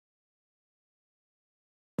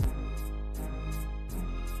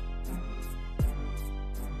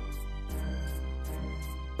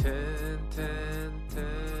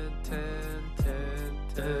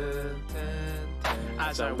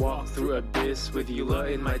As I walk through abyss with you lot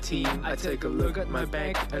in my team, I take a look at my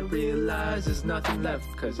bank and realize there's nothing left.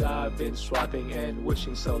 Cause I've been swiping and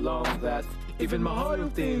wishing so long that even my heart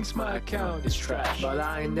thinks my account is trash. But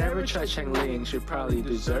I never tried Changling, she probably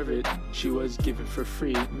deserve it. She was given for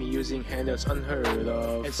free, me using handouts unheard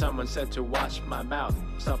of. And someone said to watch my mouth,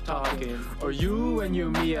 stop talking, or you and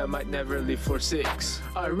you me I might never live for 6.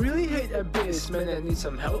 I really hate Abyss, man, I need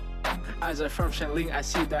some help. As I from Changling, I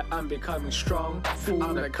see that I'm becoming strong. Fool.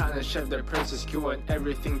 I'm the kind of chef that praises Xuan and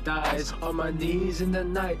everything dies. On my knees in the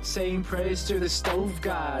night, saying praise to the stove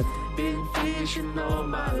god. Been fishing all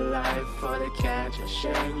my life for the catch of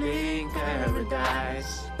Changling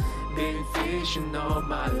paradise. Been fishing all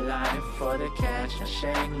my life for the catch of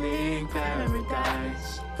Changling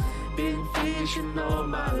paradise. Been fishing all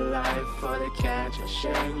my life for the catch of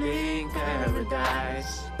Changling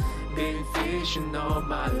paradise. Been fishing all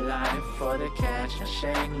my life for the catch of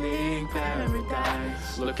Changling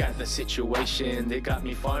paradise. Look at the situation, they got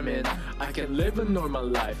me farming. I can live a normal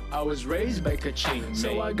life, I was raised by Kaching.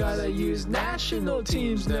 So I gotta use national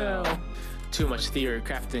teams now. Too much theory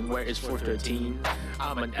crafting, where is 413?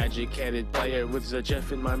 I'm an educated player with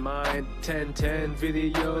Zy0x in my mind. 10-10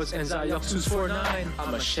 videos and Zy0x 249.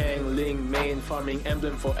 I'm a Changling main farming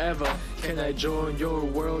emblem forever. Can I join your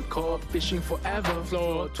world co-op fishing forever?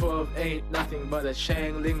 Floor 12 ain't nothing but a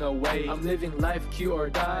Changling away. I'm living life Q or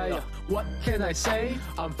die. What can I say?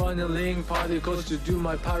 I'm funneling particles to do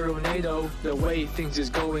my pyronado. The way things is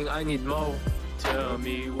going, I need more. Tell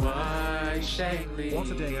me why Changling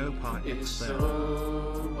is so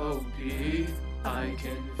OP. I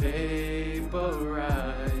can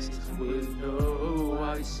vaporize with no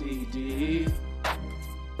ICD.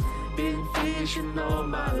 Been fishing all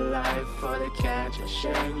my life for the catch of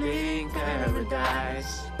Changling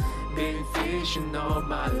paradise. Been fishing all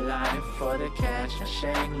my life for the catch of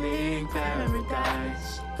Changling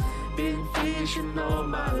paradise. Been fishing all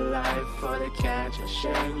my life for the catch of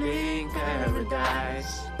Changling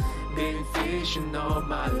paradise. Been fishing all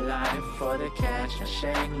my life for the catch of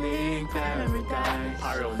Changling paradise.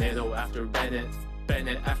 Pyronado after Bennett,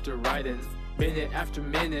 Bennett after Ryden, minute after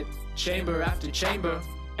minute, chamber after chamber.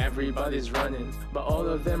 Everybody's running, but all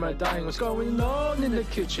of them are dying. What's going on in the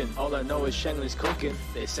kitchen? All I know is Changling's cooking.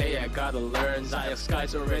 They say I gotta learn, Zy0x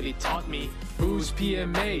guys already taught me. Who's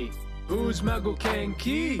PMA? Who's Mago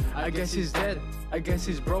Kenki? I guess he's dead, I guess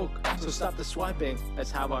he's broke, so stop the swiping.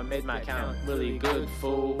 That's how I made my account really good,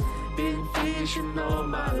 fool. Been fishing all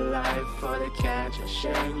my life for the catch of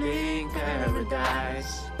Changling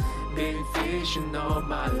paradise. Been fishing all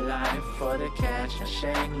my life for the catch of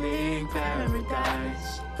Changling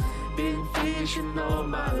paradise. Been fishing all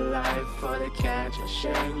my life for the catch of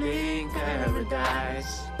Changling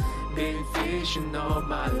paradise. Been fishing all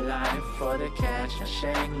my life for the catch of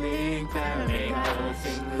Changling paradise.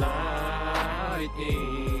 Engulfing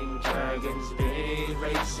lightning, dragons, bane,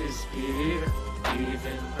 races here.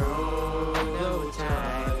 Even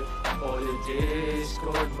prototype or the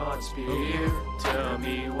Discord mod spear. Tell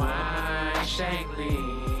me why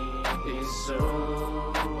Changling is so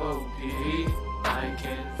OP. I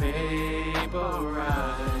can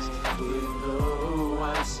vaporize with no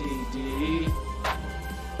ICD.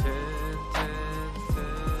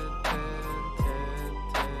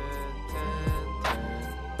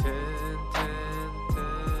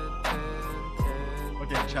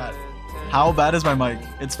 Chat. How bad is my mic?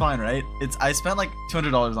 It's fine, right? I spent like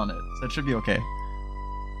 $200 on it, so it should be okay.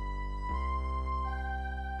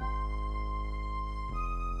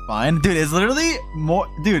 Fine, dude. It's literally more,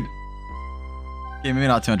 dude. Okay, maybe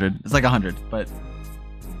not 200. It's like 100, but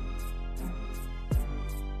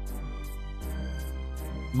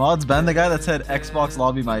mods ban the guy that said Xbox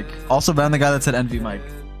lobby mic. Also ban the guy that said Envy mic.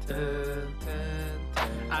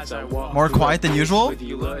 More quiet than usual?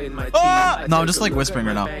 Ah! No, I'm just like whispering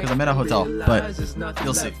right now because I'm in a hotel, but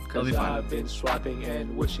you'll see. It'll be fine.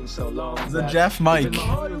 The Jeff mic.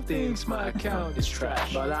 My account is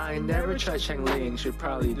trash, but I never tried Changling. She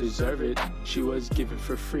probably deserve it. She was given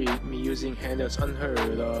for free, me using handouts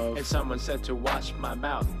unheard of. And someone said to watch my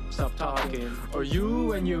mouth, stop talking, or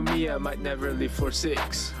you and you me I might never live for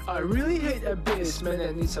 6. I really hate Abyss, man,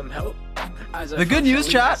 I need some help. The good news,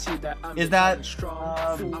 chat, is that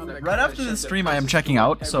right after the stream I am checking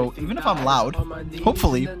out, so even if I'm loud,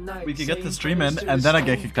 hopefully we can get the stream in and then I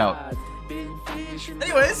get kicked out.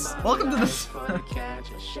 Anyways, welcome to this.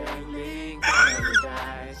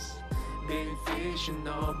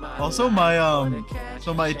 Also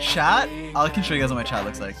my chat, I can show you guys what my chat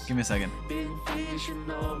looks like. Give me a second.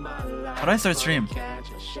 How do I start stream?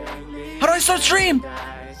 How do I start stream?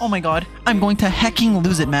 Oh my god, I'm going to hecking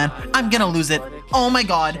lose it, man. I'm gonna lose it. Oh my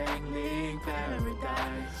god.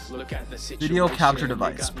 look at the Video capture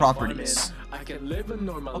device, got me properties. farming. I can live a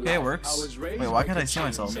normal Okay, it life. works. I was raised Wait, why by can't I see Genshin,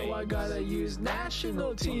 myself? So I gotta use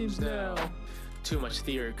national teams now. Too much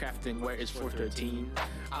theory crafting, where is 413?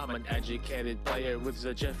 I'm an educated player with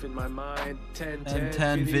the Jeff in my mind. 10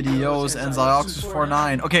 videos and Zy0x is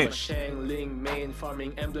 49. Okay.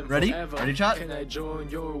 Ready? Ready, chat? Can I join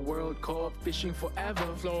your world co-op fishing forever?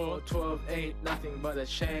 Floor 12 ain't nothing but a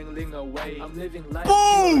Shangling away. I'm living life.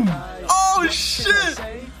 Boom! Oh shit!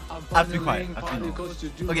 I have to be quiet.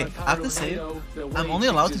 Okay, I have to save. I'm only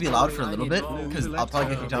allowed to be loud for a little bit because I'll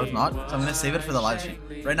probably get kicked out if not. So I'm gonna save it for the live stream.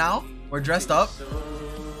 Right now, we're dressed up.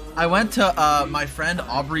 I went to my friend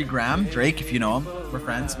Aubrey Graham, Drake, if you know him. We're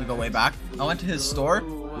friends, we go way back. I went to his store.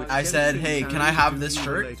 I said, hey, can I have this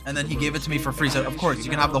shirt? And then he gave it to me for free. So of course, you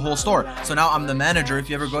can have the whole store. So now I'm the manager. If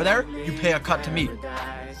you ever go there, you pay a cut to me.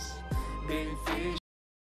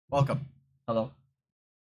 Welcome. Hello.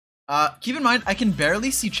 Keep in mind, I can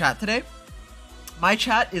barely see chat today. My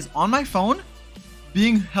chat is on my phone,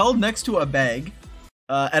 being held next to a bag.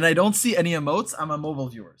 And I don't see any emotes. I'm a mobile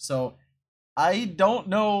viewer. So I don't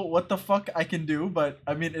know what the fuck I can do, but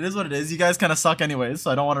I mean, it is what it is. You guys kind of suck anyways,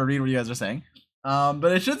 so I don't want to read what you guys are saying.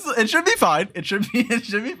 But it should be fine. It should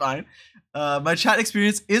be fine. My chat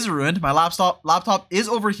experience is ruined. My laptop is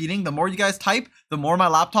overheating. The more you guys type, the more my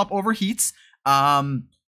laptop overheats.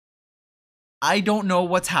 I don't know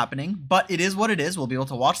what's happening, but it is what it is. We'll be able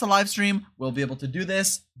to watch the live stream. We'll be able to do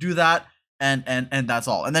this, do that, and that's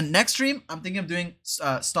all. And then next stream, I'm thinking of doing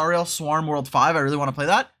Star Rail Swarm World 5. I really want to play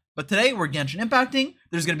that. But today, we're Genshin impacting.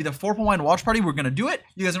 There's going to be the 4.1 watch party. We're going to do it.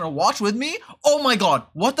 You guys are going to watch with me. Oh my god,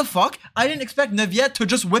 what the fuck? I didn't expect Neuvillette to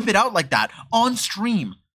just whip it out like that on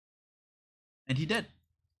stream. And he did.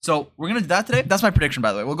 So, we're going to do that today. That's my prediction,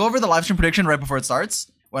 by the way. We'll go over the live stream prediction right before it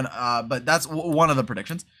starts. But that's one of the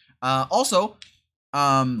predictions. Also,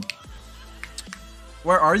 where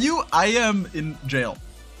are you? I am in jail.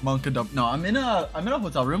 Monkadub. No, I'm in a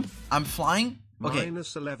hotel room. I'm flying. Okay.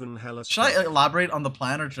 Should I elaborate on the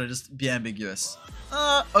plan or should I just be ambiguous?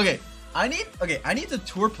 Okay. I need to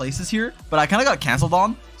tour places here, but I kind of got canceled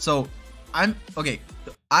on. So I'm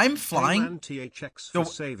flying.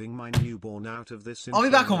 Saving my newborn out of this. I'll be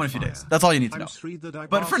back home in a few days. That's all you need to know.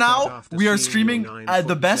 But for now, we are streaming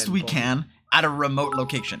the best we can at a remote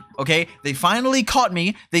location. Okay? They finally caught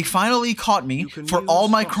me. They finally caught me for all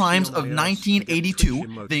my crimes of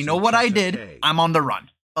 1982. They know what I did. I'm on the run.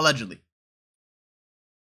 Allegedly.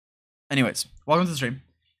 Anyways, welcome to the stream.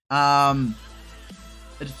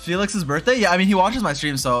 It's Felix's birthday? Yeah, I mean, he watches my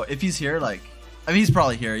stream, so if he's here, like, I mean, he's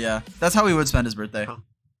probably here, yeah. That's how we would spend his birthday.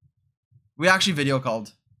 We actually video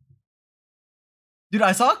called. Dude,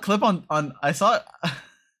 I saw a clip I saw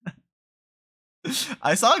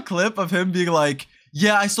a clip of him being like,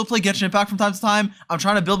 yeah, I still play Genshin Impact from time to time. I'm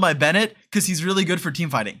trying to build my Bennett because he's really good for team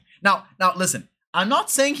fighting. Now, listen, I'm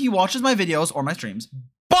not saying he watches my videos or my streams,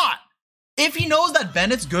 but if he knows that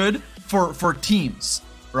Bennett's good for teams,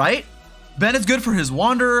 right? Bennett's good for his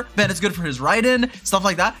Wanderer, Bennett's good for his Raiden, stuff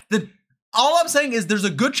like that, then all I'm saying is there's a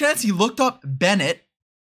good chance he looked up Bennett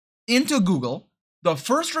into Google. The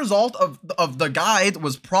first result of the guide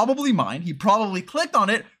was probably mine. He probably clicked on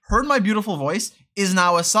it, heard my beautiful voice, is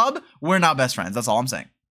now a sub. We're now best friends. That's all I'm saying.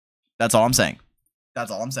 That's all I'm saying.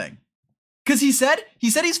 That's all I'm saying. Because he said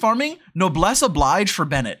he's farming Noblesse Oblige for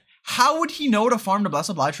Bennett. How would he know to farm Noblesse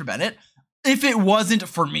Oblige for Bennett if it wasn't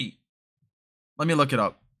for me? Let me look it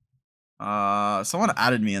up. Someone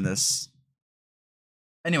added me in this.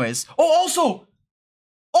 Anyways. Oh,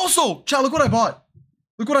 also, chat, look what I bought.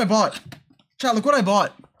 Look what I bought. Chat, look what I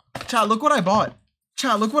bought. Chat, look what I bought.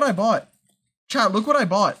 Chat, look what I bought. Chat, look what I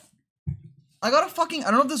bought. I got a fucking,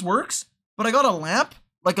 I don't know if this works, but I got a lamp,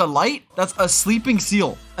 like a light, that's a sleeping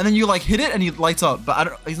seal. And then you like hit it and he lights up,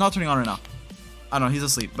 but he's not turning on right now. I don't know, he's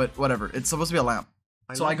asleep, but whatever. It's supposed to be a lamp.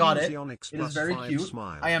 So I got it. It is very cute.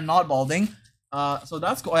 I am not balding. So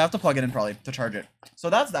that's cool. I have to plug it in probably to charge it.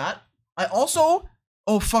 So that's that. I also,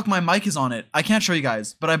 oh fuck, my mic is on it. I can't show you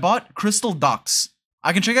guys, but I bought crystal ducks.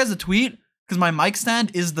 I can show you guys the tweet because my mic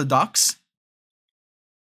stand is the ducks.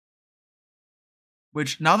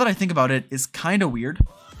 Which, now that I think about it, is kind of weird.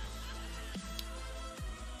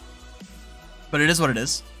 But it is what it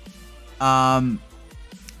is. I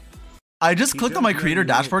just clicked on my creator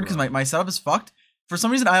dashboard because my setup is fucked. For some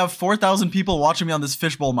reason, I have 4,000 people watching me on this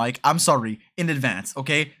fishbowl mic. I'm sorry, in advance,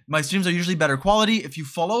 okay? My streams are usually better quality. If you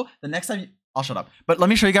follow, the next time I'll shut up. But let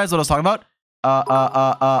me show you guys what I was talking about.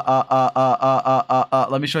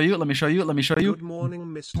 Let me show you. Good morning,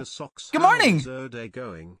 Mr. Socks. Good morning. How's your day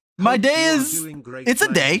going? My day is, it's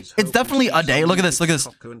a day. It's definitely a day. Look at this, look at this.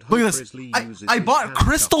 Look at this. I bought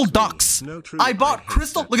crystal ducks. I bought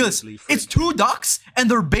crystal, look at this. It's 2 ducks and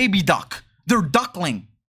they're baby duck. They're duckling.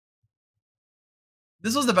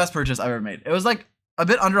 This was the best purchase I've ever made. It was like a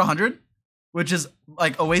bit under 100, which is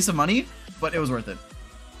like a waste of money, but it was worth it.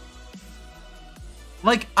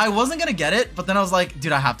 Like, I wasn't gonna get it, but then I was like,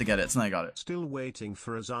 dude, I have to get it, so then I got it. Still waiting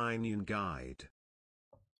for a Zy0x guide.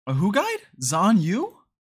 A who guide? Zon-you?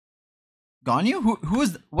 Ganyu? Who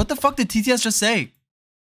is, what the fuck did TTS just say?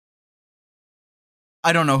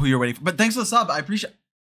 I don't know who you're waiting for, but thanks for the sub, I appreciate.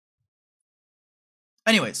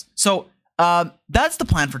 Anyways, so, that's the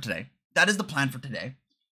plan for today. That is the plan for today.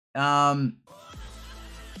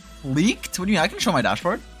 Leaked? What do you mean? I can show my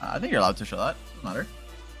dashboard. I think you're allowed to show that. Doesn't matter.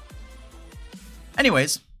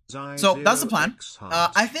 Anyways, so that's the plan.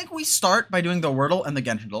 I think we start by doing the Wordle and the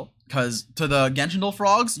Genshindle, because to the Genshindle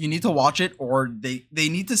frogs, you need to watch it, or they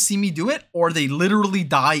need to see me do it, or they literally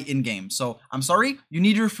die in game. So I'm sorry, you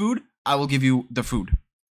need your food. I will give you the food.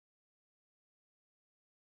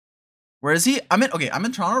 Where is he? I'm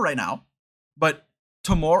in Toronto right now, but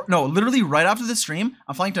tomorrow, no, literally right after this stream,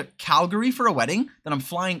 I'm flying to Calgary for a wedding. Then I'm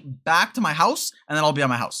flying back to my house, and then I'll be at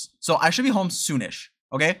my house. So I should be home soonish.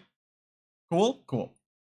 Okay. Cool? Cool.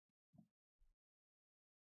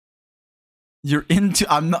 You're into,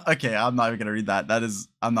 I'm not even gonna read that.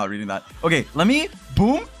 I'm not reading that. Okay, let me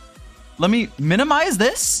minimize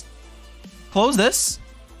this, close this,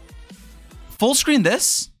 full screen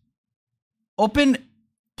this, open,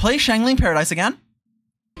 play Shangling Paradise again,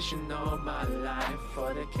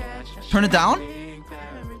 turn it down.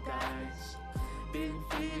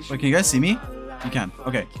 Wait, can you guys see me? You can.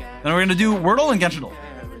 Okay, then we're gonna do Wordle and Genshindle.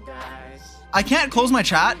 I can't close my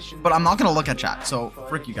chat, but I'm not gonna look at chat, so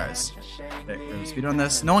frick you guys. Okay, we're gonna speed on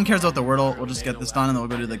this. No one cares about the Wordle. We'll just get this done, and then we'll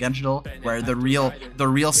go to the Genshindle, where the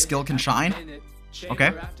real skill can shine.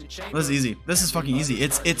 Okay, this is easy. This is fucking easy.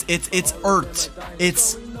 It's Ert.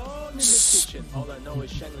 It's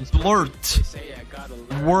Blurt.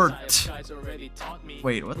 Wort.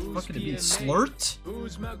 Wait, what the fuck could it be? Slurt?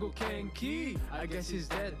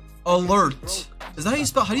 Alert. Is that how you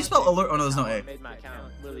spell? How do you spell alert? Oh no, there's no A.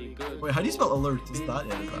 Wait, how do you spell alert? Is that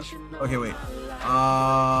it? Okay, wait.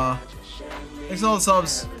 Thanks for all the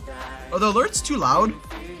subs. Are the alerts too loud?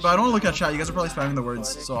 But I don't want to look at chat. You guys are probably spamming the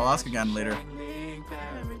words, so I'll ask again later.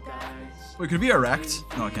 Wait, could it be erect?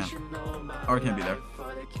 No, it can't. Or it can't be there.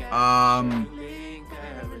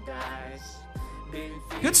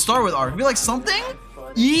 Good start with R. Could be like something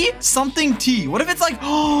E something T. What if it's like,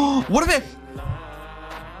 oh, what if it?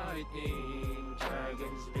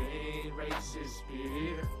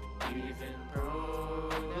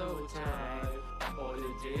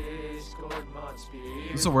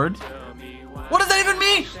 What's the word? What does that even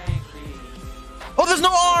mean? Oh, there's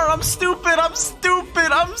no R. I'm stupid. I'm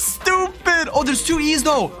stupid. I'm stupid. Oh, there's 2 E's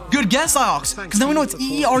though. Good guess, Zy0x. Because now we know it's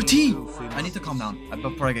E-E-R-T. I need to calm down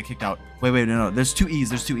before I get kicked out. Wait, no. There's 2 E's.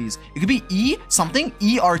 There's 2 E's. It could be E something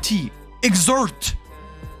E-R-T. Exert.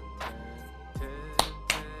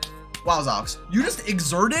 Wow, Zy0x. You just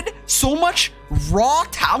exerted so much raw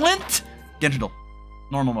talent. Genshindle.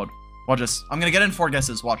 Normal mode. Watch this. I'm gonna get in 4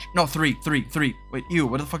 guesses. Watch. No, 3. Wait, ew.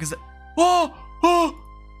 What the fuck is it? Oh!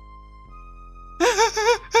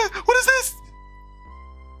 What is this?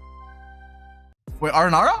 Wait,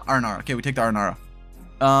 Aranara? Aranara. Okay, we take the Aranara.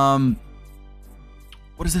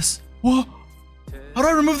 What is this? Whoa! How do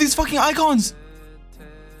I remove these fucking icons?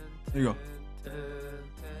 There you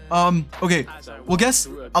go. Okay. We'll guess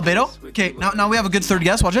Albedo. Okay, now we have a good 3rd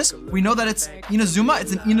guess. Watch this. We know that it's Inazuma.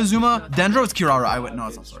 It's an Inazuma Dendro. It's Kirara. I went. No,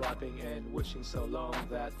 it's not. Sorry.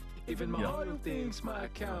 Even my auto thinks my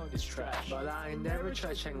account is trash, but I never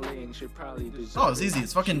tried Shangling. Should probably do. Oh, it's easy.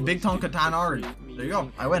 It's fucking Big Tongue Katana Ari. There you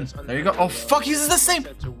go. I win. There you go. Oh fuck, he uses the same.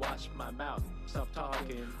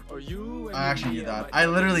 I actually knew that. I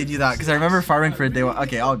literally knew that because I remember firing for a day one.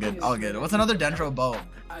 Okay, all good. What's another Dendro bow?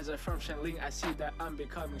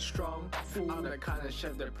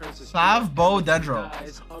 Slav bow Dendro.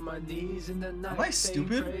 Am I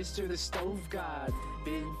stupid?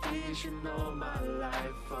 Been fishing all my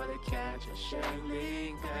life for the catch of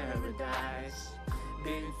Shangling Paradise.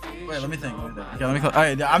 Wait, let me think. Okay, let me.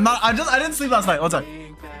 Alright, I didn't sleep last night. One sec.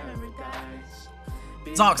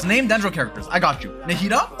 Zy0x, name Dendro characters. I got you.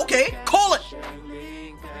 Nahida? Okay, call it.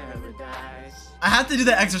 I had to do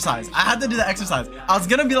the exercise. I was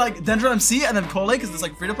gonna be like Dendro MC and then Cole because it's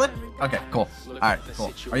like free to play. Okay, cool. Alright,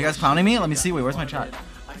 cool. Are you guys clowning me? Let me see. Wait, where's my chat?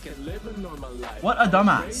 What a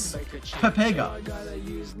dumbass. Pepega.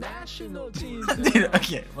 Dude,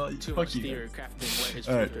 okay, well, fuck you.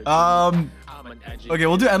 Alright, Okay,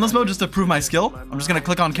 we'll do endless mode just to prove my skill. I'm just gonna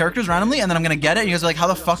click on characters randomly, and then I'm gonna get it. And you guys are like, how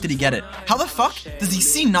the fuck did he get it? How the fuck does he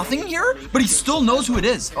see nothing here, but he still knows who it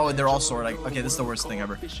is? Oh, they're all sword. Like, okay, this is the worst thing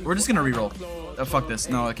ever. We're just gonna reroll. Oh, fuck this.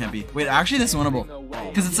 No, it can't be. Wait, actually, this is winnable.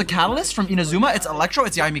 Because it's a Catalyst from Inazuma, it's Electro,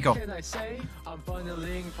 it's Yaimiko.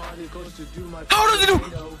 How does he do?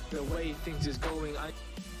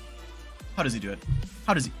 How does he do it?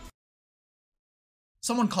 How does he?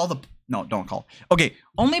 Someone call the... No, don't call. Okay,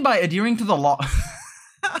 only by adhering to the law...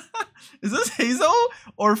 Is this Hazel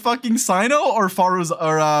or fucking Sino or Faruz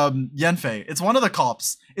or Yenfei? It's one of the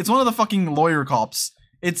cops. It's one of the fucking lawyer cops.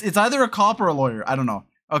 It's either a cop or a lawyer. I don't know.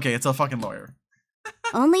 Okay, it's a fucking lawyer.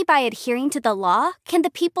 Only by adhering to the law can the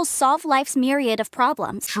people solve life's myriad of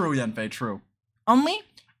problems. True, Yenfei, true. Only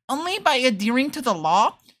by adhering to the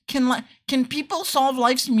law can people solve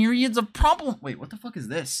life's myriads of problems. Wait, what the fuck is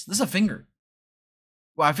this? This is a finger.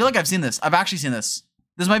 Well, I feel like I've seen this. I've actually seen this.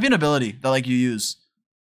 This might be an ability that like you use.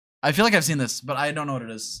 I feel like I've seen this, but I don't know what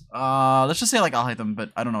it is. Let's just say like I'll hate them,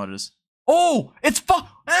 but I don't know what it is. Oh, it's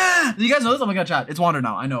you guys know this? Oh my god, chat. It's Wander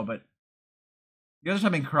now. I know, but you guys are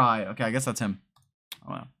typing cry. Okay, I guess that's him.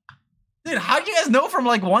 Oh wow. Dude, how did you guys know from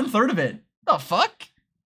like 1/3 of it? What the fuck?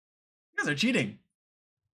 You guys are cheating.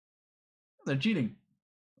 They're cheating.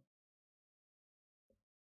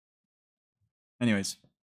 Anyways.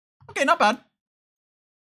 Okay, not bad.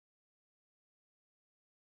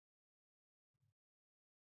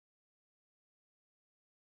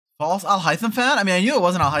 False Al-Hytham fan? I mean, I knew it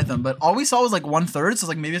wasn't Al-Hytham, but all we saw was like 1/3, so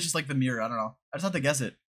like maybe it's just like the mirror. I don't know. I just have to guess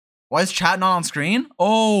it. Why is chat not on screen?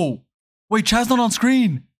 Oh! Wait, chat's not on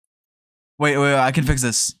screen! Wait, I can fix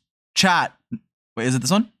this. Chat. Wait, is it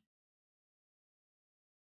this one?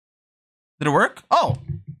 Did it work? Oh!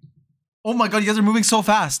 Oh my god, you guys are moving so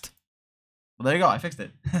fast. Well, there you go. I fixed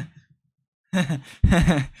it.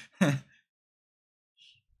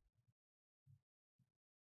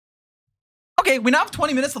 Okay, we now have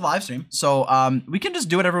 20 minutes of live stream, so we can just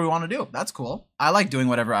do whatever we want to do. That's cool. I like doing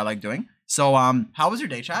whatever I like doing. So how was your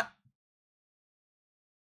day, chat?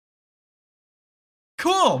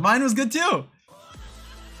 Cool. Mine was good too.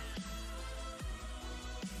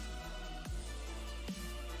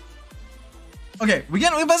 Okay, we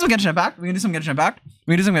can play some Genshin Impact. We can do some Genshin Impact.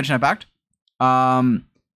 We can do some Genshin Impact. I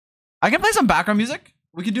can play some background music.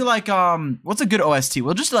 We could do like what's a good OST?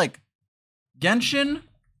 We'll just like Genshin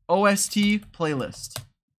OST playlist.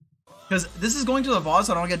 Because this is going to the VOD,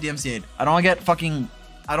 so I don't want to get DMCA'd. I don't want to get fucking...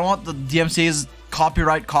 I don't want the DMCA's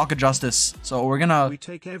copyright cock of justice. So we're gonna... We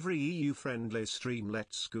take every EU-friendly stream,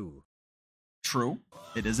 let's go. True.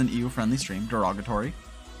 It is an EU-friendly stream. Derogatory.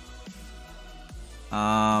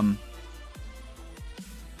 Hi,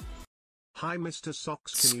 Mr.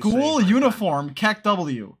 Socks. School uniform, Keck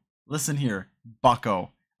W. Listen here,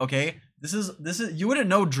 bucko. Okay? This is you wouldn't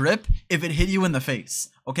know drip if it hit you in the face.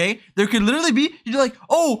 Okay? There could literally be, you're like,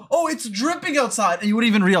 oh, it's dripping outside, and you wouldn't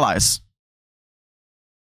even realize.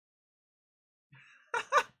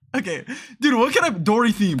 Okay. Dude, what kind of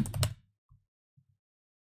Dory theme?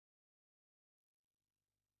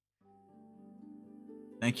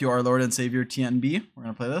 Thank you, our Lord and Savior TNB. We're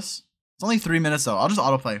gonna play this. It's only 3 minutes though. I'll just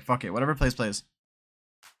autoplay. Fuck it. Whatever plays, plays.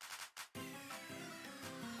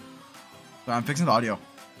 So I'm fixing the audio.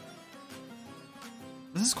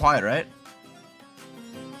 This is quiet, right?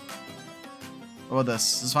 What about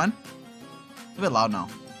this? Is this fine? It's a bit loud now.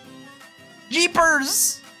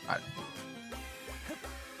 Jeepers! Alright.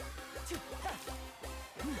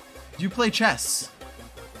 Do you play chess?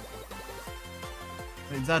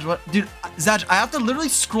 Wait, Zaj, what? Dude, Zaj, I have to literally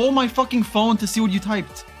scroll my fucking phone to see what you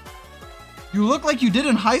typed. You look like you did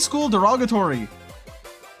in high school, derogatory.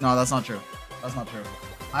 No, that's not true. That's not true.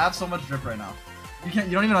 I have so much drip right now.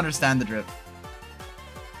 You don't even understand the drip.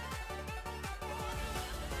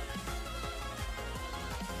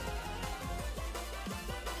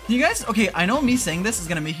 Can you guys, okay, I know me saying this is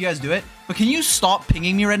gonna make you guys do it, but can you stop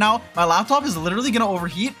pinging me right now? My laptop is literally gonna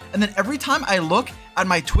overheat, and then every time I look at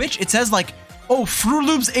my Twitch, it says like, oh, Fruit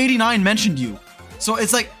Loops 89 mentioned you. So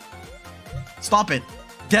it's like, stop it.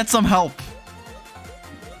 Get some help.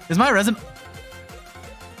 Is my resident...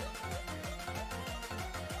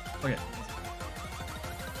 Okay.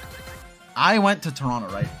 I went to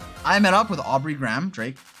Toronto, right? I met up with Aubrey Graham,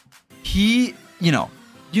 Drake. He, you know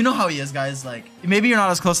how he is, guys. Like, maybe you're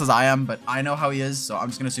not as close as I am, but I know how he is, so I'm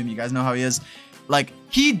just gonna assume you guys know how he is. Like,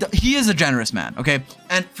 he is a generous man, okay?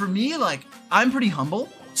 And for me, like, I'm pretty humble,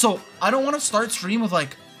 so I don't want to start stream with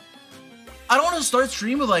like...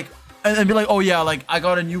 and be like, oh yeah, like I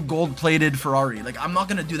got a new gold-plated Ferrari. Like, I'm not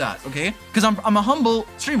gonna do that, okay? Because I'm a humble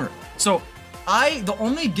streamer. So the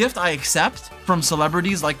only gift I accept from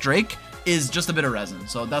celebrities like Drake is just a bit of resin.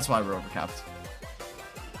 So that's why we're overcapped.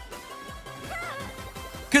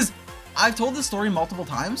 Because I've told this story multiple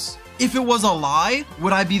times. If it was a lie,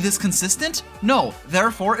 would I be this consistent? No.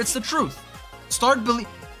 Therefore, it's the truth. Start believe.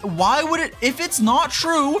 Why would it? If it's not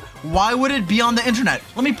true, why would it be on the internet?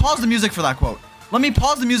 Let me pause the music for that quote. Let me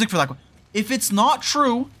pause the music for that quote. If it's not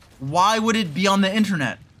true, why would it be on the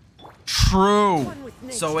internet? True.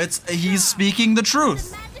 So he's speaking the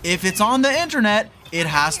truth. If it's on the internet, it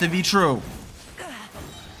has to be true.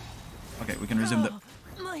 Okay, we can resume the.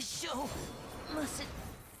 My show mustn't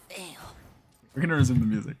fail. We're gonna resume the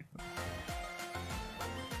music.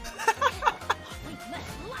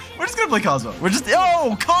 We're just gonna play Kazuo. We're just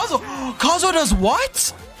Kazuo. Kazuo does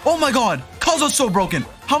what? Oh my god, Kazuo's so broken.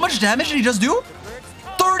 How much damage did he just do?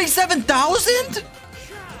 37,000?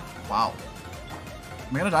 Wow.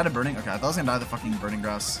 Am I gonna die to burning? Okay, I thought I was gonna die to the fucking burning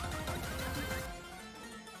grass.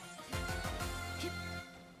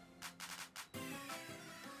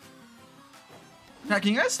 Now,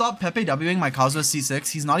 can you guys stop Pepe Wing my Kazuo C6?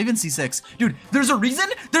 He's not even C6. Dude, there's a reason.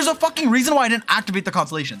 There's a fucking reason why I didn't activate the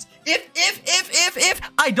constellations. If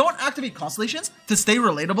I don't activate constellations to stay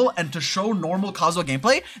relatable and to show normal Kazuo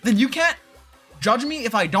gameplay, then you can't judge me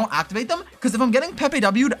if I don't activate them. Because if I'm getting Pepe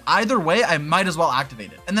W'd either way, I might as well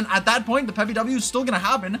activate it. And then at that point, the Pepe W is still gonna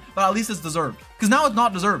happen, but at least it's deserved. Because now it's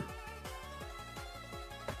not deserved.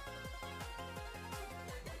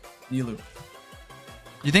 Nilu.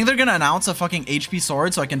 You think they're gonna announce a fucking HP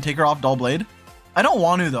sword so I can take her off Dull Blade? I don't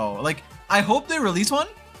want to though. Like, I hope they release one,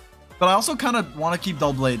 but I also kind of want to keep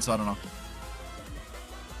Dull Blade, so I don't know.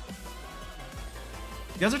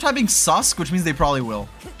 You guys are typing sus, which means they probably will,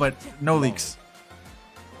 but no leaks.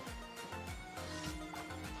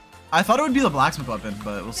 I thought it would be the blacksmith weapon,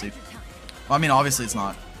 but we'll see. Well, I mean, obviously it's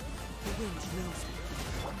not.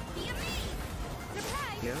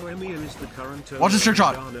 Watch this trick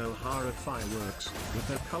shot. Did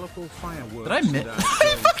I miss?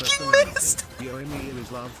 I fucking missed.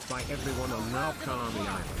 is loved by everyone on Narukami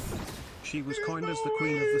Island. She was coined as the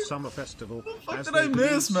queen of the summer festival. What did I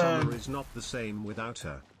miss, man? Summer is not the same without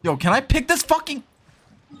her. Yo, can I pick this fucking?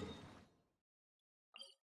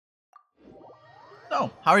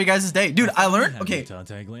 Oh, how are you guys' day? Dude, I learned. Okay.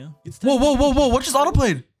 Whoa. What just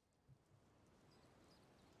autoplayed?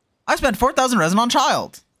 I spent 4,000 resin on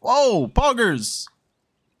child. Whoa, poggers.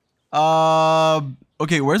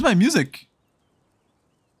 Okay, where's my music?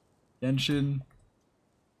 Genshin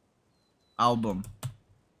album.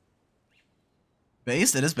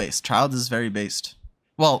 Based? It is based. Child is very based.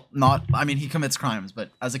 Well, not. I mean, he commits crimes, but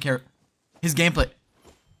as a character, his gameplay.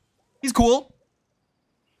 He's cool.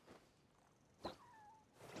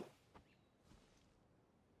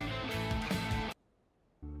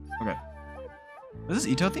 Okay. Is this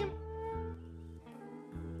Ito theme?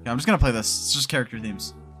 Yeah, I'm just gonna play this. It's just character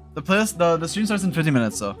themes. The playlist, the stream starts in 50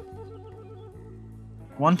 minutes, so.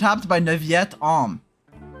 One tapped by Neuvillette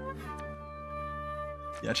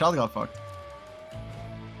Yeah, child got fucked.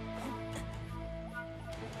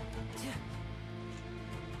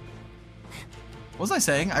 What was I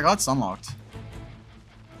saying? I got sunlocked.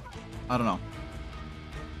 I don't know.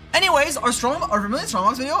 Anyways, our Vermilion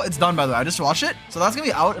Strongbox video, it's done by the way. I just watched it. So that's gonna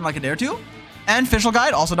be out in like a day or two. And official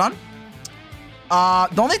guide, also done.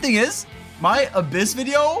 The only thing is, my Abyss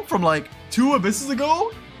video from like 2 Abysses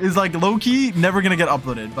ago is like low-key never gonna get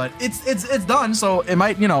uploaded. But it's done, so it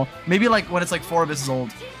might, you know, maybe like when it's like 4 Abysses old.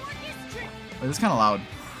 Wait, this is kind of loud.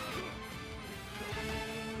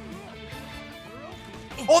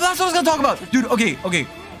 Oh, that's what I was gonna talk about! Dude, okay.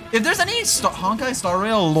 If there's any Honkai Star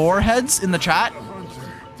Rail lore heads in the chat,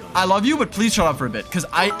 I love you, but please shut up for a bit. Because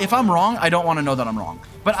if I'm wrong, I don't want to know that I'm wrong.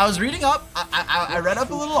 But I was reading up, I read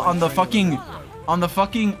up a little on the fucking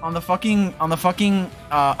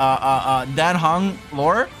Dan Heng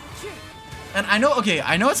lore. And I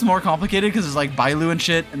know it's more complicated because it's like Bailu and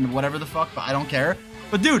shit and whatever the fuck, but I don't care.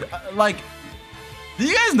 But dude, like, do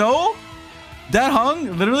you guys know Dan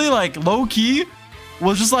Heng literally like low key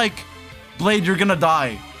was just like, Blade, you're gonna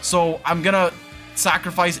die, so I'm gonna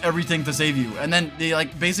sacrifice everything to save you. And then they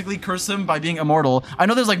like basically curse him by being immortal. I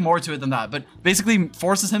know there's like more to it than that, but basically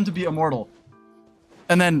forces him to be immortal.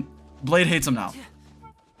 And then Blade hates him now.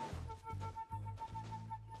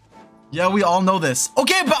 Yeah, we all know this.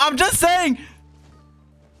 Okay, but I'm just saying.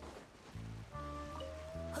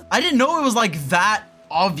 I didn't know it was like that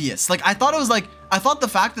obvious. Like I thought it was like, I thought the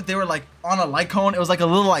fact that they were like on a light cone, it was like a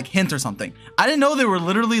little like hint or something. I didn't know they were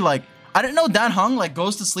literally like, I didn't know Dan Heng like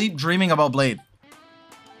goes to sleep dreaming about Blade.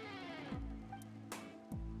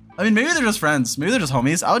 I mean, maybe they're just friends. Maybe they're just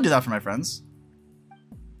homies. I would do that for my friends.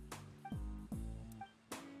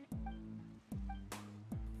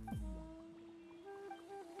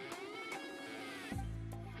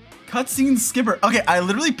 Cutscene skipper. Okay, I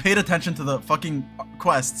literally paid attention to the fucking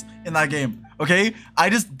quests in that game. Okay, I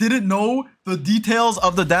just didn't know the details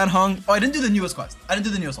of the Dan Heng. Oh, I didn't do the newest quest. I didn't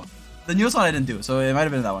do the newest one. The newest one I didn't do, so it might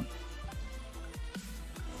have been that one.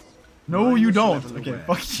 No, you don't. Okay,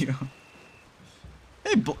 fuck you.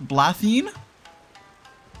 Hey, Blathine.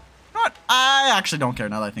 Not. I actually don't care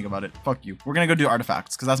now that I think about it. Fuck you. We're gonna go do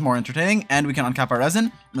artifacts because that's more entertaining, and we can uncap our resin,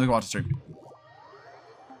 and then we can watch the stream.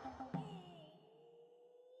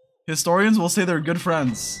 Historians will say they're good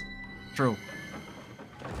friends. True.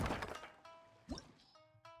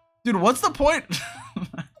 Dude, what's the point?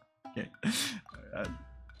 Okay.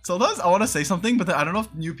 Sometimes I want to say something, but I don't know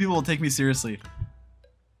if new people will take me seriously.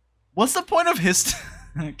 What's the point of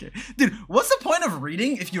Okay. Dude, what's the point of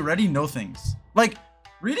reading if you already know things? Like,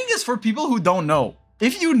 reading is for people who don't know.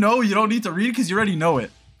 If you know, you don't need to read because you already know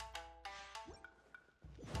it.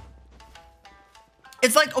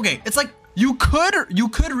 It's like, okay, it's like you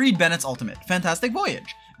could read Bennett's Ultimate, Fantastic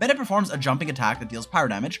Voyage. Bennett performs a jumping attack that deals power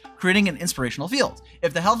damage, creating an inspirational field.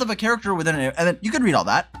 If the health of a character within an, and then you could read all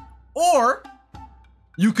that. Or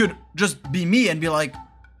you could just be me and be like,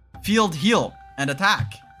 field heal and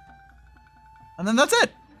attack. And then that's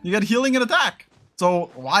it. You get healing and attack. So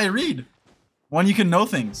why read when you can know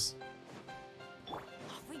things?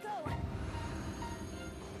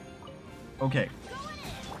 Okay.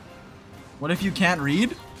 What if you can't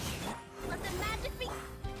read?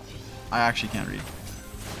 I actually can't read.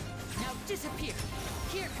 Now disappear.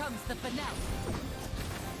 Here comes the finale.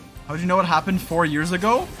 How would you know what happened 4 years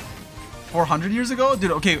ago? 400 years ago?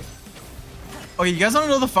 Dude, okay. Okay, you guys want to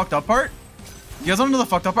know the fucked up part? You guys want to know the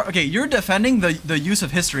fucked up part? Okay, you're defending the use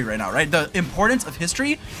of history right now, right? The importance of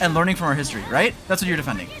history and learning from our history, right? That's what you're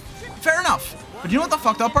defending. Fair enough. But you know what the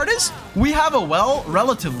fucked up part is? We have a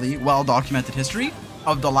relatively well-documented history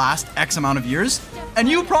of the last X amount of years, and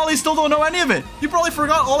you probably still don't know any of it. You probably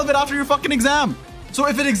forgot all of it after your fucking exam. So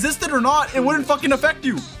if it existed or not, it wouldn't fucking affect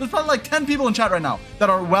you. There's probably like 10 people in chat right now that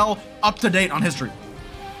are well up to date on history.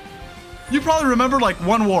 You probably remember like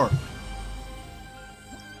one war.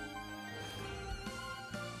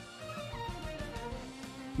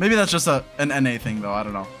 Maybe that's just an NA thing though, I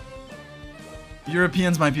don't know.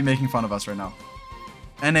 Europeans might be making fun of us right now.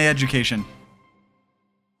 NA education.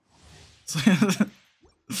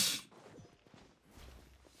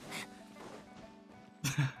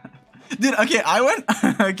 Dude, okay, I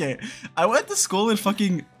went to school in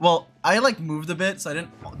fucking, well, I like moved a bit, so I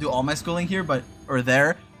didn't do all my schooling here, but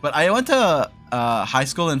I went to high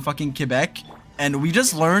school in fucking Quebec, and we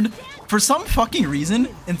just learned, for some fucking reason,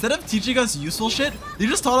 instead of teaching us useful shit, they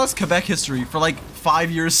just taught us Quebec history for like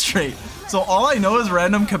 5 years straight. So all I know is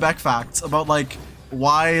random Quebec facts about like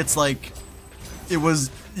why it's like, it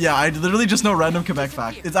was, yeah, I literally just know random Quebec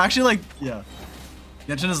fact. It's actually like, yeah.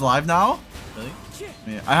 Genshin is live now? Really?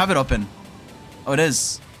 Yeah, I have it open. Oh, it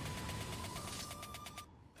is.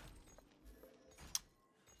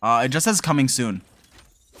 It just says coming soon.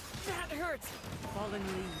 That hurts. Fallen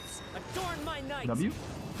leaves adorn my night. W?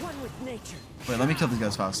 One with nature. Wait, let me kill these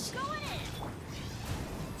guys fast.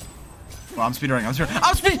 Well, I'm speedrunning.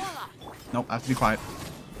 I'm speed. Nope, I have to be quiet.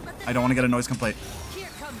 I don't want to get a noise complaint.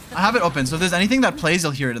 I have it open, so if there's anything that plays,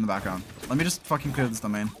 you'll hear it in the background. Let me just fucking clear this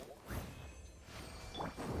domain.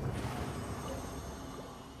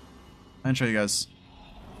 I can show you guys.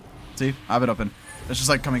 See? I have it open. It's just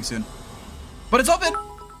like coming soon. But it's open!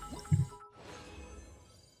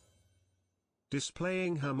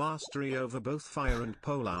 Displaying her mastery over both fire and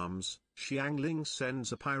polearms, Xiangling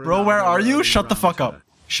sends a pyro. Bro, where are you? Shut the fuck up.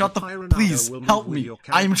 Shut the... Please, help me.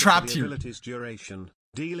 I am trapped here. Duration,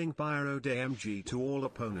 dealing pyro DMG to all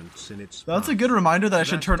opponents in its That's a good reminder that I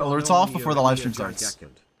should turn alerts off before the live stream starts.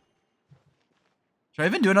 Should I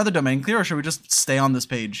even do another domain clear, or should we just stay on this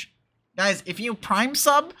page? Guys, if you prime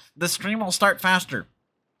sub, the stream will start faster.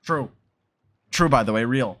 True. True, by the way,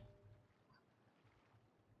 real.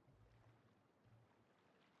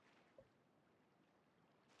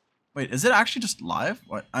 Wait, is it actually just live?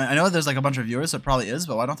 What? I know there's like a bunch of viewers, so it probably is,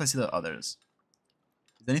 but why don't I see the others?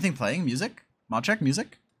 Is anything playing? Music? Mod check?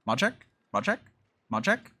 Music? Mod check? Mod check? Mod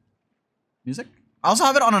check? Music? I also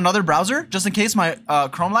have it on another browser, just in case my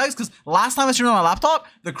Chrome lags, because last time I streamed on my laptop,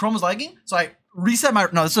 the Chrome was lagging, so I reset my,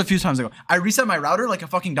 no, this was a few times ago. I reset my router like a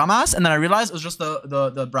fucking dumbass, and then I realized it was just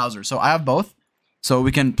the browser. So I have both, so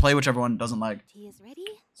we can play whichever one doesn't lag. Tea is ready.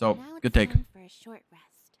 So, Now it's good take. time for a short rest.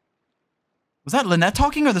 Was that Lynette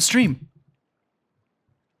talking or the stream?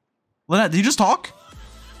 Lynette, did you just talk?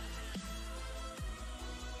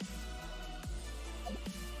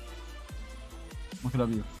 Look at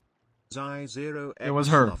W. Zy0x. It was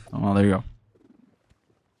her. Oh, well, there you go.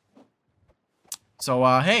 So,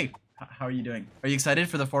 hey, How are you doing? Are you excited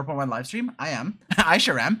for the 4.1 live stream? I am. I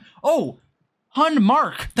sure am. Oh, Hun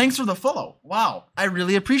Mark, thanks for the follow. Wow, I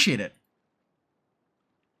really appreciate it.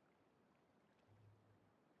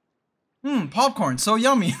 Popcorn, so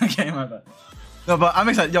yummy. Okay, my bad. No, but I'm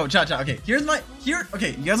excited. Yo, chat. Okay,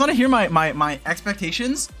 okay, you guys want to hear my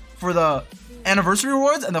expectations for the anniversary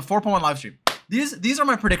rewards and the 4.1 live stream? These are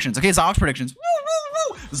my predictions. Okay, Zy0x predictions. Woo,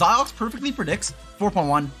 woo, woo. Zy0x perfectly predicts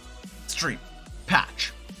 4.1 stream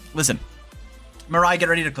patch. Listen, Mariah, get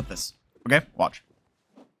ready to clip this. Okay, watch.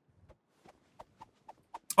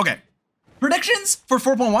 Okay, predictions for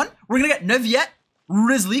 4.1. We're gonna get Neuvillette,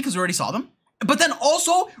 Wriothesley, because we already saw them. But then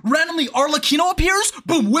also, randomly, Arlecchino appears.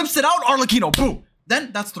 Boom, whips it out, Arlecchino, boom.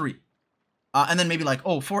 Then, that's 3. And then maybe like,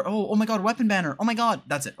 oh my god, weapon banner. Oh my god,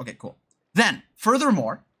 that's it. Okay, cool. Then,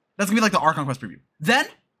 furthermore, that's gonna be like the Archon Quest preview. Then,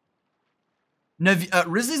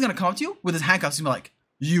 Wriothesley's gonna come up to you with his handcuffs and be like,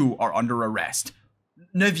 you are under arrest.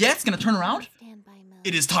 Neuvillette's gonna turn around.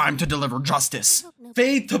 It is time to deliver justice.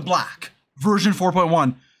 Fade to black. Version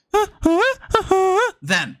 4.1.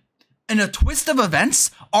 Then, in a twist of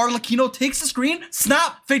events, Arlecchino takes the screen,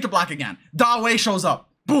 snap, fade to black again. Dawei shows up.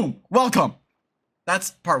 Boom, welcome.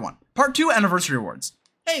 That's part 1. Part 2, anniversary rewards.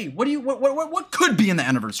 Hey, what could be in the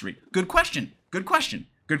anniversary? Good question. Good question.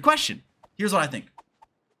 Good question. Here's what I think.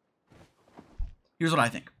 Here's what I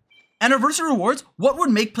think. Anniversary rewards, what would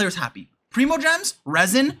make players happy? Primo gems,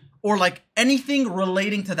 resin, or like anything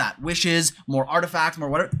relating to that. Wishes, more artifacts, more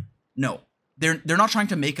whatever. No. They're not trying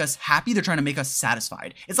to make us happy, they're trying to make us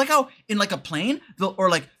satisfied. It's like how in like a plane,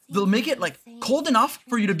 they'll make it like cold enough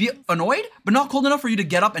for you to be annoyed, but not cold enough for you to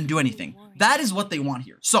get up and do anything. That is what they want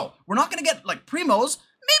here. So we're not gonna get like primos,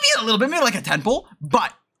 maybe a little bit, maybe like a 10 pull,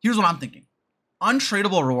 but here's what I'm thinking.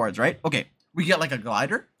 Untradeable rewards, right? Okay, we get like a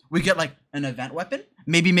glider, we get like an event weapon,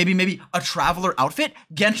 maybe a traveler outfit,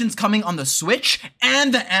 Genshin's coming on the Switch,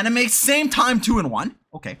 and the anime same time 2 in 1.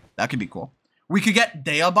 Okay, that could be cool. We could get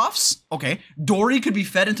Dea buffs. Okay. Dory could be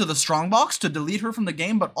fed into the strongbox to delete her from the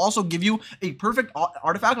game, but also give you a perfect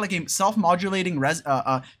artifact, like a self-modulating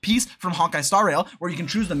piece from Honkai Star Rail, where you can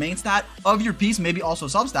choose the main stat of your piece, maybe also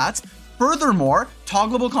substats. Furthermore,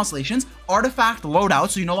 toggleable constellations, artifact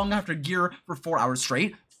loadout, so you no longer have to gear for 4 hours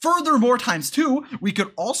straight. Furthermore, times 2, we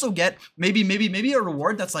could also get maybe a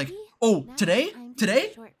reward that's like, oh, today,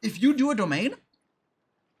 if you do a domain,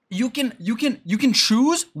 you can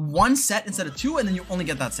choose 1 set instead of 2, and then you only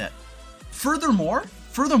get that set. Furthermore,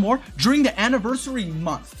 during the anniversary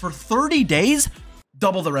month, for 30 days,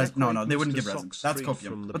 double the res. No, they wouldn't give resin. That's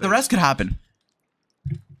copium. But the rest could happen.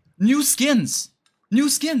 New skins.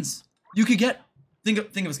 You could get. Think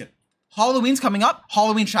of a skin. Halloween's coming up.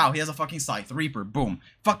 Halloween Chao. He has a fucking scythe. Reaper. Boom.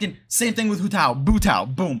 Fucking same thing with Hutao.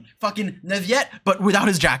 Butao. Boom. Fucking Neuvillette, but without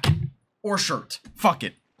his jacket or shirt. Fuck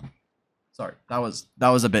it. Sorry, that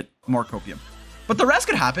was a bit more copium. But the rest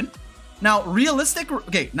could happen. Now, realistic...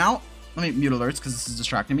 Okay, now, let me mute alerts because this is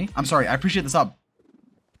distracting me. I'm sorry, I appreciate the sub.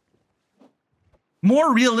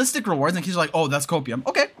 More realistic rewards in case you're like, oh, that's copium.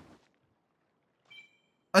 Okay.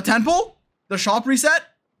 A 10 pull? The shop reset?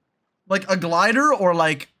 Like a glider or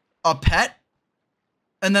like a pet?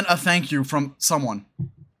 And then a thank you from someone.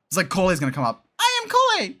 It's like Cole's gonna come up. I am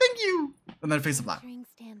Cole, thank you! And then face of black.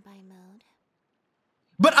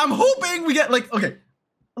 But I'm hoping we get like, okay,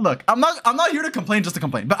 look, I'm not here to complain just to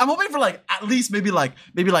complain, but I'm hoping for like at least maybe like,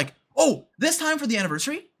 oh, this time for the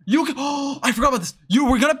anniversary, you can, oh, I forgot about this.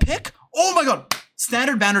 We're gonna pick, oh my god,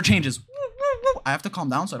 standard banner changes. I have to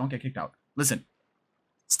calm down so I don't get kicked out. Listen,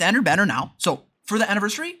 standard banner now. So for the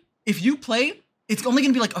anniversary, if you play, it's only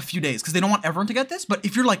gonna be like a few days because they don't want everyone to get this. But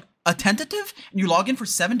if you're like a tentative and you log in for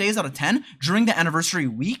 7 days out of 10 during the anniversary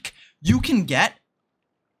week, you can get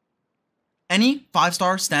any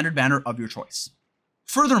 5-star standard banner of your choice.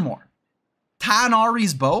 Furthermore,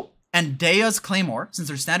 Tanari's bow and Dea's claymore, since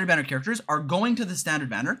they're standard banner characters, are going to the standard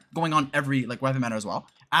banner, going on every like weapon banner as well,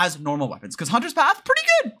 as normal weapons. Because Hunter's Path, pretty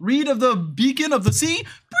good. Reed of the Beacon of the Sea,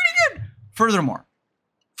 pretty good. Furthermore,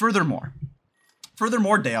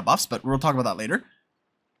 Dea buffs, but we'll talk about that later.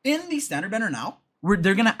 In the standard banner now,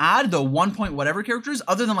 they're gonna add the 1 point whatever characters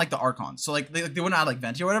other than like the Archons. So like they wouldn't add like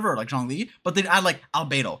Venti or whatever or like Zhongli, but they'd add like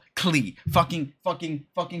Albedo, Klee, fucking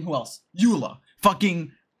who else? Eula,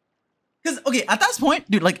 fucking. Because okay, at that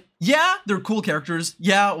point, dude, like yeah, they're cool characters.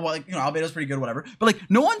 Yeah, well, like, you know, Albedo's pretty good, whatever. But like,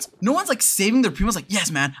 no one's like saving their primos. Like,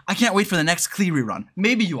 yes, man, I can't wait for the next Klee rerun.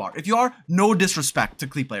 Maybe you are. If you are, no disrespect to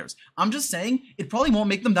Klee players. I'm just saying, it probably won't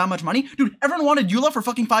make them that much money. Dude, everyone wanted Eula for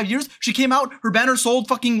fucking 5 years. She came out, her banner sold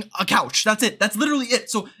fucking a couch. That's it. That's literally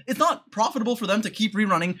it. So it's not profitable for them to keep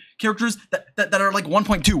rerunning characters that are like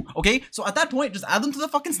 1.2. Okay, so at that point, just add them to the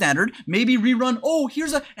fucking standard. Maybe rerun. Oh,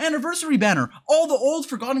 here's an anniversary banner. All the old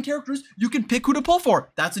forgotten characters. You can pick who to pull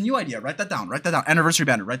for. That's a new idea. Write that down. Write that down. Anniversary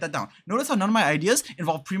banner. Write that down. Notice how none of my ideas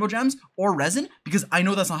involve primo gems or resin because I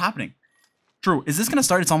know that's not happening. True. Is this gonna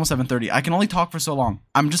start? It's almost 7:30. I can only talk for so long.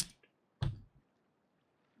 I'm just.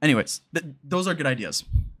 Anyways, those are good ideas.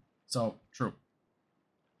 So true.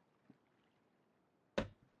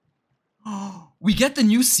 We get the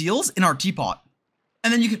new seals in our teapot,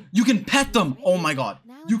 and then you can pet them. Oh my god,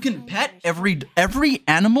 you can pet every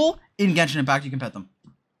animal in Genshin Impact. You can pet them.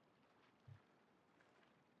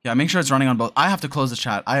 Yeah, make sure it's running on both. I have to close this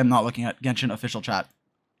chat. I am not looking at Genshin official chat.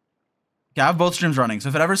 Okay, I have both streams running, so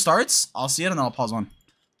if it ever starts, I'll see it and then I'll pause one.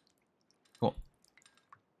 Cool.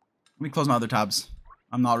 Let me close my other tabs.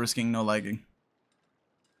 I'm not risking no lagging.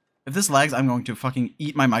 If this lags, I'm going to fucking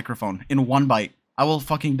eat my microphone in one bite. I will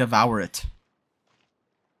fucking devour it.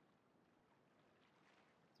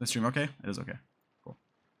 Is the stream okay? It is okay. Cool.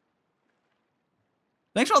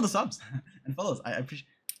 Thanks for all the subs and follows. I appreciate.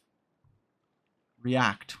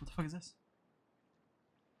 React. What the fuck is this?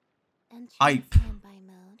 Hype.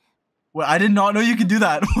 Well, I did not know you could do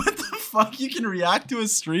that. What the fuck? You can react to a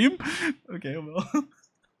stream? Okay, well.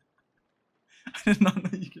 I did not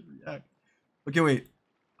know you could react. Okay, wait.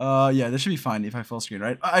 Yeah, this should be fine if I full screen,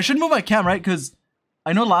 right? I should move my cam, right? Because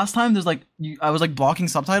I know last time there's like, I was like blocking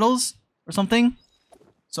subtitles or something.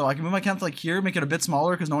 So I can move my cam to like here, make it a bit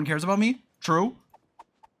smaller because no one cares about me. True.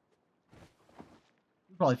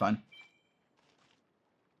 Probably fine.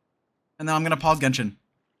 And then I'm going to pause Genshin.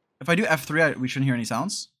 If I do F3, we shouldn't hear any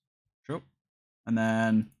sounds. True. And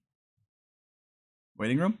then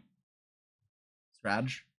waiting room.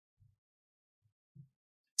 Scratch.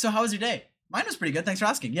 So how was your day? Mine was pretty good. Thanks for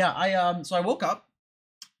asking. Yeah, so I woke up.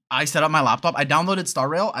 I set up my laptop. I downloaded Star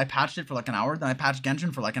Rail. I patched it for like an hour. Then I patched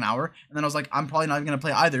Genshin for like an hour. And then I was like, I'm probably not even going to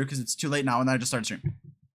play either because it's too late now. And then I just started streaming.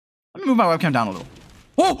 Let me move my webcam down a little.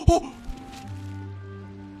 Oh! Oh!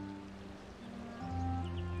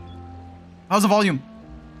 How's the volume?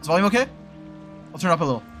 Is the volume okay? I'll turn it up a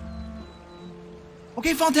little.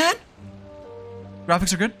 Okay, Fontaine.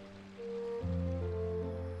 Graphics are good.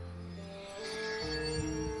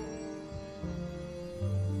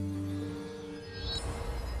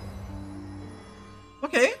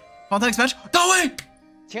 Okay. Fontaine expansion. 大卫！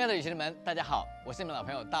亲爱的旅行者们，大家好，我是你们老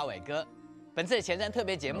朋友大伟哥。本次的前瞻特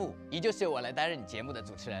别节目，依旧是由我来担任节目的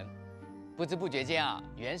主持人。不知不觉间啊，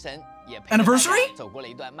原神也陪着大家走过了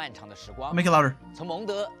一段漫长的时光。Make it louder. 从蒙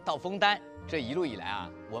德到枫丹，这一路以来啊，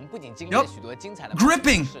我们不仅经历了许多精彩的故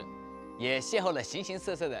事，也邂逅了形形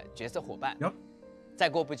色色的角色伙伴。再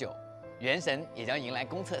过不久，原神也将迎来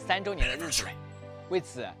公测3周年的日子。为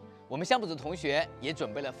此，我们项目组同学也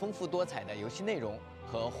准备了丰富多彩的游戏内容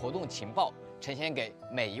和活动情报，呈现给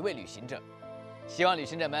每一位旅行者。希望旅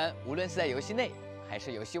行者们无论是在游戏内还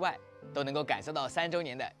是游戏外，都能够感受到3周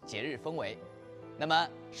年的节日氛围。那么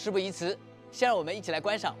事不宜迟，先让我们一起来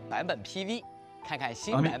观赏版本 PV， 看看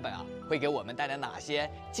新版本啊会给我们带来哪些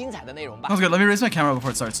精彩的内容吧。 Sounds good. Let me raise my camera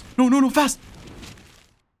before it starts. No, no, no, fast.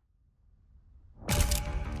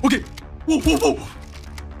 Okay. Whoa, whoa, whoa.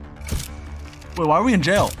 Wait, why are we in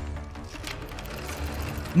jail?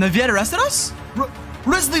 Neuvillette arrested us?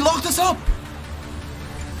 Wriothesley locked us up.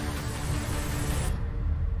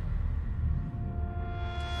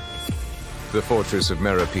 The fortress of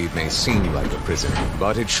Marechaussee may seem like a prison,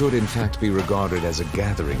 but it should in fact be regarded as a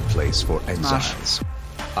gathering place for exiles.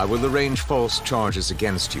 I will arrange false charges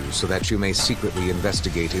against you so that you may secretly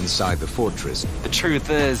investigate inside the fortress. The truth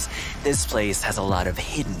is, this place has a lot of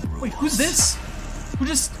hidden rules. Wait, who's this? Who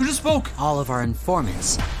just spoke? All of our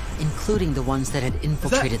informants, including the ones that had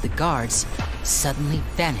infiltrated the guards, suddenly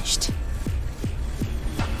vanished.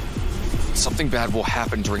 Something bad will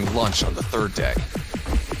happen during lunch on the 3rd day.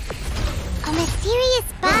 A mysterious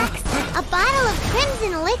box? A bottle of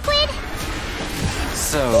crimson liquid?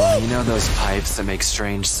 So, you know those pipes that make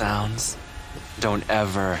strange sounds? Don't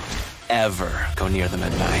ever, ever go near them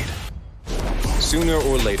at night. Sooner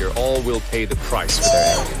or later, all will pay the price for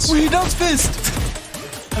their arrogance. Wait, that's fist!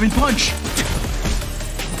 I mean, punch!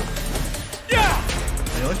 Yeah!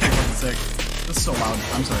 They look like fucking sick. This is so loud.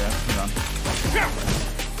 I'm sorry, I have to put it on.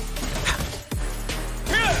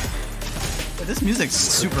 Wait, this music's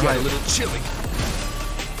super high. A little chilly.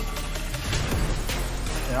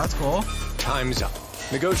 Yeah, that's cool. Time's up.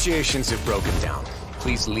 Negotiations have broken down.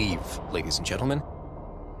 Please leave, ladies and gentlemen.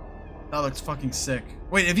 That looks fucking sick.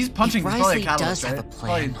 Wait, if he's punching, it's probably a catalyst, does right? have a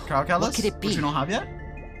plan. Crowd catalyst? What could it be? Which we don't have yet?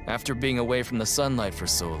 After being away from the sunlight for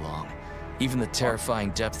so long, even the terrifying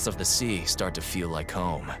depths of the sea start to feel like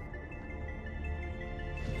home.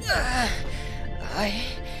 I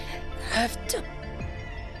have to.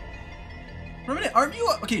 For a minute, aren't you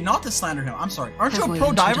okay? Not to slander him. I'm sorry. Aren't you a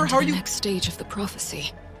pro diver? How are you? Next stage of the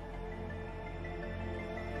prophecy.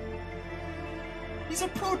 He's a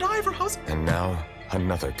pro diver. How's? And now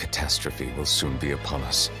another catastrophe will soon be upon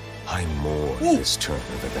us. I mourn this turn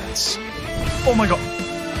of events. Oh my god!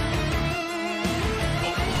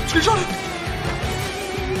 Screenshot it!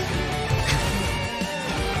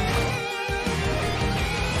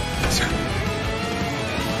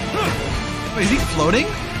 Wait, is he floating?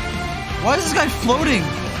 Why is this guy floating?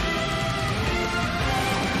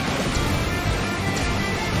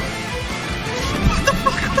 What the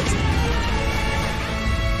fuck was that?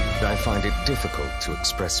 I find it difficult to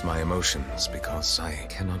express my emotions because I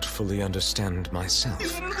cannot fully understand myself.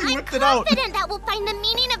 I'm confident that we'll find the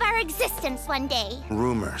meaning of our existence one day.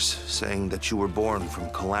 Rumors saying that you were born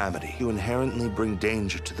from calamity. You inherently bring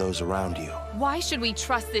danger to those around you. Why should we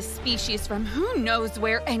trust this species from who knows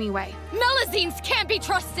where anyway? Melusines can't be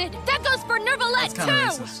trusted! That goes for Neuvillette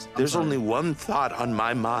too! There's only one thought on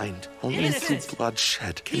my mind. Only through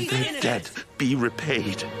bloodshed can their debt be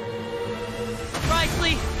repaid.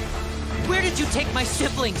 Wriothesley! Where did you take my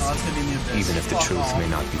siblings? Even if the truth may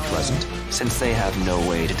not be pleasant, since they have no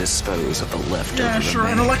way to dispose of the leftover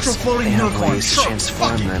an electro-floating unicorn. ways to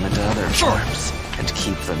transform them into other forms and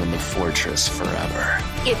keep them in the fortress forever.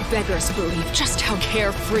 It beggars belief just how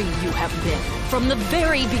carefree you have been. From the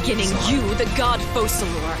very beginning, you, the god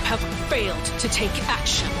Focalor, have failed to take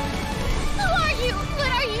action. Who are you?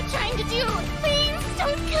 What are you trying to do? Please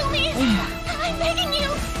don't kill me. I'm begging you.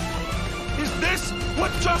 Is this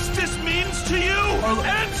what justice means to you?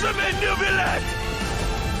 Answer me, Neuvillette!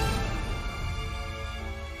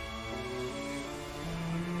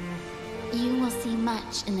 You will see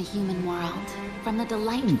much in the human world, from the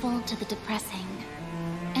delightful to the depressing.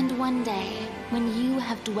 And one day, when you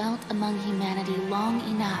have dwelt among humanity long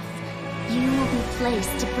enough, you will be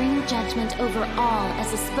placed to bring judgment over all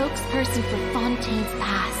as a spokesperson for Fontaine's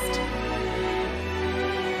past.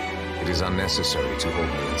 It is unnecessary to hold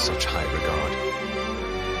me in such high regard.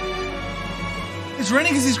 It's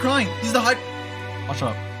raining because he's crying. He's the high. Oh, shut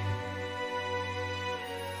up.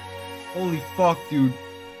 Holy fuck, dude.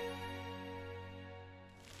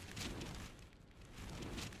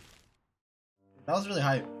 That was really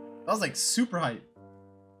hype. That was like super hype.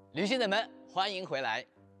 旅行者们，欢迎回来。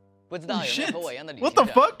不知道有没有和我一样的旅行 What the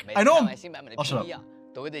者， fuck? 每 I 次 know 看 him. 完新版本的 Oh, shut PV 啊，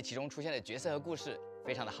都会对其中出现的角色和故事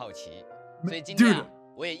非常的好奇。所以今 Dude, 天啊，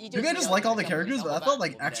我也依旧 maybe I just like all the characters, but I felt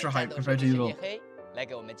like extra hype compared to Evil. 黑来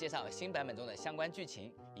给我们介绍新版本中的相关剧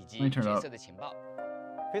情以及 Let me turn it 角 up. 色的情报。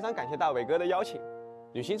非常感谢大伟哥的邀请，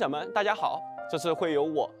旅行者们大家好，这次会由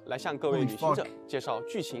我来向各位旅行者介绍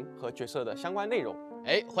剧情和角色的相关内容。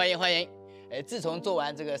哎，欢迎欢迎！自从做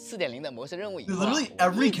完这个4.0的模式任务以后 Literally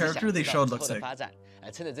every character they showed looks like. 发展，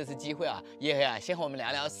趁着这次机会啊，叶黑啊，先和我们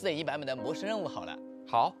聊聊4.1版本的模式任务好了。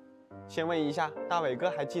好，先问一下大伟哥，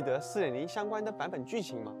还记得4.0相关的版本剧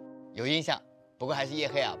情吗？有印象，不过还是叶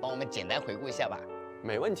黑啊，帮我们简单回顾一下吧。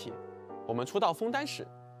没问题，我们初到枫丹时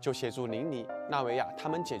就协助琳妮、纳维亚他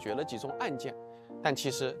们解决了几宗案件，但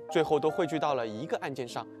其实最后都汇聚到了一个案件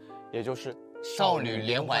上，也就是少女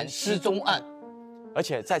连环失踪案。而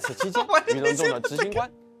且在此期间，愚人众的执行官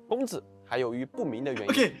公子还由于不明的原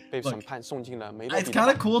因被审判送进了梅洛比。It's kind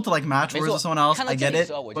of cool to like match words with someone else. I get it,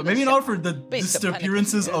 but maybe not for the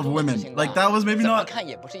disappearances of women. Like that was maybe not. 看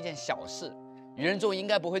也不是一件小事，愚人众应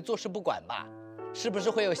该不会坐视不管吧？是不是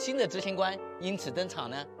会有新的执行官因此登场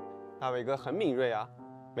呢？大伟哥很敏锐啊，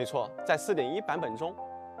没错，在4.1版本中，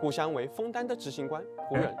故乡为枫丹的执行官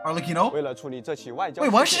仆人 Arlecchino 为了处理这起外交 Wait,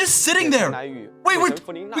 why is she just sitting there? Wait, we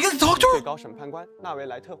can talk to her. 最高审判官纳维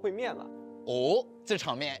莱特会面了。哦，这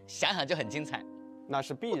场面想想就很精彩。那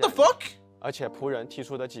是必然。What the fuck? 而且仆人提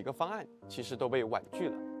出的几个方案其实都被婉拒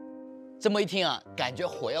了。这么一听啊，感觉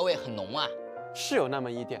火药味很浓啊。是有那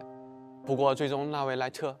么一点，不过最终纳维莱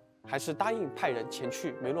特还是答应派人前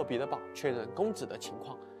去梅洛彼得堡确认公子的情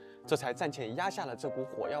况，这才暂且压下了这股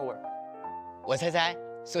火药味。我猜猜，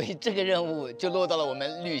所以这个任务就落到了我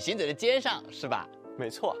们旅行者的肩上，是吧？没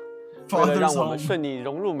错。为了让我们顺利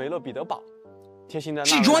融入梅洛彼得堡，贴心的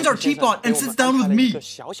纳维莱特先生给我们安排了一个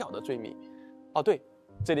小小的罪名。哦，对，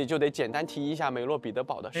这里就得简单提一下梅洛彼得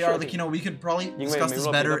堡的设定，因为梅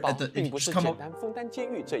洛彼得堡并不是简单枫丹监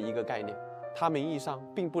狱这一个概念，它名义上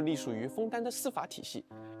并不隶属于枫丹的司法体系，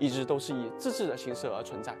一直都是以自治的形式而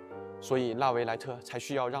存在，所以纳维莱特才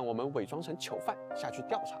需要让我们伪装成囚犯下去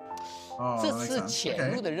调查。这次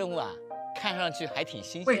潜入的任务啊，看上去还挺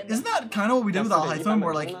新鲜的。Wait, isn't that kind of what we did with Al-Haytham,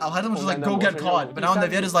 where like Al-Haytham was just like go get caught, but now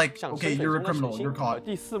Neuvillette is like, okay, you're a criminal, you're caught.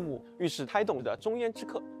 第4幕预示胎动的中焉之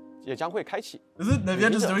刻也将会开启。Isn't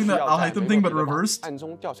Neuvillette just doing the Al-Haytham thing but reversed? 暗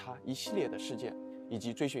中调查一系列的事件，以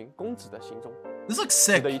及追寻公子的行踪。This looks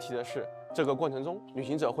sick. 值得一提的是，这个过程中，旅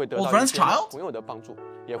行者会得到一些朋友的帮助，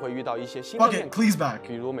也会遇到一些新的面孔，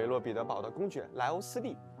比如梅洛彼得堡的公爵莱欧斯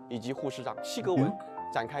利以及护士长西格文，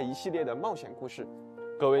展开一系列的冒险故事。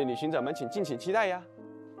各位旅行者们，请敬请期待呀！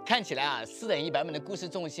看起来啊，4等1版本的故事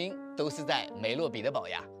重心都是在梅洛彼得堡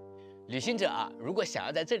呀。旅行者啊，如果想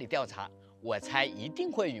要在这里调查，我猜一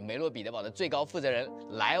定会与梅洛彼得堡的最高负责人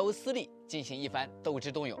莱欧斯利进行一番斗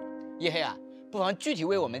智斗勇。叶黑啊，不妨具体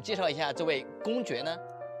为我们介绍一下这位公爵呢？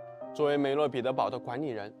作为梅洛彼得堡的管理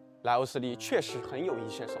人，莱欧斯利确实很有一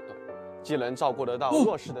些手段，既能照顾得到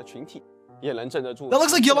弱势的群体，也能镇得住。That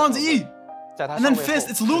looks like Yoland's E. 在他上位后，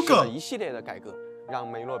实施了一系列的改革，让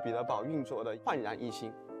梅洛彼得堡运作的焕然一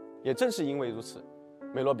新。也正是因为如此，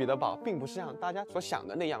梅洛彼得堡并不是像大家所想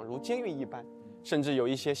的那样如监狱一般，甚至有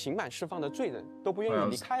一些刑满释放的罪人都不愿意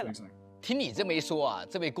离开了。听你这么一说啊，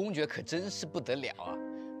这位公爵可真是不得了啊！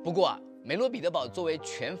不过啊，梅洛彼得堡作为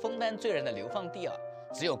全枫丹罪人的流放地啊，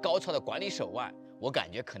只有高超的管理手腕，我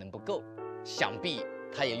感觉可能不够。想必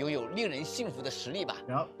他也拥有令人信服的实力吧？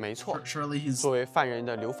没错，作为犯人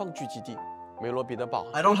的流放聚集地，梅洛彼得堡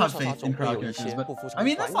多少总会有一些不服从管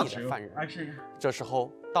理的犯人。这时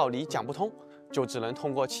候道理讲不通，就只能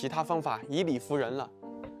通过其他方法以理服人了。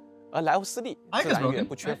而莱欧斯利自然也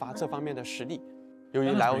不缺乏这方面的实力。由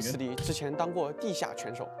于莱欧斯利之前当过地下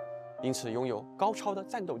拳手，因此拥有高超的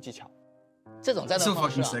战斗技巧。这种战斗方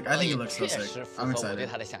式确实符合我对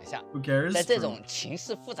他的想象。在这种情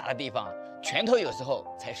势复杂的地方，拳头有时候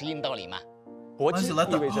才是硬道理嘛。搏击意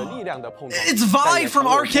味着力量的碰撞， It's Vi from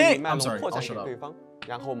Arcane. I'm sorry, 扩展给对方，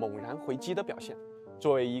然后猛然回击的表现。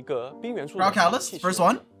作为一个冰元素的，First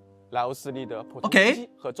one. 莱欧斯利的普通攻击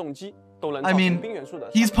和重击都能造成冰元素的。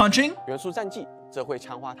He's punching. 元素战技则会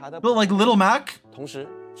强化他的。 But like Little Mac. 同时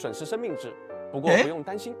损失生命值，不过不用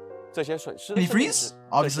担心。这些损失的生命值，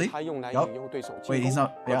这是他用来引诱对手进攻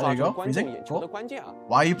和抓住观众眼球的关键啊！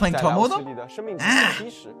在莱欧斯利的生命值降低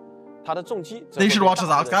时，他的重击 They should watch his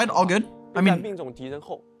outside. All good. I mean, 命中敌人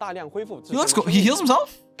后大量恢复。 He heals himself.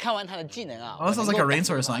 看完他的技能啊， that sounds like a rain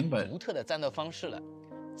or something, but 独特的战斗方式了。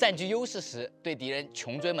占据优势时对敌人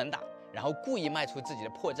穷追猛打，然后故意迈出自己的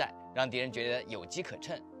破绽，让敌人觉得有机可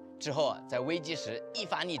乘。之后啊，在危机时一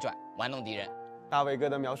发逆转，玩弄敌人。大卫哥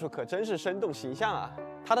的描述可真是生动形象啊！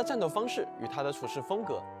他的战斗方式与他的处事风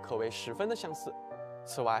格可谓十分的相似。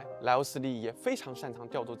此外，莱欧斯利也非常擅长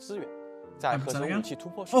调度资源，在合成武器突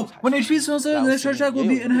破素材。When HP is also, the charge attack will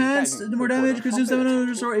be enhanced. The more damage, consumes 700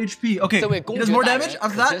 restore HP. Okay, he does more damage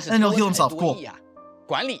after that, and he'll heal himself. Cool.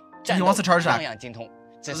 管理 He wants to charge that. 样精通。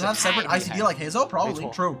Does it have separate ICD like Hazel?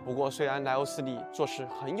 Probably. True. 不过，虽然莱欧斯利做事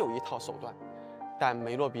很有一套手段，但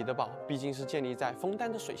梅洛彼得堡毕竟是建立在枫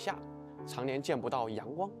丹的水下，常年见不到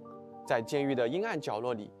阳光。在监狱的阴暗角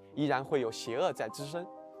落里，依然会有邪恶在滋生。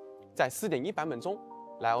在 4.1 版本中，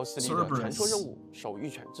莱欧斯利的传说任务守御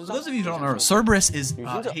犬之章。 For those of you who don't know, Cerberus is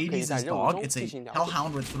Hades' dog. It's a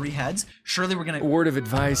hellhound with 3 heads. Surely we're gonna. A word of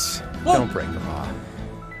advice: don't break the law.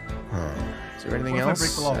 Is there anything else? If I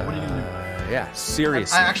break the law, what are you gonna do? Yeah,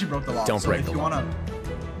 seriously. I actually broke the law. Don't break the law.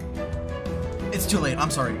 It's too late. I'm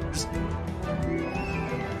sorry.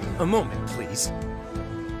 A moment, please.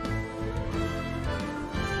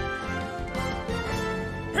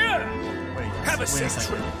 Have a safe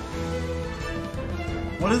trip.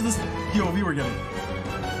 What is this POV we're getting?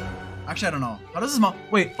 Actually, I don't know. How does his mom?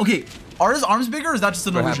 Wait, okay. Are his arms bigger or is that just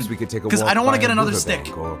an illusion? Because I don't want to get another stick.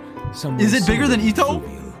 Is it bigger than Ito?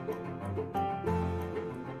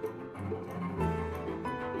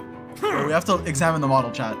 We have to examine the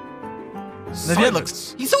model, chat. Neuvillette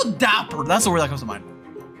looks. He's so dapper. That's the word that comes to mind.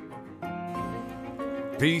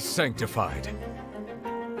 Be sanctified.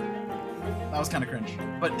 That was kind of cringe,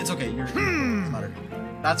 but it's okay. You're doesn't matter.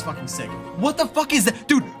 That's fucking sick. What the fuck is that,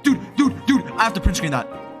 dude? I have to print screen that.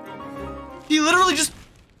 He literally just.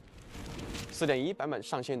 4.1 版本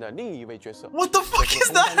上线的另一位角色 ，What the fuck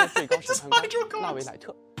is that？ 最高审判官纳维莱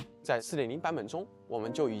特，在 4.0 版本中，我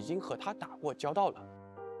们就已经和他打过交道了。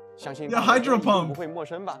相信大家不会陌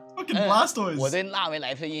生吧 ？Fucking Blastoise。我对纳维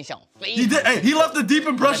莱特印象非常。He left a deep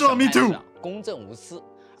impression on me too。公正无私，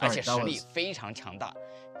而且实力非常强大，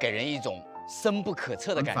给人一种深不可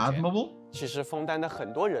测的感觉。其实枫丹的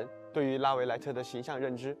很多人对于纳维莱特的形象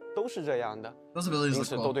认知都是这样的，因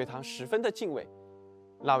此都对他十分的敬畏。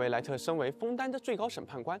纳维莱特身为枫丹的最高审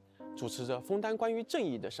判官，主持着枫丹关于正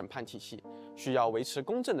义的审判体系，需要维持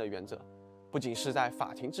公正的原则。不仅是在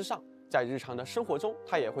法庭之上，在日常的生活中，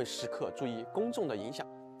他也会时刻注意公众的影响。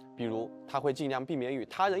比如，他会尽量避免与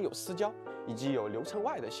他人有私交，以及有流程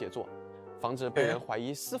外的协作，防止被人怀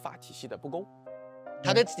疑司法体系的不公。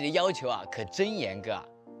他对自己的要求啊，可真严格啊！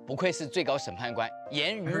不愧是最高审判官，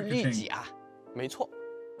严于律己啊！没错，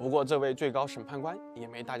不过这位最高审判官也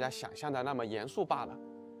没大家想象的那么严肃罢了。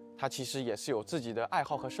他其实也是有自己的爱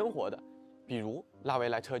好和生活的，比如纳维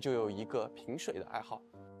莱特就有一个品水的爱好。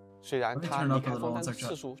虽然他离开枫丹的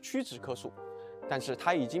次数屈指可数，但是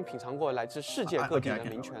他已经品尝过来自世界各地的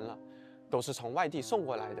名泉了，都是从外地送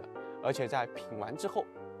过来的。而且在品完之后，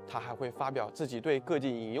他还会发表自己对各地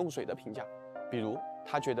饮用水的评价，比如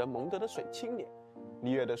他觉得蒙德的水清冽，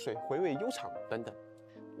璃月的水回味悠长等等。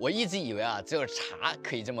我一直以为啊，只有茶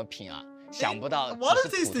可以这么品啊，想不到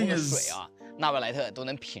只是普通的水啊，纳维莱特都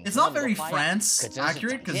能品出那么多花样，可真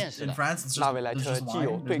是长见识的。纳维莱特既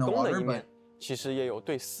有对公的一面，其实也有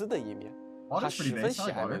对私的一面。他十分喜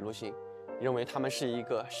爱美露星，认为他们是一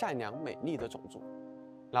个善良美丽的种族。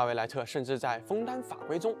纳维莱特甚至在枫丹法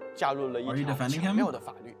规中加入了一条巧妙的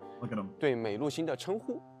法律，对美露星的称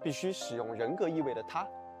呼必须使用人格意味的他，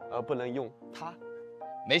而不能用他。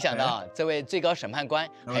没想到这位最高审判官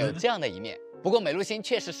还有这样的一面。不过美露星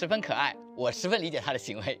确实十分可爱，我十分理解他的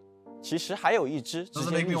行为。其实还有一只直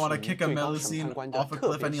接隶属于最高审判官的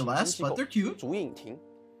特别行政机构——主影庭，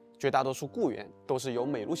绝大多数雇员都是由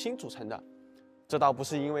美露星组成的。这倒不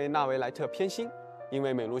是因为纳维莱特偏心，因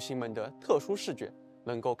为美露星们的特殊视觉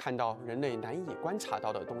能够看到人类难以观察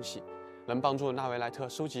到的东西，能帮助纳维莱特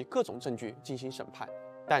收集各种证据进行审判。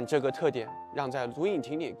但这个特点让在主影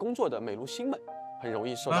庭里工作的美露星们很容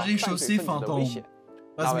易受到犯罪分子的威胁。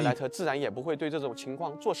纳维莱特自然也不会对这种情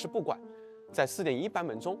况坐视不管。在 4.1 版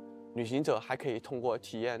本中，旅行者还可以通过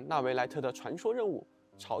体验纳维莱特的传说任务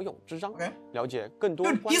潮涌之章，了解更多。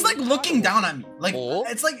He's like looking down at me. Like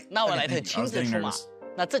it's like 纳维莱特亲自出马，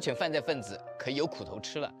那这群犯罪分子可以有苦头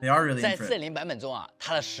吃了。在 4.0 版本中啊，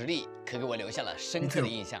他的实力可给我留下了深刻的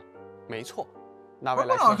印象。没错，纳维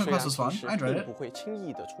莱特虽然平时并不会轻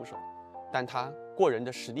易的出手，但他过人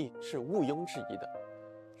的实力是毋庸置疑的。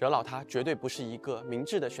惹恼他绝对不是一个明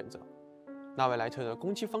智的选择。纳维莱特的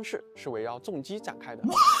攻击方式是围绕重击展开的，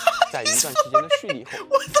在一段时间的蓄力后，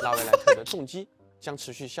纳维莱特的重击将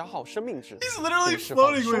持续消耗生命值，并释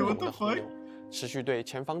放汹涌的河流，持续对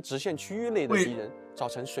前方直线区域内的敌人造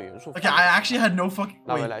成水元素。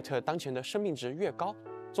纳维莱特当前的生命值越高，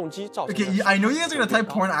重击造成的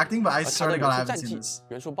战绩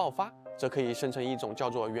元素爆发，则可以生成一种叫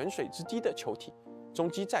做远水之滴的球体。重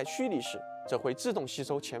击在蓄力时，则会自动吸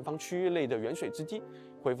收前方区域内的远水之滴，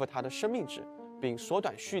恢复它的生命值，并缩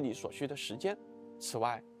短蓄力所需的时间。此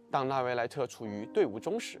外，当纳维莱特处于队伍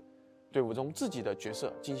中时，队伍中自己的角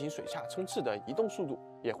色进行水下冲刺的移动速度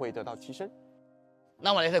也会得到提升。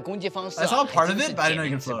纳维莱特攻击方式还真是简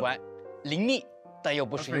明直观、灵密，但又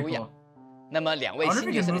不失优雅。那么两位新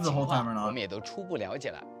角色的情况，我们也都初步了解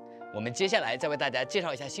了。我们接下来再为大家介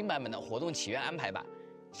绍一下新版本的活动起源安排吧。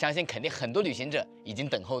相信肯定很多旅行者已经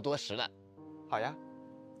等候多时了。好呀，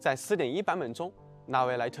在 4.1 版本中，纳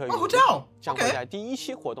维莱特与将会在第一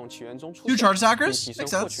期活动起源中出现，并提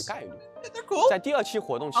升获取概率。在第二期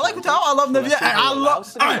活动起源中，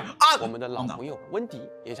我们的老朋友温迪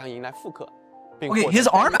也将迎来复刻。Okay, his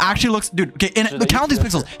arm actually looks, dude. Okay, count these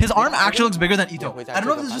pixels. His arm actually looks bigger than Ito. I don't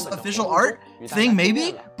know if this is just official art thing,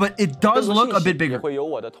 maybe, but it does look a bit bigger. 会有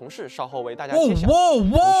我的同事稍后为大家揭晓。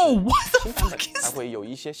Whoa! What the fuck is this? 还会有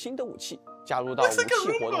一些新的武器加入到武器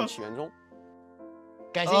活动起源中。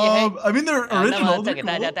感谢叶黑。I mean they're original. 那么在给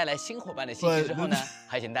大家带来新伙伴的信息之后呢，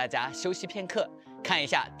还请大家休息片刻，看一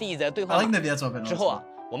下第一则对话码。之后啊，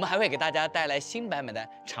我们还会给大家带来新版本的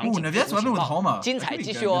场景情报，精彩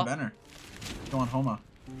继续哦。Go on Homa.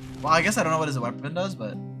 Well, I guess I don't know what his weapon does,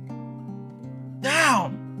 but...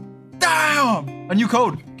 Damn! A new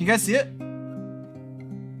code. Can you guys see it?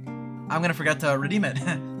 I'm gonna forget to redeem it.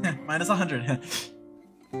 Minus 100.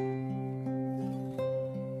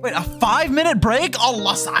 Wait, a 5-minute break?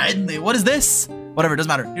 Allah side. What is this? Whatever, it doesn't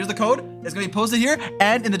matter. Here's the code. It's gonna be posted here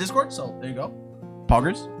and in the Discord. So there you go.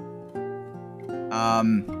 Poggers.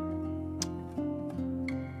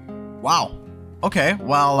 Wow. Okay,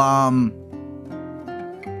 well,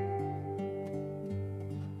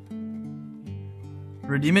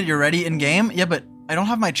 redeem it, you're ready in game? Yeah, but I don't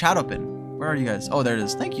have my chat open. Where are you guys? Oh, there it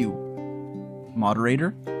is. Thank you,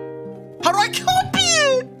 moderator. How do I copy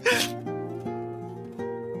it?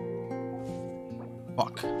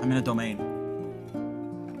 Fuck, I'm in a domain.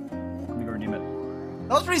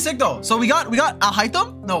 was pretty sick though. So we got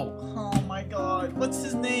Alhaitham? No. Oh my god. What's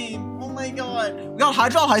his name? Oh my god. We got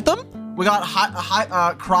Hydra Alhaitham. We got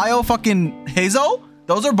Cryo fucking Hazo.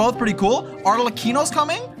 Those are both pretty cool. Arlecchino's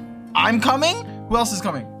coming. I'm coming. Who else is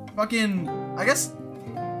coming? Fucking, I guess.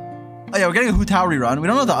 Oh yeah, we're getting a Hu Tao rerun. We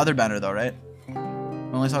don't know the other banner though, right? We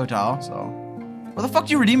only saw Hu Tao, so. Where the fuck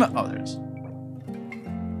do you redeem it? Oh, there it is.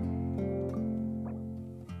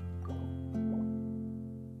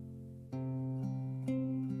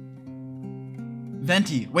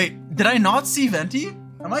 Venti. Wait, did I not see Venti?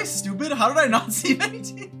 Am I stupid? How did I not see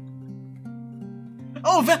Venti?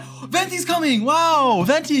 Oh, Venti's coming! Wow!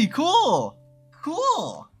 Venti, cool!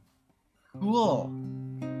 Cool! Cool.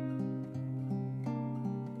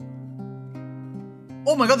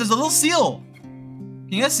 Oh my god, there's a little seal! Can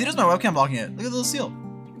you guys see this? My webcam blocking it. Look at the little seal.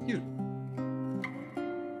 Cute.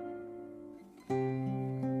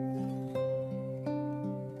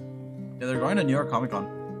 Yeah, they're going to New York Comic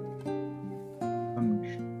Con.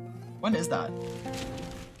 When is that?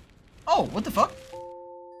 Oh, what the fuck?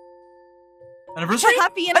 Anniversary?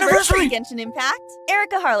 Happy anniversary, Genshin Impact.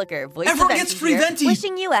 Erica Harlicker, voice Everyone of gets Venti free here, Venti.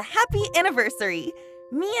 wishing you a happy anniversary.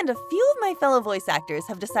 Me and a few of my fellow voice actors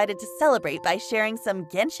have decided to celebrate by sharing some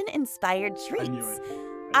Genshin-inspired treats.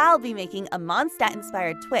 I'll be making a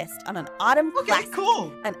Mondstadt-inspired twist on an autumn classic,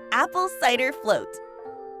 an apple cider float.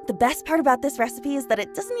 The best part about this recipe is that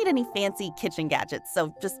it doesn't need any fancy kitchen gadgets,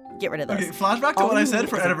 so just get rid of those. Okay, flashback to what I said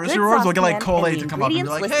for anniversary rewards. We'll get like Colate to come up and be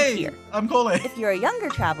like, hey, I'm Colate. If you're a younger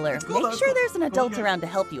traveler, make sure there's an adult around to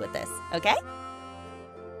help you with this, okay?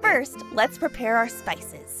 First, let's prepare our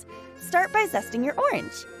spices. Start by zesting your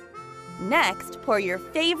orange. Next, pour your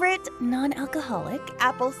favorite non-alcoholic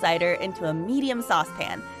apple cider into a medium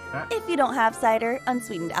saucepan. If you don't have cider,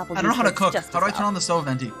 unsweetened apple juice. I don't know how to cook. How do I turn on the stove,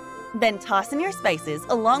 Venti? Then toss in your spices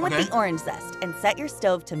along with the orange zest and set your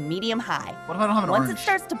stove to medium-high. What if I don't have an orange? Once it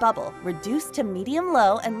starts to bubble, reduce to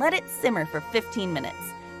medium-low and let it simmer for 15 minutes.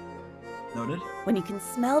 Noted. When you can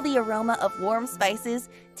smell the aroma of warm spices,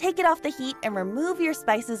 take it off the heat and remove your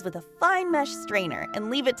spices with a fine mesh strainer and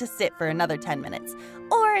leave it to sit for another 10 minutes,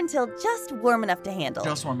 or until just warm enough to handle.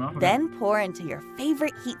 Just warm enough? Okay. Then pour into your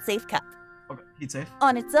favorite heat-safe cup. Okay, heat-safe.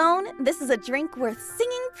 On its own, this is a drink worth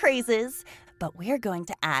singing praises, but we're going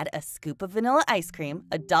to add a scoop of vanilla ice cream,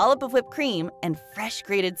 a dollop of whipped cream, and fresh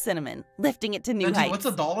grated cinnamon, lifting it to new heights. What's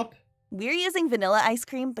a dollop? We're using vanilla ice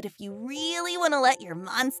cream, but if you really want to let your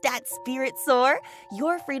Mondstadt spirit soar,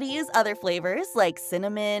 you're free to use other flavors like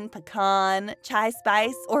cinnamon, pecan, chai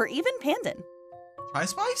spice, or even pandan. Chai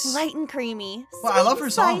spice? Light and creamy. Well, I love her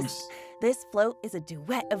songs. This float is a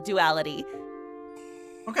duet of duality.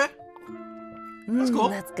 Okay. That's cool.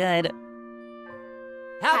 That's good.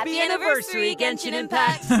 Happy anniversary, Genshin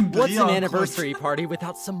Impact! What's an anniversary party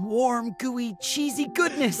without some warm, gooey, cheesy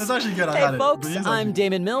goodness? That's actually good. Hey, folks, I'm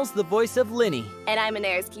Damon Mills, the voice of Linny. And I'm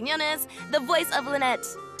Inaris Quinones, the voice of Lynette.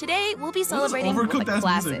 Today, we'll be celebrating with a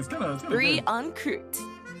classic, Brie en croûte.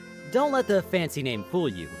 Don't let the fancy name fool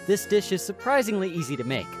you. This dish is surprisingly easy to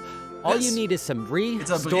make. All you need is some brie,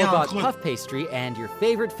 store-bought puff pastry, and your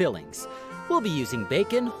favorite fillings. We'll be using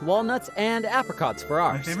bacon, walnuts, and apricots for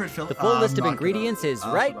ours. My favorite the full list of ingredients is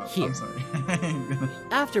right here. I'm sorry.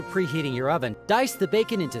 After preheating your oven, dice the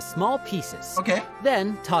bacon into small pieces. Okay.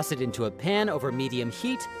 Then toss it into a pan over medium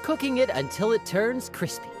heat, cooking it until it turns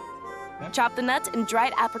crispy. Chop the nuts and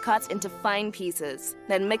dried apricots into fine pieces.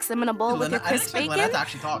 Then mix them in a bowl with your crisp bacon. I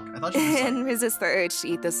actually talk. I thought she was and resist the urge to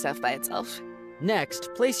eat this stuff by itself.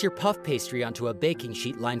 Next, place your puff pastry onto a baking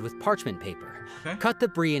sheet lined with parchment paper. Okay. Cut the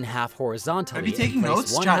brie in half horizontally Are you taking and place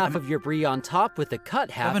notes? one half of your brie on top with the cut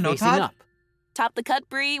half facing notepad? up. Top the cut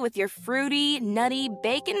brie with your fruity, nutty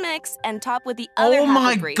bacon mix and top with the other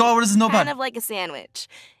half of brie. Oh my god, what is this notepad? Kind of like a sandwich.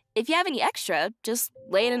 If you have any extra, just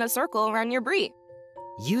lay it in a circle around your brie.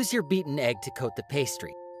 Use your beaten egg to coat the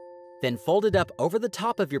pastry. Then fold it up over the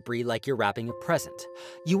top of your brie like you're wrapping a present.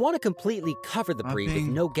 You want to completely cover the brie with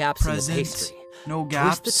no gaps in the pastry. No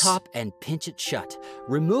gaps. Twist the top and pinch it shut,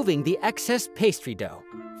 removing the excess pastry dough.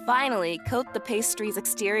 Finally, coat the pastry's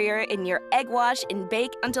exterior in your egg wash and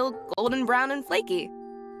bake until golden brown and flaky.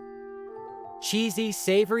 Cheesy,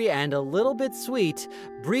 savory, and a little bit sweet,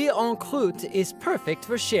 brie en croûte is perfect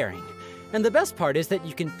for sharing. And the best part is that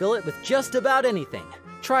you can fill it with just about anything.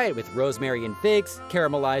 Try it with rosemary and figs,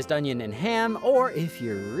 caramelized onion and ham, or if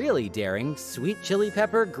you're really daring, sweet chili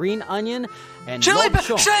pepper, green onion, and Like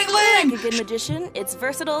a good magician, it's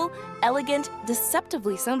versatile, elegant,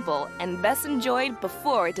 deceptively simple, and best enjoyed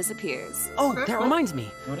before it disappears. Oh, that reminds me.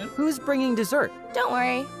 Who's bringing dessert? Don't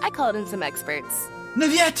worry, I called in some experts.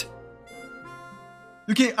 Neuvillette!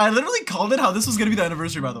 Okay, I literally called it how this was gonna be the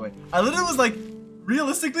anniversary, by the way. I literally was like,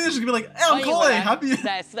 realistically, it's just gonna be like, hey, I'm cool, happy.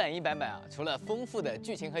 在4.1版本啊，除了丰富的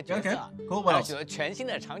剧情和角色啊，还有许多全新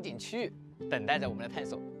的场景区域等待着我们的探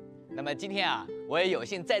索。那么今天啊，我也有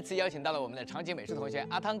幸再次邀请到了我们的场景美术同学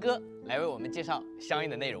阿汤哥来为我们介绍相应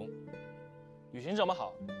的内容。旅行者们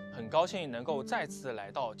好，很高兴能够再次来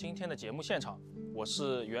到今天的节目现场。我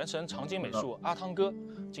是原神场景美术阿汤哥，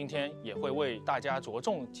今天也会为大家着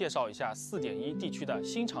重介绍一下4.1地区的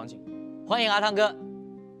新场景。欢迎阿汤哥。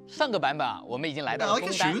上个版本啊，我们已经来到了枫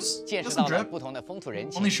丹，见识到了不同的风土人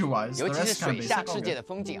情，尤其是水下世界的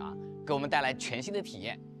风景啊，给我们带来全新的体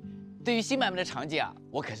验。对于新版本的场景啊，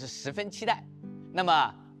我可是十分期待。那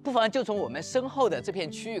么，不妨就从我们身后的这片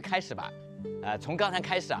区域开始吧。从刚才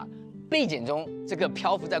开始啊。背景中这个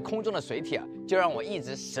漂浮在空中的水体啊，就让我一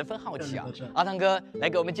直十分好奇啊。阿汤哥来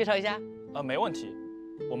给我们介绍一下。没问题。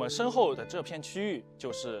我们身后的这片区域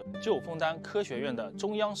就是旧枫丹科学院的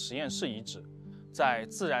中央实验室遗址，在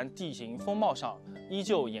自然地形风貌上依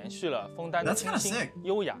旧延续了枫丹的清新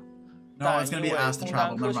优雅，但因为枫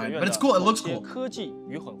丹科学院的某些科技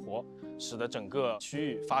与混合，使得整个区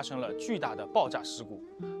域发生了巨大的爆炸事故，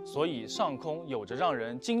所以上空有着让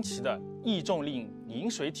人惊奇的异重力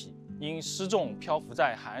凝水体。因失重漂浮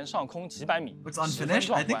在海岸上空几百米， It's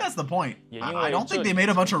unfinished. I think that's the point. I don't think they made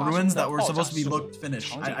a bunch of ruins that were supposed to be looked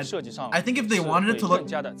finished. I think if they wanted it to look 更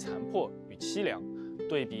加的残破与凄凉，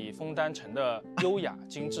对比枫丹城的优雅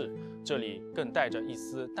精致，这里更带着一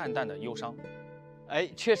丝淡淡的忧伤。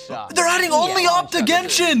确实啊 ，They're adding only up to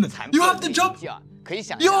Genshin. You have to jump. 可以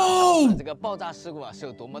想象这个爆炸事故啊是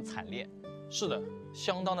有多么惨烈。是的，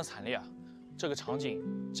相当的惨烈啊。这个场景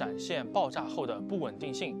展现爆炸后的不稳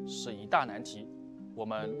定性是一大难题。我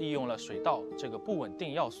们利用了水道这个不稳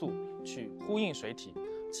定要素去呼应水体，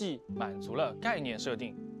既满足了概念设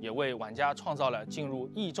定，也为玩家创造了进入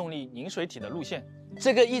异重力凝水体的路线。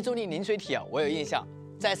这个异重力凝水体啊，我有印象，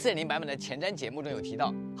在4.0版本的前瞻节目中有提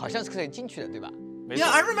到，好像是可以进去的，对吧？ Yeah,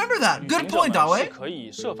 I remember that. Good point, Dawei. 是可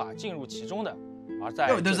以设法进入其中的。而在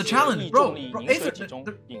there's a challenge, 异重力凝水体中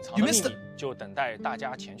隐藏的秘密，就等待大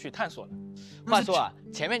家前去探索了。话说啊，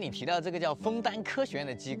前面你提到这个叫枫丹科学院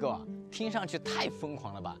的机构啊，听上去太疯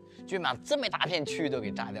狂了吧？居然把这么大片区域都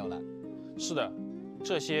给炸掉了。是的，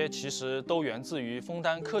这些其实都源自于枫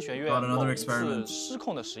丹科学院某次失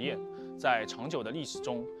控的实验。在长久的历史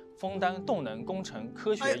中，枫丹动能工程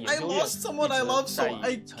科学研究院在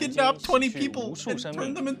曾经失去无数生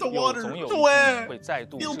命，又总有一天会再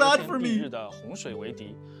度遮天蔽日的洪水为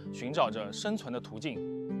敌，寻找着生存的途径。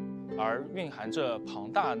而蕴含着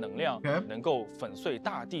庞大能量、能够粉碎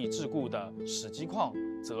大地桎梏的史基矿，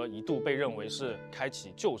则一度被认为是开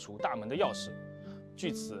启救赎大门的钥匙。据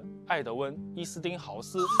此，艾德温·伊斯汀豪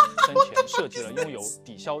斯生前设计了拥有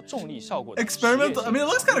抵消重力效果的 experimental. I mean, it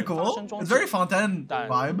looks kind of cool. It's very Fontaine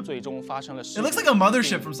vibe. 最终发生了事故， It looks like a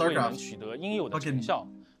mothership from 未能 StarCraft. 取得应有的成效。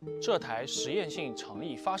这台实验性场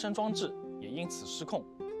力发生装置也因此失控，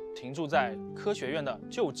停驻在科学院的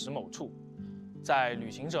旧址某处。在旅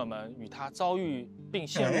行者们与它遭遇并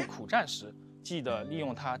陷入苦战时，记得利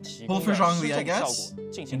用它提供的失重效果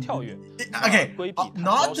进行跳跃。Okay,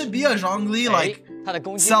 not to be a Zhongli like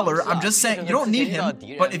seller. I'm just saying you don't need him.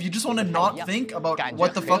 But if you just want to not think about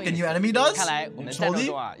what the fuck a new enemy does, 看来我们战斗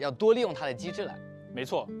中啊要多利用它的机制了。没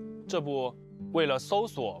错，这不，为了搜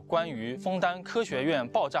索关于枫丹科学院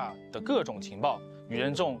爆炸的各种情报，羽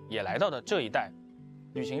人众也来到了这一带。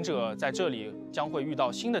旅行者在这里将会遇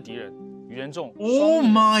到新的敌人。Oh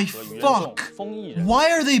my fuck! Why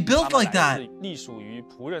are they built like that? 隶属于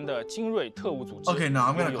仆人的精锐特务组织。 Okay, no,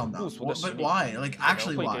 I'm gonna calm down. But why? Like,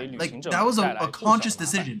 actually, why? Like, that was a conscious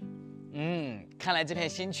decision. 看来这片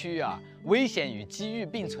新区域啊，危险与机遇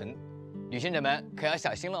并存，旅行者们可要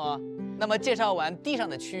小心了哦。那么介绍完地上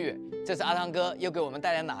的区域，这次阿汤哥又给我们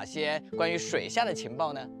带来哪些关于水下的情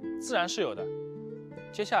报呢？自然是有的。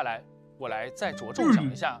接下来我来再着重讲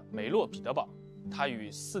一下梅洛彼得堡。它与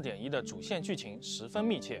4.1的主线剧情十分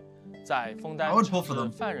密切，在枫丹惩治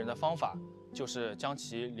犯人的方法就是将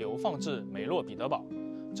其流放至梅洛彼得堡。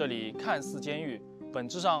这里看似监狱，本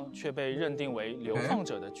质上却被认定为流放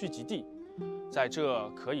者的聚集地。在这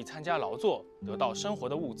可以参加劳作，得到生活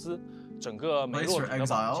的物资。整个梅洛彼得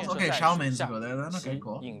堡建设在水下，其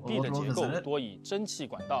隐蔽的结构多以蒸汽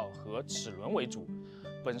管道和齿轮为主。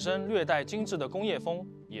本身略带精致的工业风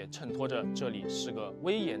也衬托着这里是个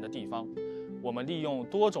威严的地方。我们利用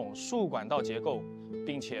多种束管道结构，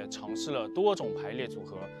并且尝试了多种排列组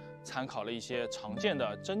合，参考了一些常见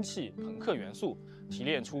的蒸汽朋克元素，提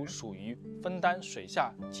炼出属于枫丹水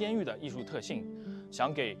下监狱的艺术特性，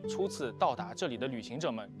想给初次到达这里的旅行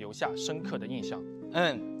者们留下深刻的印象。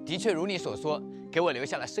的确如你所说，给我留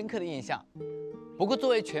下了深刻的印象。不过，作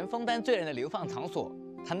为全枫丹罪人的流放场所，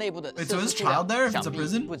它内部的 Wait, so is child there? If it's a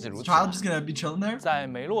prison, is child just gonna be chilling there? 在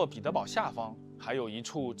梅洛彼得堡下方，还有一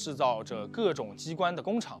处制造着各种机关的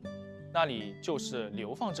工厂，那里就是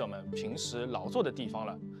流放者们平时劳作的地方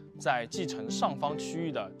了。在继承上方区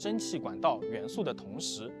域的蒸汽管道元素的同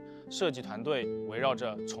时，设计团队围绕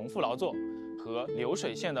着重复劳作和流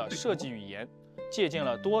水线的设计语言，借鉴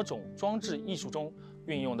了多种装置艺术中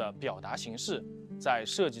运用的表达形式，在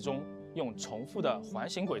设计中用重复的环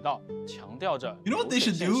形轨道强调着。You know what they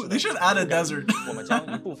should do? They should add a desert. 我们将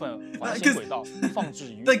一部分环形轨道放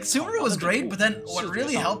置于 like Subaru was great, but then what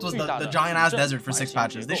really helped was the giant ass desert for 6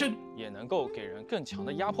 patches. They should 也能够给人更强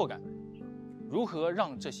的压迫感。如何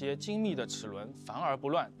让这些精密的齿轮繁而不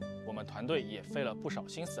乱？我们团队也费了不少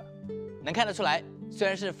心思啊。能看得出来，虽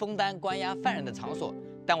然是枫丹关押犯人的场所，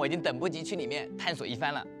但我已经等不及去里面探索一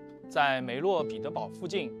番了。在梅洛彼得堡附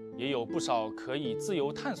近也有不少可以自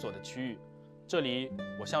由探索的区域。这里，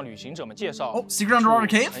我向旅行者们介绍Secret Underwater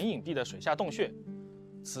Cave 很隐蔽的水下洞穴。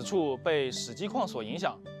此处被史基矿所影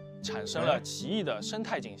响，产生了奇异的生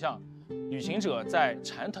态景象。旅行者在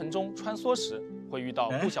蝉藤中穿梭时，会遇到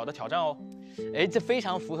不小的挑战哦。哎，这非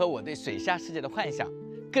常符合我对水下世界的幻想。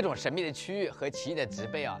各种神秘的区域和奇异的植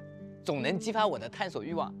被啊，总能激发我的探索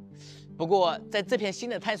欲望。不过，在这片新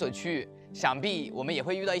的探索区域，想必我们也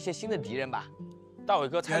会遇到一些新的敌人吧？大伟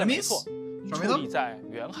哥猜的没错，矗立在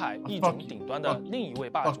远海异种顶端的另一位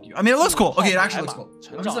霸主。 I mean, it looks cool. Okay, it actually looks cool.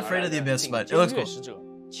 I'm just afraid of the abyss, but it looks cool. 使者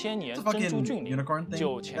千年珍珠峻岭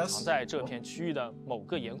就潜藏在这片区域的某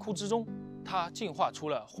个岩窟之中。它进化出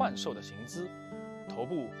了幻兽的形姿，头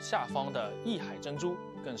部下方的异海珍珠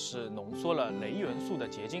更是浓缩了雷元素的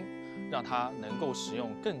结晶，让它能够使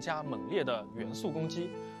用更加猛烈的元素攻击，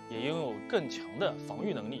也拥有更强的防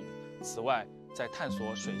御能力。此外，在探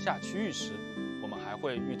索水下区域时，我们还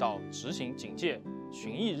会遇到执行警戒、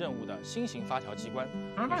巡弋任务的新型发条机关，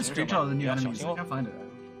旅行者们也要小心哦。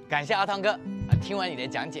感谢阿汤哥听完你的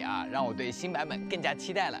讲解啊，让我对新版本更加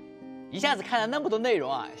期待了。一下子看了那么多内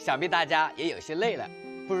容啊，想必大家也有些累了，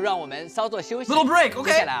不如让我们稍作休息。Little break, okay.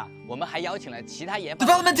 接下来啊，我们还邀请了其他研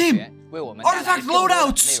发人员为我们带来更多的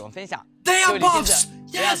内容分享。They are buffs.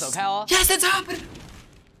 不要走开哦。Yes, it's happening.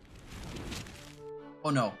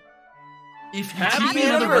 Oh no. If you Happy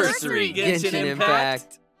anniversary, Genshin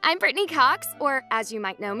Impact. I'm Brittany Cox, or as you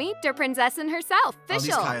might know me, der Prinzessin herself,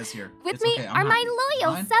 Fischl. Kaya's here. With it's me okay, are my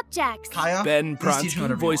loyal subjects. Kaya, Ben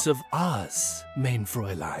Pronsky, voice of Oz, main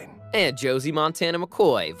Fräulein. And Josie Montana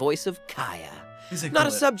McCoy, voice of Kaya. Not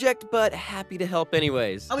a subject, but happy to help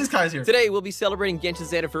anyways. At least Kaya's here. Today, we'll be celebrating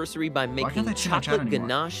Genshin's anniversary by making chocolate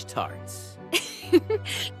ganache tarts.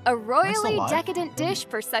 A royally decadent dish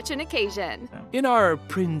for such an occasion. In our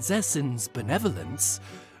Prinzessin's benevolence,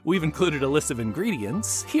 we've included a list of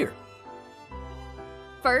ingredients here.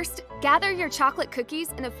 First, gather your chocolate cookies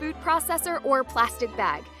in a food processor or plastic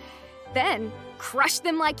bag. Then, crush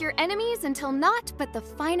them like your enemies until naught but the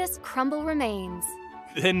finest crumble remains.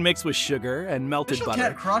 Then mix with sugar and melted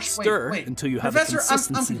butter. Stir until you have Professor, a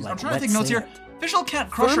consistency like I'm trying to wet take notes sand. here. Fischl can't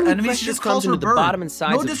crush her enemies, she just calls her bird.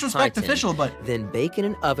 No disrespect to Fischl, but... Then bake in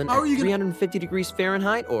an oven at 350 degrees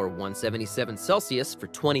Fahrenheit or 177 Celsius for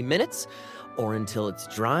 20 minutes, or until it's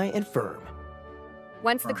dry and firm.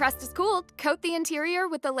 Once the crust is cooled, coat the interior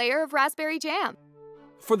with a layer of raspberry jam.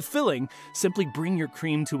 For the filling, simply bring your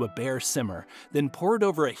cream to a bare simmer, then pour it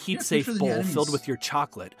over a heat-safe bowl filled with your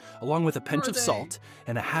chocolate, along with a pinch of salt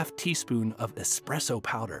and a half teaspoon of espresso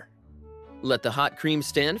powder. Let the hot cream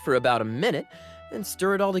stand for about a minute, then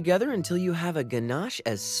stir it all together until you have a ganache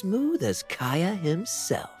as smooth as Kaya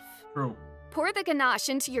himself. Pour the ganache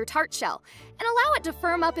into your tart shell and allow it to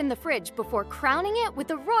firm up in the fridge before crowning it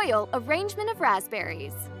with a royal arrangement of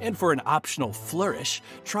raspberries. And for an optional flourish,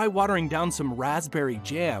 try watering down some raspberry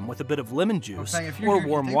jam with a bit of lemon juice or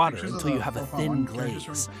warm water until you have a thin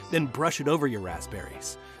glaze. Then brush it over your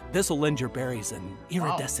raspberries. This will lend your berries an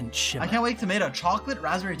iridescent shimmer. I can't wait to make a chocolate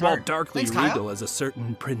raspberry tart. While darkly regal as a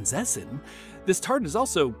certain Prinzessin, this tart is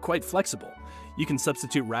also quite flexible. You can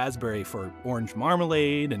substitute raspberry for orange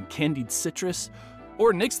marmalade and candied citrus,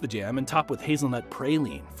 or nix the jam and top with hazelnut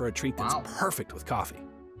praline for a treat that's perfect with coffee.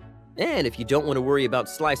 And if you don't want to worry about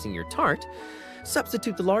slicing your tart,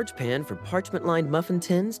 substitute the large pan for parchment-lined muffin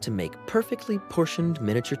tins to make perfectly portioned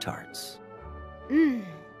miniature tarts. Mmm,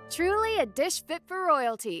 truly a dish fit for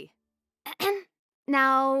royalty.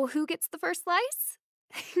 Now, who gets the first slice?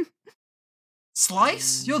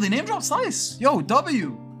 Slice? Yo, they name drop Slice. Yo,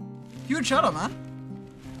 W. Huge shout out, man.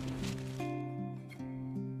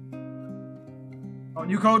 Oh,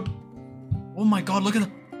 new code. Oh my god, look at the...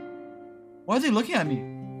 Why are they looking at me?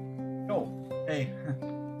 Yo, hey.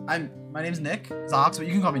 My name's Nick. Zy0x, but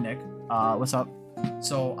you can call me Nick. What's up?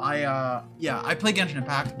 So I play Genshin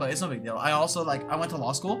Impact, but it's no big deal. I also I went to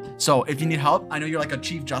law school. So if you need help, I know you're like a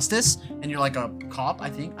chief justice and you're like a cop, I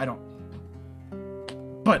think. I don't.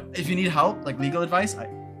 But if you need help, like legal advice,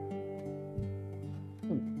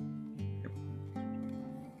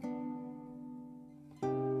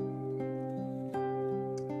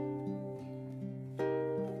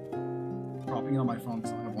 propping it on my phone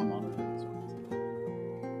because I have one monitor.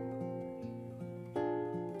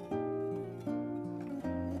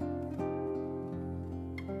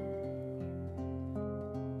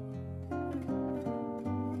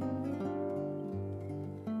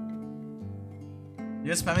 You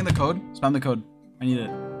guys spamming the code? Spam the code. I need it.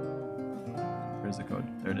 Where's the code?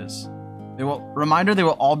 There it is. They will reminder they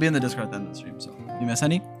will all be in the Discord at the end of the stream, so if you miss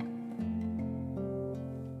any.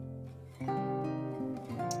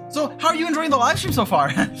 So how are you enjoying the live stream so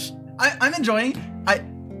far? I'm enjoying.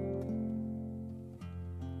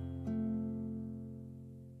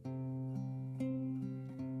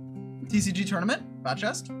 TCG tournament? Bat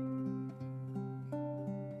chest?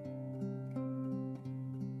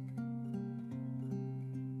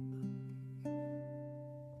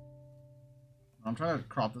 I'm trying to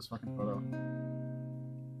crop this fucking photo. I'm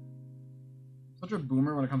such a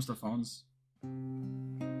boomer when it comes to phones.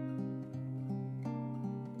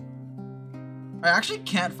 I actually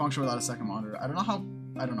can't function without a second monitor. I don't know how.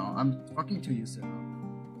 I don't know. I'm fucking too used to it now.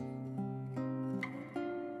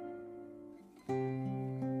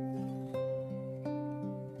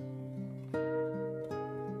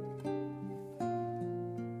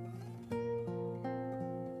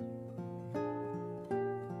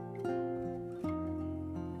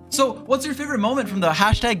 So, what's your favorite moment from the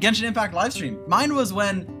hashtag Genshin Impact livestream? Mine was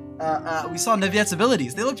when we saw Neuvillette's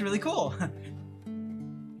abilities. They looked really cool.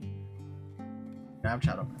 I have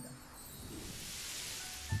chat open again.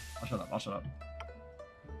 I'll shut up.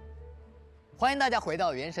 欢迎大家回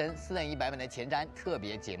到《原神4等1版本的前瞻特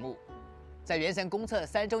别节目。在《原神》公测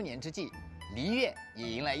3周年之际，璃月也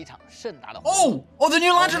迎来一场盛大的活动。Oh, the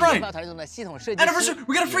new lantern ride! 研发团中的系统设计师 Anniversary,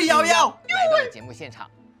 we got a free Yao Yao! 来到了节目现场，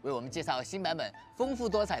为我们介绍新版本丰富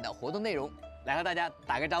多彩的活动内容。来和大家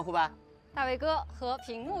打个招呼吧。大卫哥和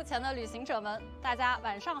屏幕前的旅行者们，大家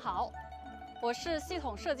晚上好，我是系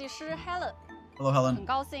统设计师 Helen。Hello Helen。很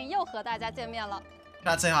高兴又和大家见面了。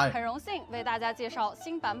Chat say hi。很荣幸为大家介绍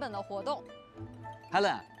新版本的活动。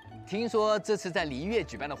Helen， 听说这次在璃月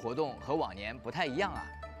举办的活动和往年不太一样啊，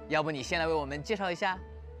要不你先来为我们介绍一下？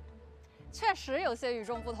确实有些与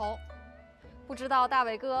众不同。不知道大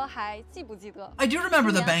伟哥还記不記得 ？I do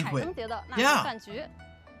remember the banquet。海灯节的那场饭局。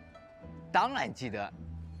当然记得，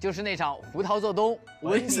就是那场胡桃做东，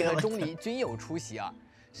温迪和钟离均有出席啊，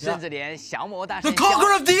甚至连降魔大神萧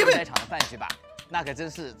都在场的饭局吧，那可真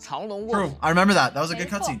是藏龙卧虎。I remember that. That was a good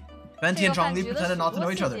cutscene. Venti and Zhongli pretended not to know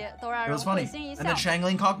each other. It was funny. And then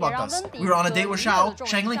Shangling cockblocked us. We were on a date with Xiao.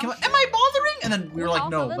 Shangling came up, am I bothering? And then we were like,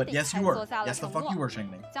 no, but yes you were. Yes the fuck you were,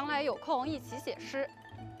 Shangling. 将来有空一起写诗。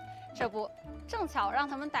这不，正巧让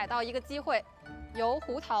他们逮到一个机会，由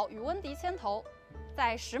胡桃与温迪牵头，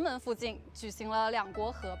在石门附近举行了两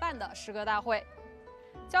国合办的诗歌大会，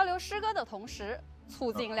交流诗歌的同时，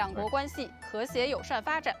促进两国关系和谐友善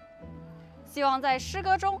发展。希望在诗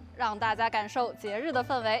歌中让大家感受节日的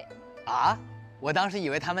氛围。啊！我当时以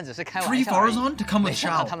为他们只是开玩笑而已，没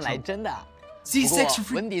想到他们来真的。不过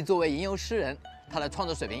温迪作为吟游诗人，他的创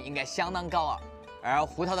作水平应该相当高啊，而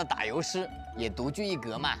胡桃的打油诗也独具一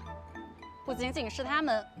格嘛。不仅仅是他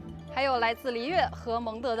们，还有来自璃月和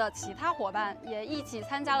蒙德的其他伙伴也一起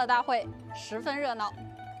参加了大会，十分热闹。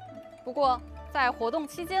不过，在活动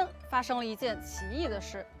期间发生了一件奇异的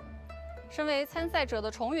事。身为参赛者的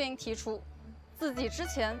重云提出，自己之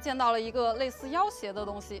前见到了一个类似妖邪的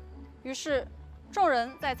东西。于是，众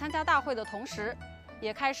人在参加大会的同时，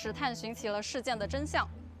也开始探寻起了事件的真相。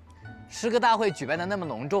诗歌大会举办的那么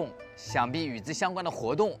隆重，想必与之相关的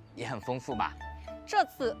活动也很丰富吧？这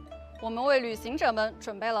次，我们为旅行者们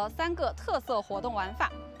准备了3个特色活动玩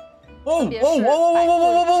法，分别是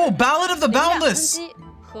Ballad of the Boundless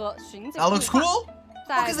和巡警。That looks cool.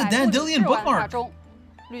 在Dandelion bookmark 玩法中，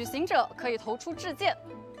旅行者可以投出掷剑。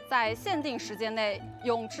在限定时间内，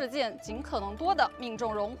用掷剑尽可能多的命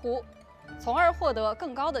中龙湖，从而获得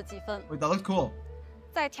更高的积分。Wait, that looks cool.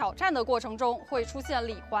 在挑战的过程中会出现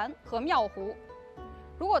礼环和妙湖，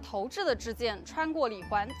如果投掷的掷剑穿过礼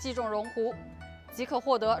环击中龙湖，即可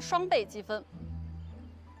获得双倍积分。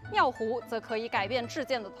妙湖则可以改变掷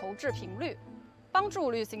剑的投掷频率，帮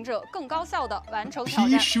助旅行者更高效地完成挑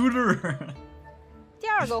战。第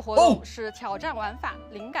二个活动是挑战玩法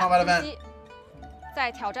灵感分析。在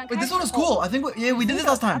挑战开始后， Wait, this one is cool. I think we did it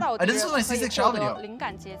last time. I did this with my C6 Xiao video.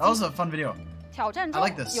 That was a fun video. 挑战中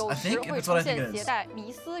有时会出现携带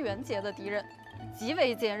迷思元节的敌人，极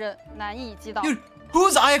为坚韧，难以击倒。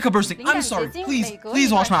 Who's Ayaka bursting? I'm sorry.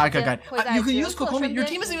 Please watch my Ayaka guide. You can use Kokomi. Your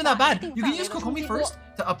team isn't even that bad. You can use Kokomi first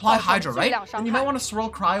to apply Hydra, right? And you might want to swirl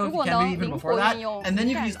Cryo if you can, maybe even before that. And then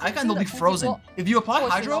you can use Ayaka and they'll be frozen. If you apply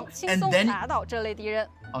Hydra and then...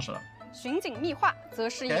 I'll shut up. 巡警密画则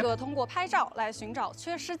是一个通过拍照来寻找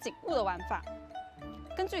缺失景物的玩法。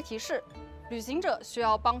根据提示，旅行者需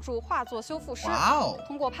要帮助画作修复师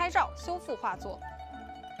通过拍照修复画作。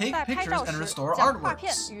 在拍照时，将画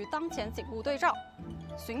片与当前景物对照，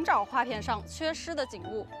寻找画片上缺失的景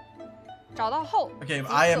物。找到后，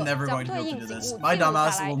将对应景物记录下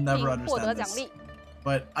来，并获得奖励。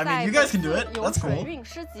在有水运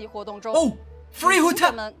诗集活动中，旅行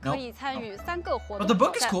者们可以参与3个活动挑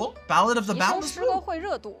战，提升诗歌会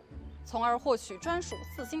热度，从而获取专属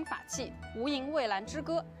4星法器《无垠蔚蓝之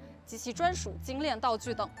歌》及其专属精炼道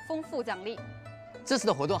具等丰富奖励。 这次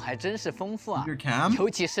的活动还真是丰富啊，尤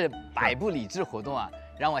其是百步理智活动啊，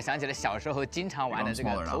让我想起了小时候经常玩的这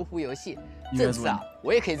个投壶游戏。这次啊，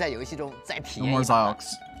我也可以在游戏中再体验一下。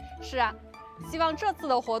是啊，希望这次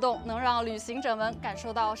的活动能让旅行者们感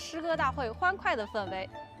受到诗歌大会欢快的氛围，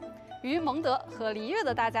与蒙德和璃月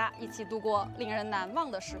的大家一起度过令人难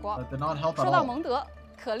忘的时光。说到蒙德，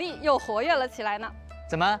可莉又活跃了起来呢。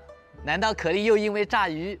怎么？难道可莉又因为炸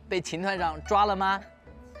鱼被秦团长抓了吗？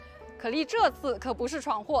 可莉这次可不是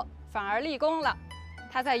闯祸，反而立功了。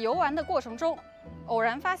她在游玩的过程中，偶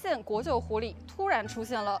然发现国酒湖里突然出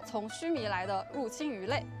现了从须弥来的入侵鱼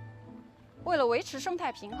类。为了维持生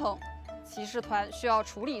态平衡，骑士团需要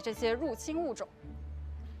处理这些入侵物种。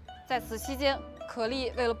在此期间，可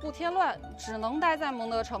莉为了不添乱，只能待在蒙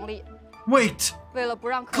德城里。Wait， 为了不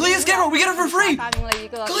让可莉发明了一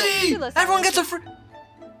个有趣的小游戏。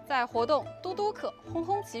 在活动《嘟嘟可轰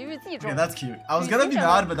轰奇遇记》中， that's cute. I was gonna be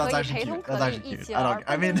mad, but that's 可以 actually 陪同 cute. 可 That's 莉 actually 一 cute. 起 I 玩 don't.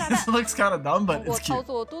 I mean, this looks kind of dumb, but 通过 it's 操 cute.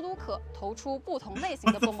 作嘟嘟可投出不同类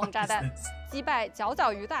型的蹦蹦炸弹，击败角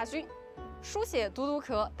角鱼大军，书写嘟嘟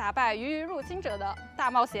可打败鱼入侵者的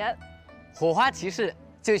大冒险。火花骑士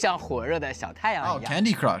就像火热的小太阳一样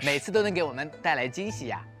 ，Candy Crush， 每次都能给我们带来惊喜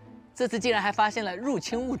呀。这次竟然还发现了入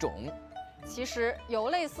侵物种。其实有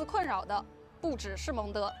类似困扰的不只是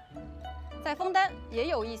蒙德。 在枫丹也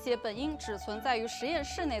有一些本应只存在于实验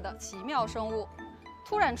室内的奇妙生物，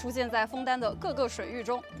突然出现在枫丹的各个水域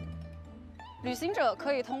中。旅行者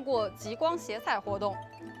可以通过极光斜彩活动，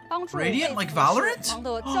帮助被忙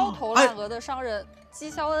得焦头烂额的商人基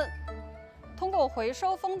肖恩，通过回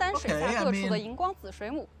收枫丹水下各处的荧光紫水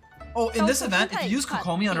母。Oh, in this event, if you use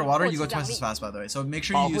Kokomi underwater, you go twice as fast, by the way. So make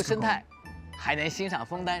sure you use Kokomi. 保护生态，还能欣赏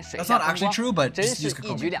枫丹水下 That's not actually true, but 真 just 是 use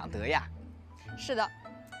Kokomi. 一举两得呀。是的。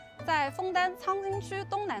 在枫丹苍金区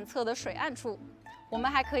东南侧的水岸处，我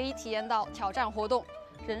们还可以体验到挑战活动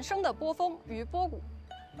“人生的波峰与波谷”。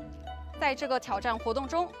在这个挑战活动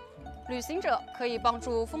中，旅行者可以帮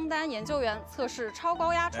助枫丹研究员测试超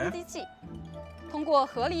高压冲击器，通过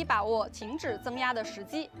合理把握停止增压的时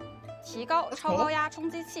机，提高超高压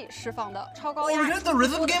冲击器释放的超高压。Oh, the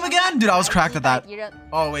rhythm game again, dude! I was cracked at that.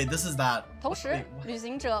 Oh wait, this is that. 同时，旅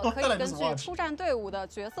行者可以根据出战队伍的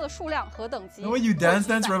角色数量和等级， The way you Dance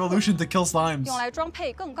Dance Revolution to kill slimes. 用来装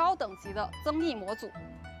配更高等级的增益模组，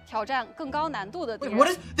挑战更高难度的敌人。 What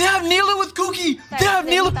is? They have Nilu with Cookie. They have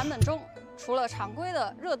Nilu. 版本中，除了常规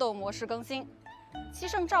的热斗模式更新，七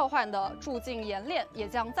圣召唤的驻境演练也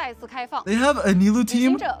将再次开放。 They have a Nilu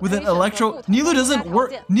team with an electro. Nilu doesn't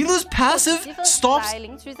work. Nilu's passive stops. 来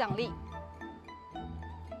领取奖励。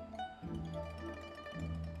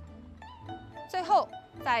 最后，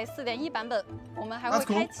在 4.1 版本，我们还会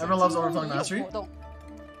开启精工迷友活动，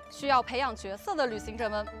需要培养角色的旅行者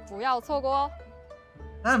们不要错过哦。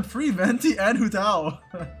I'm free Venti and Hutao.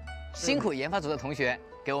 辛苦研发组的同学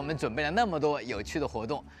给我们准备了那么多有趣的活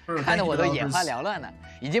动，看得我都眼花缭乱了，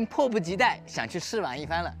已经迫不及待想去试玩一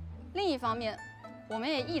番了。另一方面，我们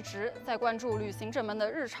也一直在关注旅行者们的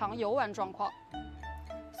日常游玩状况。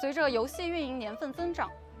随着游戏运营年份增长，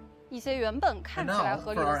 一些原本看起来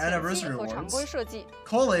合理的前期和常规设计，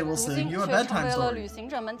如今却成为了旅行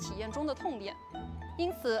者们体验中的痛点。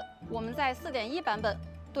因此，我们在 4.1 版本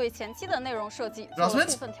对前期的内容设计做了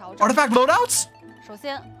部分调整。Artifact loadouts. 首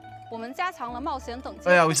先，我们加强了冒险等级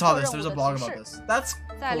we saw this. 任 There's a 务 blog 的 about 提 this. 示。 That's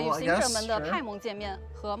在旅行者们的派蒙界面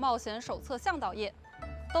和冒险手册向导页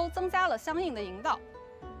都增加了相应的引导。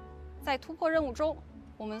在突破任务中，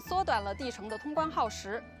我们缩短了地城的通关耗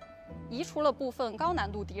时，移除了部分高难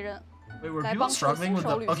度敌人。 来帮助新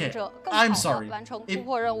手旅行者更好地完成突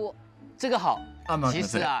破任务。这个好，其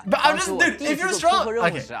实啊，帮助我第一次做突破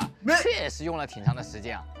任务时啊，确实用了挺长的时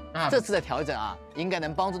间啊。这次的调整啊，应该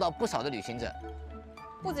能帮助到不少的旅行者。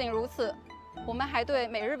不仅如此，我们还对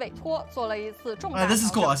每日委托做了一次重大 This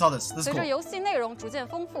is cool. I saw this. 随着游戏内容逐渐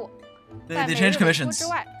丰富， They 在每 changed 日委托 commissions. 之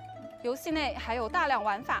外，游戏内还有大量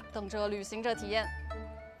玩法等着旅行者体验。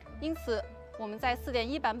因此，我们在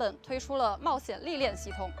 4.1 版本推出了冒险历练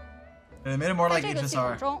系统。 They made it more 在 like 这个系统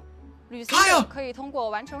HSR. 中，旅行者可以通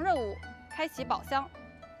过完成任务、开启宝箱、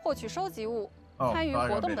获取收集物、参与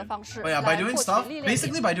活动的方式 Oh yeah, 来 by 获 doing 取 stuff, 历练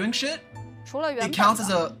basically 点。 by doing shit, 除了原 it 本 counts as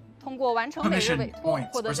的 a 通过完成每日委 commission 托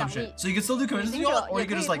points 获得 or 奖 some 励， shit. So you can still do 旅 commissions 行 if you 者 want, or 也 you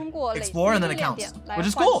可 can 以 just like 通过累积 explore and 历 then it 练 counts, 点来 which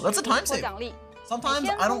is 换 cool. That's 取 a time 委托 save. 奖励。 Sometimes 每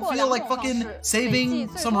天 I 通 don't 过 feel 2 like 种方 fucking 式累 saving 计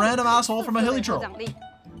最 some 多 random 10 asshole 次 from a 委 hilly 托 troll. 奖励。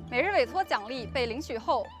每日委托奖励被领取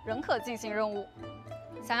后仍可进行任务。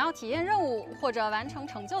想要体验任务或者完成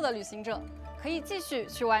成就的旅行者，可以继续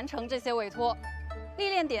去完成这些委托。历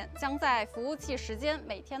练点将在服务器时间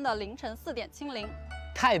每天的凌晨4点清零。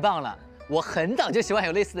太棒了！我很早就喜欢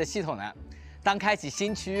有类似的系统了。当开启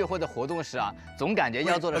新区域或者活动时啊，总感觉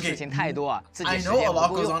要做的事情太多啊，自己 I 时 know 间 a 不 lot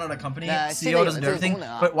够 goes 用。 on at a company. 那 CEO doesn't do everything.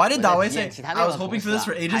 But why did Dawei say? I was hoping for this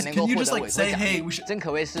for ages. Can you just like say, hey, we should? 真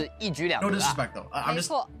可谓是一举两得。 No disrespect though. I'm 没 just.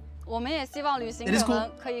 错，我们也希望旅行者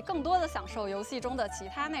们可以更多的享受游戏中的其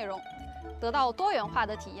他内容，得到多元化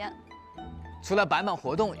的体验。除了版本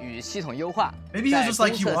活动与系统优化 Maybe he was just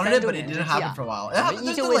like he wanted it, but it didn't happen for a while. It happens.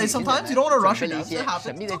 There's delays sometimes. You don't want to rush it. It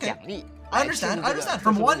happens. It's okay. I understand. I understand.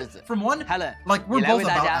 From one, like we're both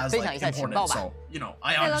about as like important. So you know,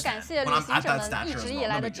 I 为了感 understand 谢 when 旅 I'm 行 at 者 that 们一 stature 直 as 以 well.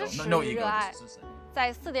 来 No 的 big 支 deal. 持 No 与 ego. 热爱，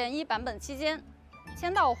在 4.1 版本期间，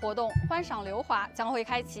签到活动欢赏溜滑将会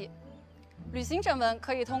开启。旅行者们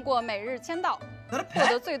可以通过每日签到获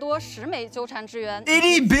得最多10枚纠缠之源。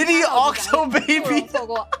Itty bitty octo baby. 错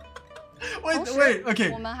过。 Wait,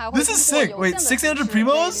 okay. This is sick. Wait, 600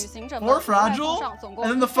 primos, 4 fragile,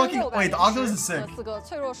 and then the fucking wait, the octopus is sick.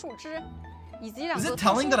 Is it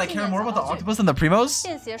telling that I care more about the octopus than the primos?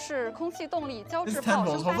 便携式空气动力胶 This 质 is 10 炮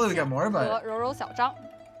rolls. 生 Hopefully we 发 get more, 器 but 和柔柔小章。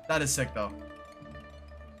 that is sick though.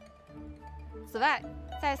 此外，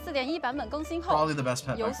在 4.1 版本更新后 Probably the best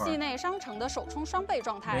pet by 游 far. 戏内商城的首充双倍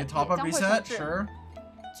状态 Okay, 也 top 将 up 会重 reset, 置。 sure.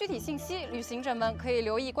 具体信息，旅行者们可以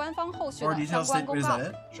留意官方后续 More 的相 details. 关 Wait, 公 is 告。 that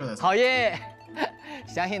it? Sure, that's it. 好耶！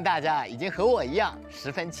相信大家已经和我一样十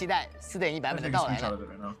分期待 4.1 版本的到来了。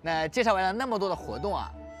那介绍完了那么多的活动啊，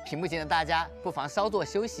屏幕前的大家不妨稍作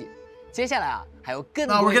休息。接下来啊，还有更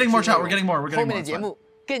多的 we're getting more chat. We're getting more. We're getting more. 后面的节目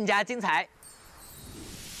更加精彩。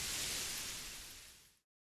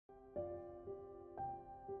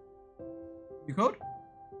You code?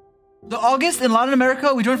 The August in Latin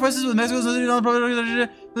America, we joined forces with Mexico.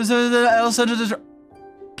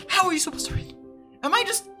 How are you supposed to read? Am I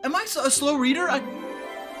a slow reader?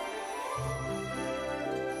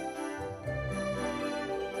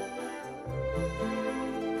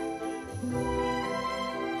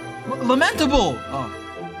 Lamentable! Oh.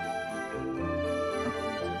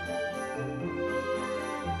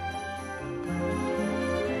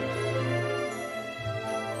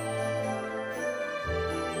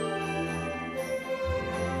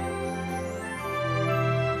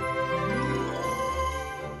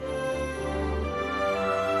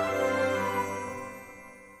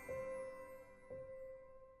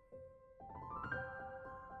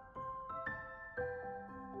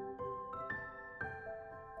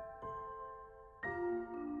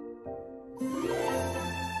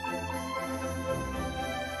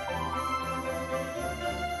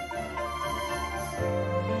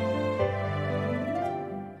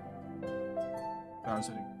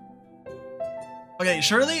 Okay,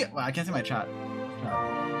 Shirley. Well, I can't see my chat.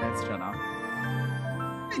 It's chat now.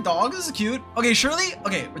 Hey, dog. This is cute. Okay, Shirley.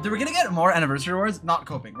 Okay, we're gonna get more anniversary rewards. Not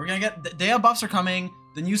coping. We're gonna get the Dea buffs are coming.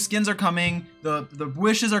 The new skins are coming. The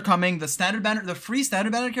wishes are coming. The standard banner, the free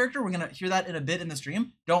standard banner character. We're gonna hear that in a bit in the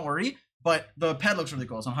stream. Don't worry. But the pet looks really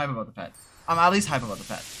cool, so I'm hype about the pet. I'm at least hype about the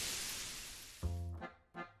pet.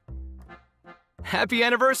 Happy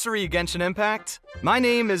anniversary, Genshin Impact! My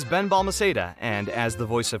name is Ben Balmaceda, and as the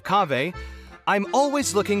voice of Kaveh, I'm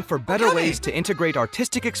always looking for better ways to integrate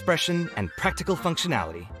artistic expression and practical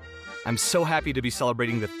functionality. I'm so happy to be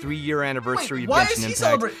celebrating the 3-year anniversary of Genshin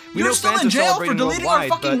Impact. You're still in jail for deleting our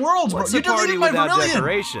fucking worlds, bro. You deleted my Vermilion!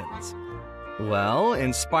 Decorations? Well,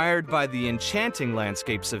 inspired by the enchanting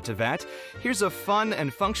landscapes of Teyvat, here's a fun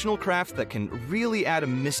and functional craft that can really add a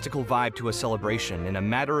mystical vibe to a celebration in a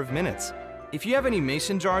matter of minutes. If you have any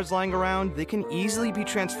mason jars lying around, they can easily be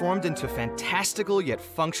transformed into fantastical yet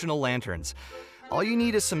functional lanterns. All you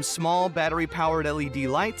need is some small battery-powered LED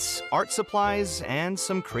lights, art supplies, and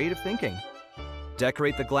some creative thinking.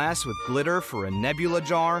 Decorate the glass with glitter for a nebula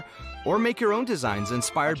jar, or make your own designs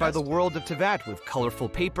inspired by the world of Teyvat with colorful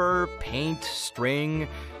paper, paint, string,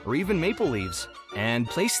 or even maple leaves. And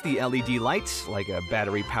place the LED light, like a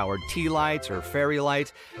battery-powered tea light or fairy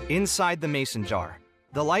light, inside the mason jar.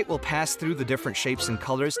 The light will pass through the different shapes and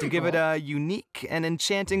colors to give it a unique and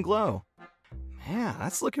enchanting glow. Yeah,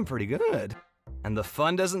 that's looking pretty good. And the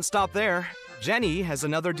fun doesn't stop there. Jenny has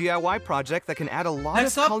another DIY project that can add a lot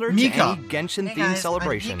of color to any Genshin-themed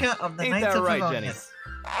celebration. Ain't that right, Jenny?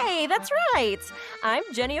 Hey, that's right! I'm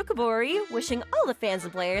Jenny Okabori, wishing all the fans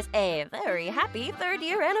and players a very happy 3rd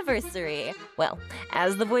year anniversary. Well,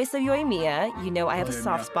 as the voice of Yoimiya, you know I have a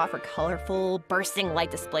soft spot for colorful, bursting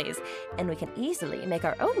light displays, and we can easily make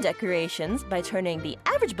our own decorations by turning the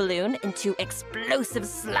average balloon into explosive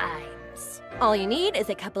slimes. All you need is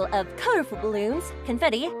a couple of colorful balloons,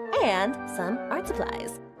 confetti, and some art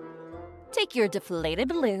supplies. Take your deflated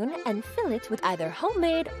balloon and fill it with either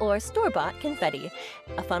homemade or store-bought confetti.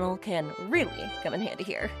 A funnel can really come in handy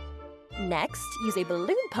here. Next, use a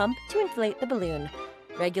balloon pump to inflate the balloon.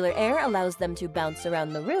 Regular air allows them to bounce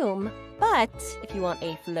around the room, but if you want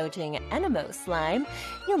a floating Anemo slime,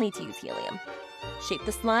 you'll need to use helium. Shape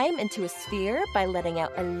the slime into a sphere by letting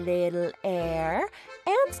out a little air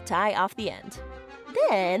and tie off the end.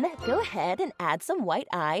 Then, go ahead and add some white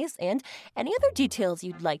eyes and any other details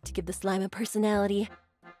you'd like to give the slime a personality.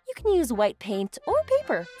 You can use white paint or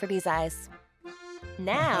paper for these eyes.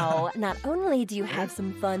 Now, not only do you have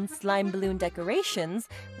some fun slime balloon decorations,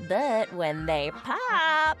 but when they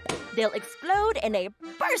pop, they'll explode in a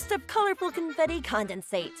burst of colorful confetti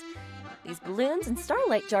condensate. These balloons and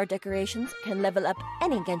starlight jar decorations can level up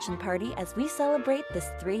any Genshin party as we celebrate this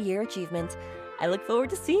 3-year achievement. I look forward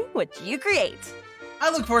to seeing what you create. I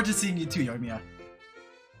look forward to seeing you too, Yoimiya.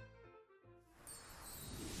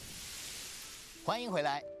 欢迎回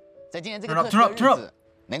来，在今天这个特殊的日子，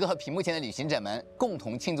能够和屏幕前的旅行者们共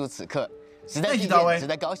同庆祝此刻，实在是一件值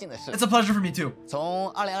得高兴的事。It's a pleasure for me too. 从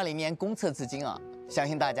2020年公测至今啊，相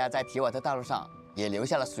信大家在提瓦特大陆上也留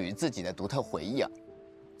下了属于自己的独特回忆啊。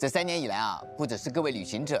这3年以来啊，不只是各位旅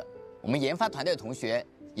行者，我们研发团队的同学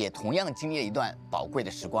也同样经历了一段宝贵的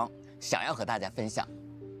时光，想要和大家分享。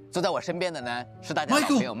 坐在我身边的呢是大家的老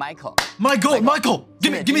朋友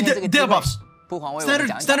Michael。Michael，give me the buffs。不妨为我们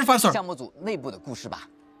讲一讲项目组内部的故事吧。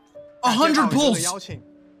100 pulls。邀请，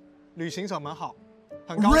旅行者们好，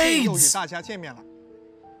很高兴又与大家见面了。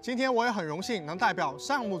今天我也很荣幸能代表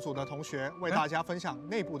项目组的同学为大家分享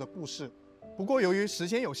内部的故事。不过由于时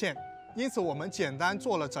间有限，因此我们简单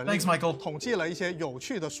做了整理，统计了一些有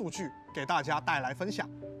趣的数据给大家带来分享。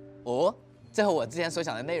哦，这和我之前所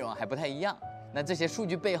想的内容还不太一样。 那这些数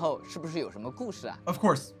据背后是不是有什么故事啊 ？Of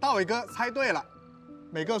course， 大伟哥猜对了，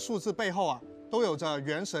每个数字背后啊都有着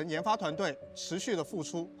原神研发团队持续的付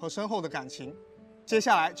出和深厚的感情。接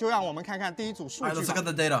下来就让我们看看第一组数据吧。Let's look at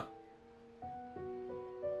the data.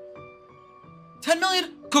 10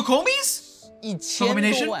 million Kokomis?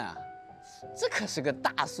 1000多万啊，这可是个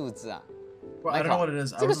大数字啊！ I don't know what it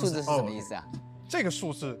is. 这个数字是什么意思啊？这个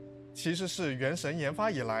数字其实是原神研发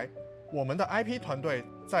以来。 我们的 IP 团队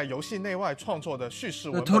在游戏内外创作的叙事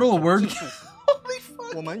文本总数。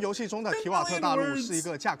我们游戏中的提瓦特大陆是一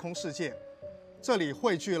个架空世界，这里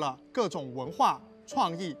汇聚了各种文化、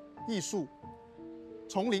创意、艺术。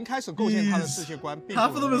从零开始构建它的世界观，并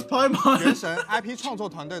不容易。原神 IP 创作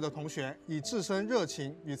团队的同学以自身热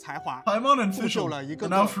情与才华，铸就了一个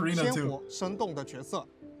个鲜活生动的角色，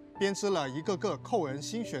编织了一个个扣人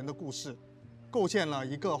心弦的故事，构建了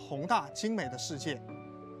一个宏大精美的世界。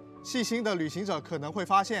 细心的旅行者可能会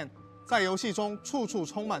发现，在游戏中处处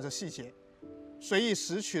充满着细节。随意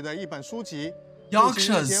拾取的一本书籍，不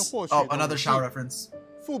经意间获取的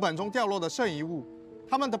副本中掉落的圣遗物，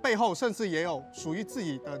它们的背后甚至也有属于自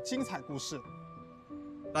己的精彩故事。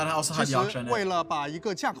其实，为了把一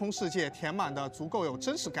个架空世界填满的足够有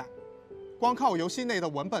真实感，光靠游戏内的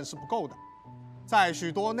文本是不够的。在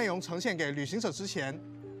许多内容呈现给旅行者之前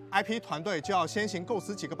 ，IP 团队就要先行构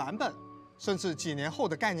思几个版本。 甚至几年后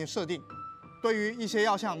的概念设定，对于一些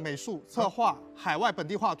要向美术、策划、海外本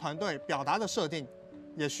地化团队表达的设定，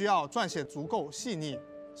也需要撰写足够细腻、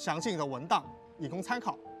详尽的文档，以供参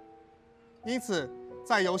考。因此，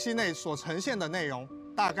在游戏内所呈现的内容，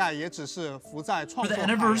大概也只是浮在创作海洋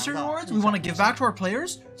的。For the anniversary awards, we want to give back to our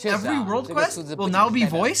players. Every world quest will now be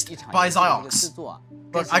voiced by Zy0x.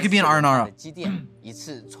 But I could be an Aranara. 一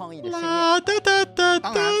次创意的盛宴。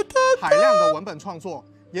当然，海量的文本创作。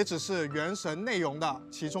 也只是原神内容的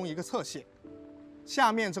其中一个侧写。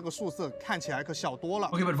下面这个数字看起来可小多了，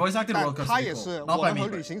但它也是我们和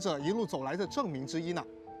旅行者一路走来的证明之一呢。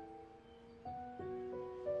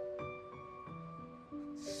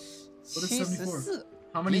74，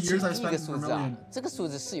比起第一个数字啊，这个数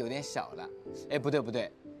字是有点小了。哎，不对，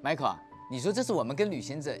 ，Michael 啊，你说这是我们跟旅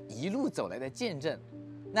行者一路走来的见证，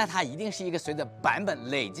那它一定是一个随着版本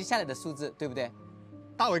累积下来的数字，对不对？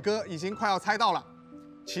大伟哥已经快要猜到了。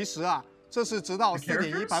其实啊，这是直到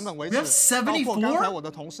 4.1 版本为止，包括刚才我的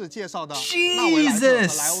同事介绍的纳维莱特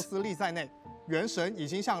和莱欧斯利在内，原神已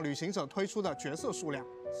经向旅行者推出的角色数量。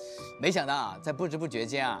没想到啊，在不知不觉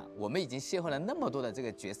间啊，我们已经邂逅了那么多的这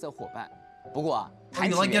个角色伙伴。不过啊，谈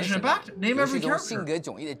起原神，游戏中性格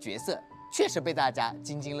迥异的角色确实被大家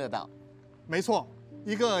津津乐道。没错。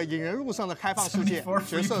 一个引人入胜的开放世界，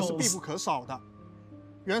角色是必不可少的。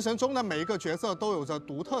原神中的每一个角色都有着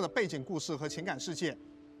独特的背景故事和情感世界，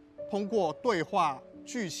通过对话、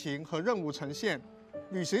剧情和任务呈现，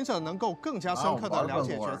旅行者能够更加深刻地了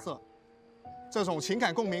解角色。这种情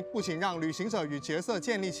感共鸣不仅让旅行者与角色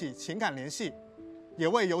建立起情感联系，也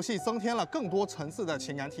为游戏增添了更多层次的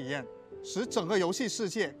情感体验，使整个游戏世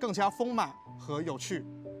界更加丰满和有趣。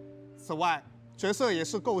此外，角色也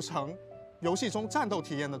是构成 游戏中战斗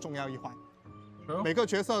体验的重要一环，每个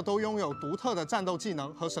角色都拥有独特的战斗技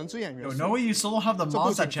能和神之眼元素。这不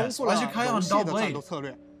仅丰富了游戏的战斗策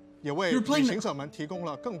略，也为旅行者们提供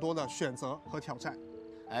了更多的选择和挑战。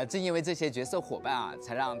正因为这些角色伙伴啊，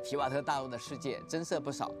才让提瓦特大陆的世界增色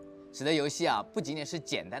不少，使得游戏啊不仅仅是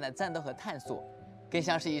简单的战斗和探索，更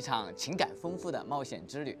像是一场情感丰富的冒险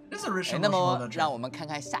之旅。那么，让我们看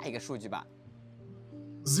看下一个数据吧。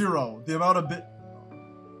Zero, the amount of bit.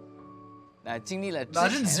 经历了之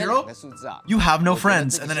前的两个数字啊 ，You have no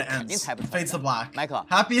friends, and then it ends. Fades to black. Michael,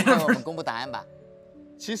 Happy 让我们公布答案吧。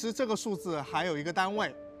其实这个数字还有一个单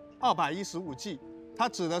位，215G，它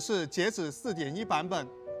指的是截止 4.1 版本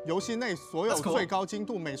游戏内所有最高精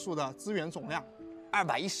度美术的资源总量。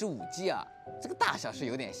215G 啊，这个大小是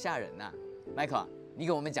有点吓人呐。Michael， 你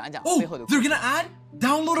给我们讲讲背后的。They're gonna add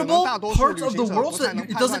downloadable parts of the world so that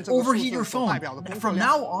it doesn't overheat your phone. And from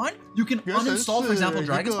now on, you can uninstall, for example,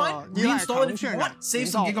 Dragonspine, reinstall it if you want, save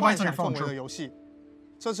some gigabytes on your phone. 的游戏，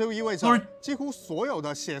这就意味着几乎所有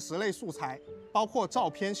的写实类素材，包括照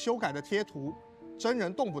片修改的贴图、真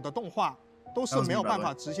人动捕的动画，都是没有办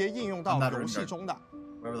法直接应用到游戏中的。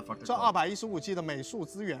这215G 的美术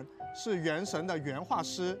资源是原神的原画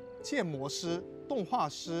师、建模师、动画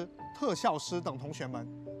师、特效师等同学们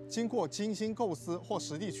经过精心构思或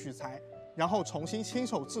实地取材，然后重新亲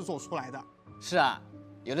手制作出来的。是啊，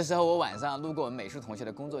有的时候我晚上路过我们美术同学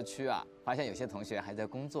的工作区啊，发现有些同学还在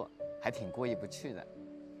工作，还挺过意不去的。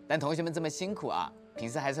但同学们这么辛苦啊，平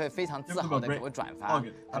时还是会非常自豪的给我转发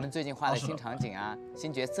他们最近画的新场景啊、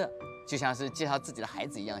新角色，就像是介绍自己的孩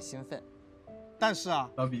子一样兴奋。但是啊，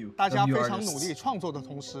大家非常努力创作的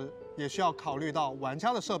同时，也需要考虑到玩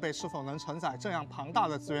家的设备是否能承载这样庞大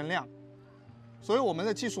的资源量。所以我们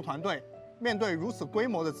的技术团队面对如此规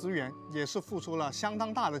模的资源，也是付出了相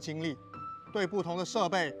当大的精力，对不同的设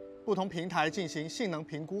备、不同平台进行性能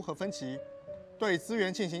评估和分级，对资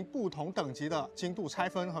源进行不同等级的精度拆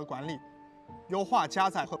分和管理，优化加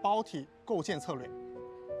载和包体构建策略。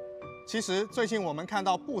其实最近我们看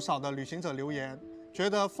到不少的旅行者留言，觉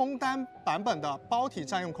得枫丹版本的包体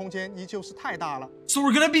占用空间依旧是太大了。So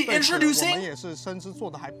we're gonna be introducing. 我们也是深知做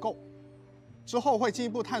的还不够。之后会进一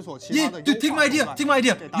步探索其他的。Yeah, dude, take my idea. Take my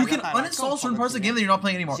idea. You can uninstall certain parts of the game that you're not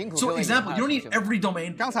playing anymore. So, example, you don't need every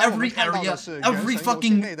domain, every area, every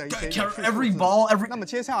fucking every ball, every. 那么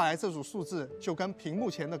接下来这组数字就跟屏幕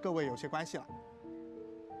前的各位有些关系了。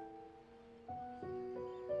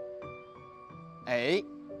哎，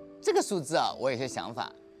这个数字啊，我有些想法。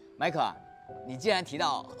Michael， 你既然提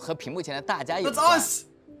到和屏幕前的大家有关，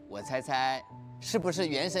我猜猜是不是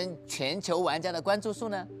原神全球玩家的关注数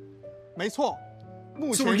呢？没错，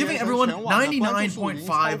目前 So we're giving everyone 99.5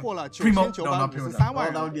 primo. No, not primo.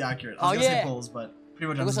 Well, that would be accurate. I was gonna say polls, but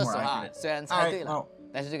primo 不过说实话，虽然猜对了，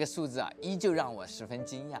但是这个数字啊，依旧让我十分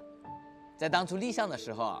惊讶。在当初立项的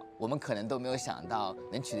时候啊，我们可能都没有想到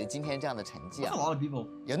能取得今天这样的成绩啊！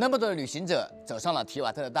有那么多的旅行者走上了提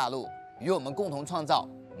瓦特的大陆，与我们共同创造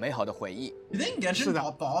美好的回忆。是的，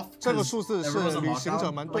这个数字是旅行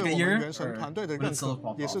者们对我们原神团队的认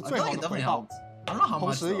可，也是最好的回报。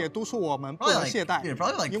同时也督促我们不能懈怠，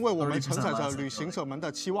因为我们承载着旅行者们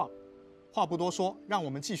的期望。话不多说，让我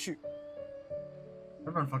们继续。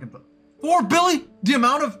 4 billion? The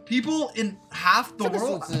amount of people in half the world? 这个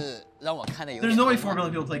数字让我看的有点 There's no way 4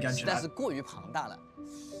 billion people play Genshin. 但是过于庞大了。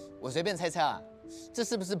我随便猜猜啊，这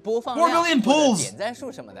是不是播放量、点赞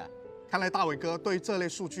数什么的？看来大伟哥对这类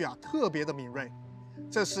数据啊特别的敏锐。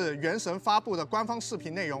这是原神发布的官方视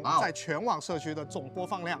频内容在全网社区的总播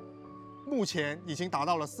放量。 目前已经达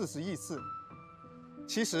到了40亿次。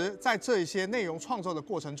其实，在这一些内容创作的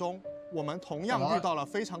过程中，我们同样遇到了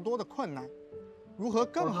非常多的困难。如何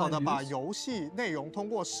更好的把游戏内容通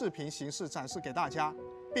过视频形式展示给大家，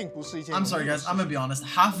并不是一件。 I'm sorry, guys. I'm gonna be honest.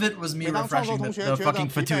 Half of it was me refreshing the fucking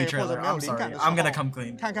Fatui trailer. I'm sorry. I'm gonna come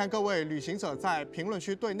clean. 看看各位旅行者在评论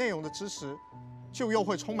区对内容的支持，就又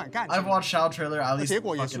会充满干劲。 I've watched Shao trailer at least 结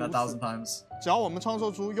果也是 1,000 times. 只要我们创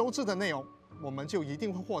作出优质的内容，我们就一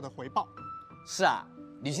定会获得回报。是啊，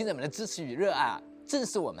旅行者们的支持与热爱啊，正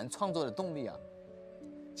是我们创作的动力啊。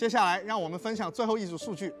接下来，让我们分享最后一组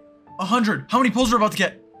数据。 100. How many pulls are about to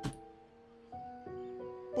get?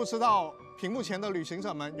 不知道屏幕前的旅行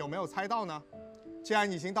者们有没有猜到呢？既然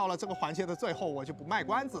已经到了这个环节的最后，我就不卖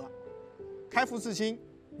关子了。开服至今，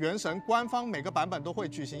原神官方每个版本都会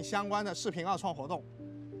举行相关的视频二创活动。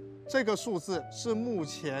这个数字是目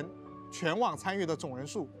前全网参与的总人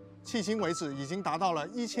数，迄今为止已经达到了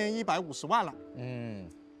1150万了。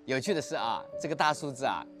有趣的是啊，这个大数字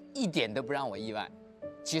啊，一点都不让我意外。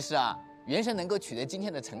其实啊，原神能够取得今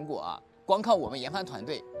天的成果啊，光靠我们研发团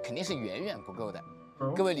队肯定是远远不够的。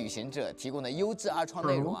各位旅行者提供的优质二创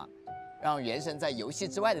内容啊，让原神在游戏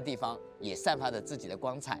之外的地方也散发着自己的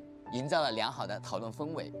光彩，营造了良好的讨论氛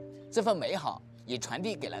围。这份美好也传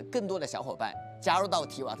递给了更多的小伙伴，加入到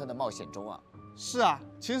提瓦特的冒险中啊。是啊，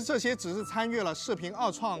其实这些只是参与了视频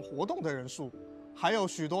二创活动的人数，还有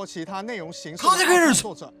许多其他内容形式的创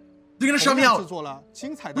作者。 They're gonna shut me out. 制作了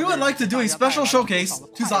精彩的 We would like to do a special showcase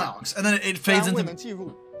to Zy0x, and then it fades into. 未能计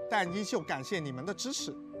入，但依旧感谢你们的支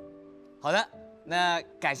持。好的，那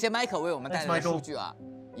感谢 Michael 为我们带来的数据啊，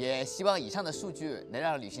也希望以上的数据能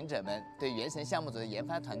让旅行者们对原神项目组的研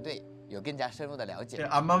发团队有更加深入的了解。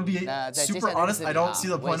I'm gonna be super honest. I don't see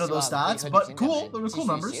the point of those stats, but cool. They were cool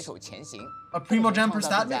numbers. 携手前行。A primo gem per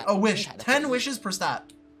stat, a wish, 10 wishes per stat.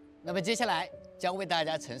 那么接下来将为大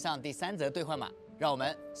家呈上第3则兑换码。 让我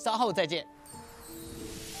们稍后再见。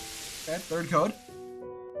Okay, third code.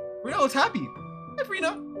 Rena looks happy. Hey,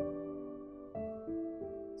 Rena.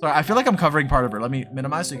 Sorry, I feel like I'm covering part of her. Let me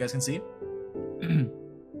minimize so you guys can see.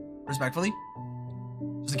 Respectfully,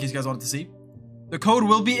 just in case you guys wanted to see. The code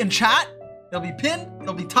will be in chat. It'll be pinned.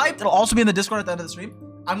 It'll be typed. It'll also be in the Discord at the end of the stream.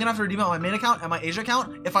 I'm gonna have to redeem it on my main account and my Asia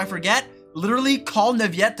account. If I forget, literally call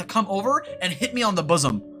Neuvillette to come over and hit me on the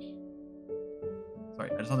bosom.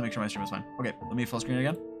 Sorry, I just want to make sure my stream is fine. Okay, let me full screen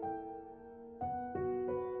again.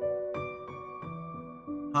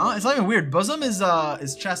 Huh? It's not even weird. Bosom is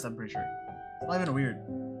chest, I'm pretty sure. It's not even weird.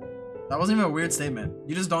 That wasn't even a weird statement.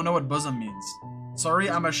 You just don't know what bosom means. Sorry,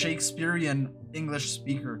 I'm a Shakespearean English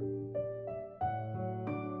speaker.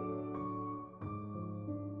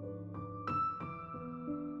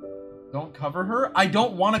 Don't cover her? I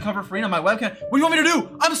don't want to cover Farina on my webcam. What do you want me to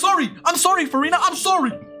do? I'm sorry! I'm sorry, Farina! I'm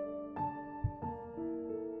sorry!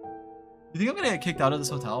 You think I'm gonna get kicked out of this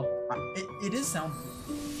hotel? It is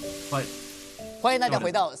soundproof, but 欢迎大家回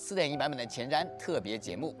到4.1版本的前瞻特别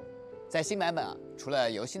节目。在新版本啊，除了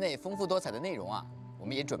游戏内丰富多彩的内容啊，我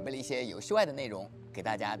们也准备了一些游戏外的内容给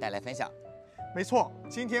大家带来分享。没错，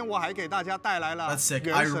今天我还给大家带来了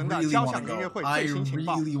原神的交响音乐会最新情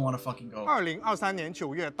报。2023年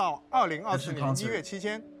9月到2024年1月期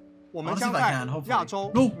间，我们将在亚洲、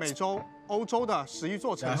美洲、欧洲的11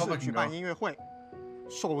座城市举办音乐会。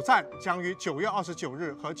 首站将于9月29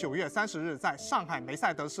日和9月30日在上海梅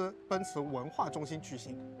赛德斯奔驰文化中心举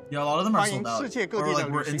行，欢迎世界各地的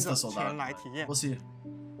旅行者前来体验。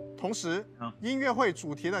同时，音乐会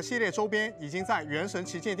主题的系列周边已经在原神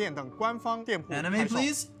旗舰店等官方店铺开售。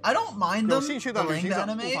有兴趣的旅行者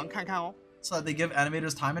不妨看看哦。 So that they give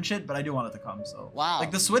animators time and shit, but I do want it to come. So, wow,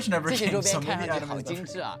 like the Switch never came. So maybe 好精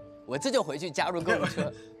致啊！我这就回去加入购物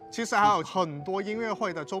车。其实还有很多音乐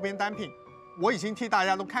会的周边单品。 我已经替大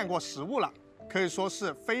家都看过实物了，可以说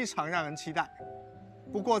是非常让人期待。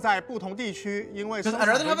不过在不同地区，因为 I'd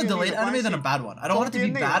rather have a delayed anime than a bad one. I don't want it to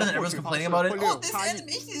be bad and then everyone's complaining about it. Oh, this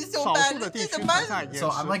animation is so bad. So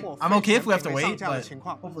I'm like, I'm okay if we have to wait, but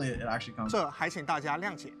hopefully it actually comes. 这还请大家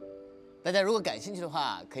谅解。大家如果感兴趣的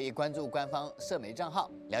话，可以关注官方社媒账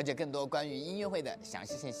号，了解更多关于音乐会的详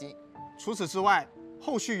细信息。除此之外，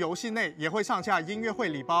后续游戏内也会上架音乐会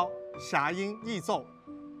礼包、侠音异奏。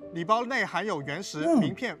 礼包内含有原石、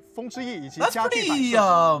名片、风之翼以及家具摆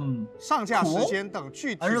设。上架时间等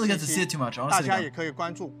具体信息，大家也可以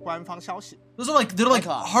关注官方消息。Those are like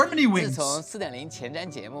harmony wings. 自从4.0前瞻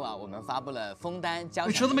节目啊，我们发布了枫丹交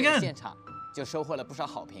响音乐现场，就收获了不少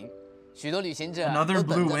好评。许多旅行者 Another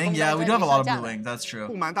blue wing, yeah, we do have a lot of blue wings. That's true.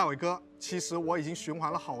 不瞒大伟哥，其实我已经循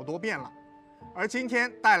环了好多遍了。而今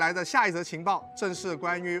天带来的下一则情报，正是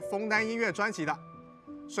关于枫丹音乐专辑的。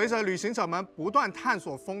 随着旅行者们不断探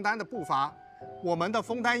索枫丹的步伐，我们的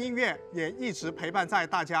枫丹音乐也一直陪伴在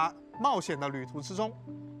大家冒险的旅途之中。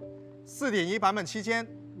4.1版本期间，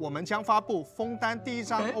我们将发布枫丹第1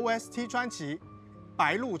张 OST 专辑，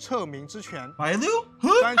白鹿彻明之泉》。白鹿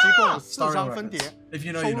专辑共有4张分碟，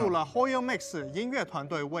 you know, 收录了 Hoyo Mix 音乐团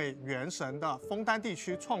队为《原神》的枫丹地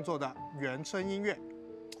区创作的原声音乐。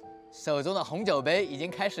手中的红酒杯已经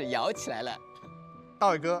开始摇起来了。大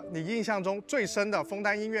伟哥，你印象中最深的枫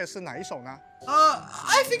丹音乐是哪一首呢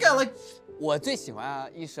？I think I like。我最喜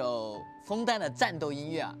欢一首枫丹的战斗音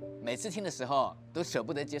乐啊，每次听的时候都舍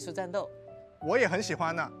不得结束战斗。我也很喜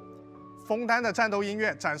欢呢。枫丹的战斗音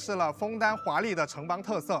乐展示了枫丹华丽的城邦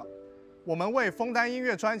特色。我们为枫丹音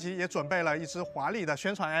乐专辑也准备了一支华丽的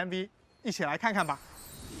宣传 MV， 一起来看看吧。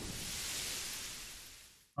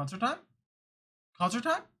Concert time, concert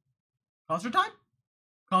time, concert time,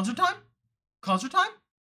 concert time, concert time.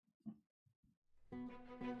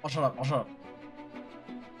 Oh, shut up! Oh, shut up!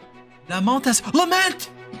 Lamentes, lament!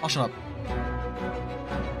 Oh, shut up!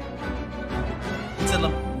 It's a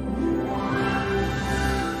lament.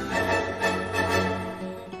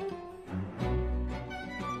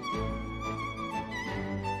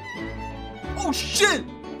 Oh shit!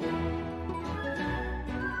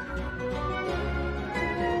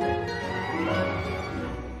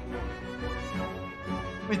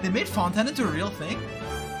 Wait, they made Fontaine into a real thing?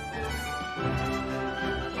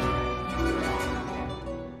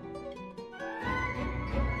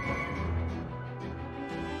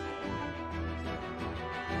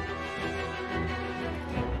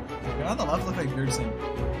 Okay, on the left look like Beardson.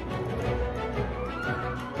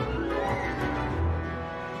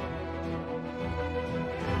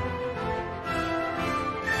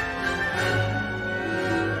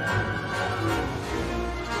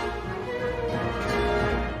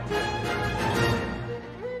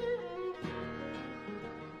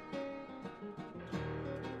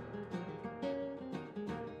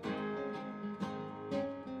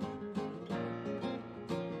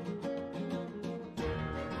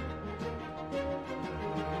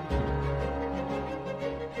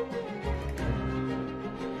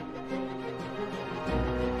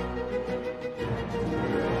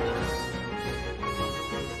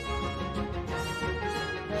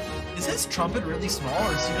 Is his trumpet really small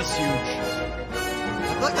or is he just huge?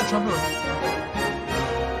 I feel like that trumpet was...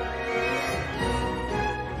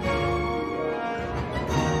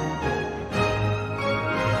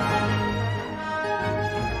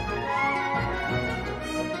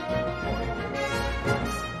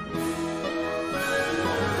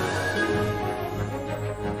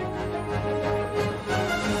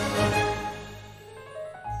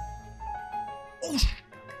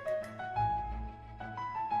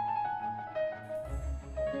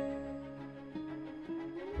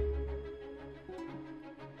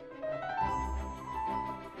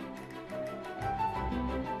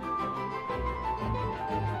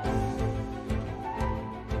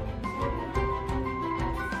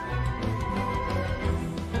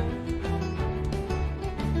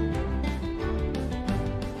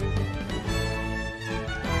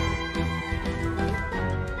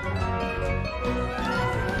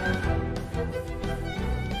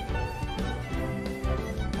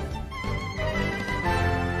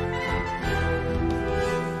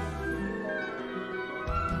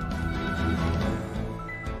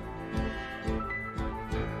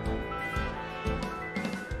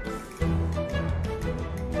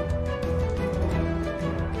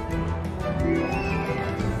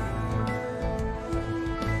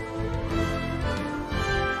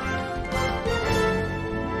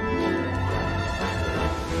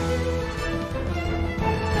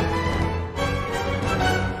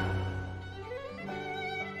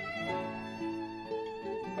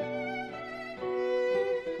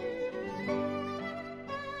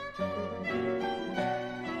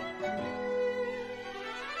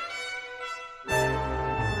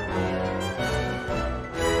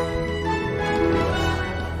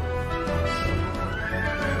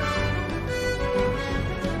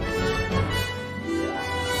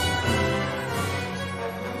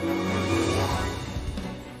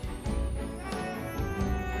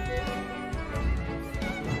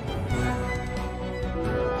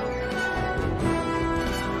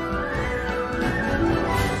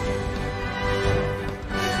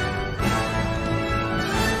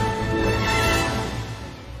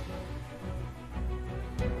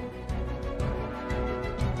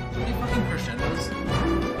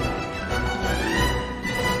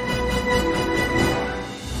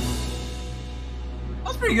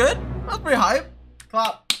 Pretty good. That was pretty hype.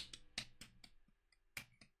 Clap.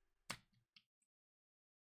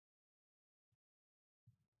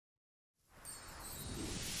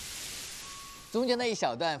 中间那一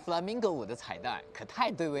小段 Flamingo 舞的彩蛋可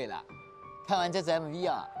太对味了。看完这支 MV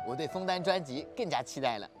啊，我对枫丹专辑更加期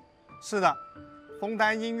待了。是的枫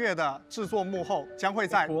丹音乐的制作幕后将会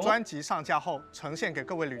在专辑上架后呈现给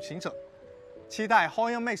各位旅行者。期待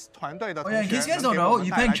Hoyan Mix 团队的同学能给我们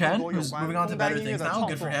带来更多有关枫丹音乐的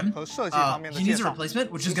创作和设计方面的介绍。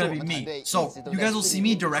 which is going to be me. So you guys will see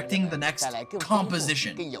me directing the next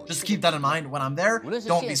composition. Just keep that in mind when I'm there.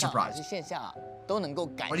 Don't be surprised. Why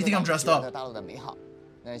do you think I'm dressed up?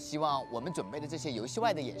 那希望我们准备的这些游戏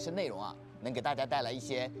外的衍生内容啊，能给大家带来一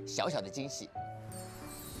些小小的惊喜。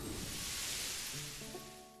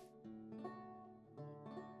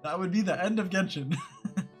 That would be the end of Genshin.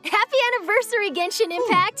 Happy anniversary, Genshin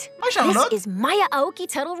Impact! This is Maya Aoki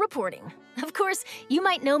Tuttle reporting. Of course, you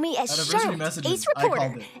might know me as Charlotte, Ace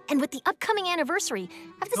Reporter. And with the upcoming anniversary,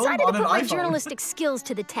 I've decided to put my journalistic skills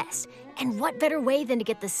to the test. And what better way than to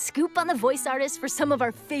get the scoop on the voice artists for some of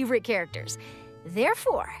our favorite characters?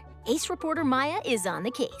 Therefore, Ace Reporter Maya is on the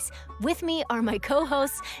case. With me are my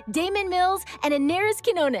co-hosts, Damon Mills and Inaris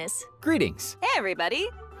Quinones. Greetings. Hey, everybody.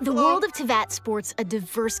 The world of Teyvat sports a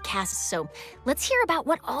diverse cast, so let's hear about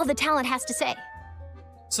what all the talent has to say.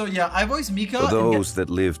 So yeah, I voice Mika. For those that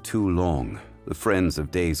live too long, the friends of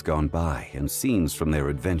days gone by and scenes from their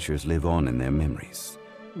adventures live on in their memories.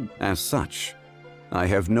 As such, I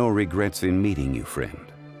have no regrets in meeting you,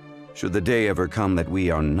 friend. Should the day ever come that we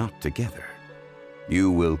are not together, you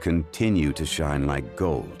will continue to shine like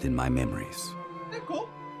gold in my memories. Cool.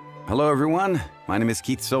 Hello, everyone. My name is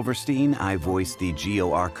Keith Silverstein. I voice the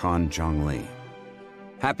Geo Archon Zhongli.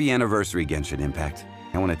 Happy anniversary, Genshin Impact.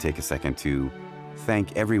 I want to take a second to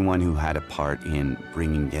thank everyone who had a part in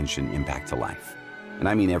bringing Genshin Impact to life. And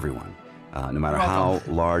I mean everyone. No matter how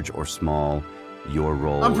large or small your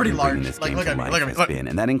role in bringing this game to life has been.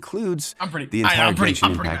 And that includes the entire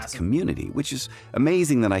Genshin Impact community, which is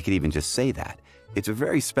amazing that I could even just say that. It's a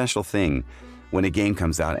very special thing when a game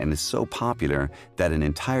comes out and is so popular that an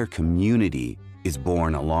entire community is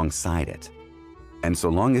born alongside it. And so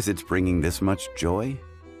long as it's bringing this much joy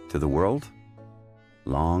to the world,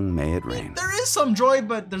 long may it rain. There is some joy,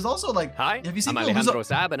 but there's also like... Hi, have you seen I'm Alejandro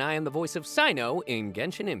Sab, and I am the voice of Cyno in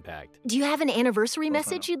Genshin Impact. Do you have an anniversary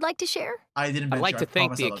message you'd like to share? I didn't. I'd like to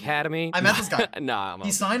thank the Academy. I met this guy. Nah,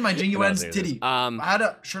 he signed my Jingyuen's titty. I had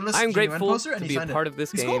a shirtless I'm grateful poster, and to be a part of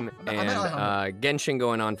this game, and Genshin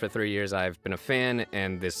going on for 3 years. I've been a fan,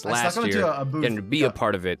 and this last year, getting to be a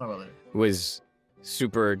part of it was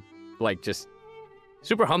super, like, just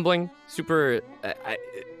super humbling, super...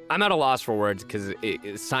 I'm at a loss for words because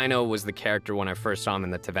Cyno was the character when I first saw him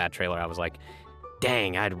in the Teyvat trailer. I was like,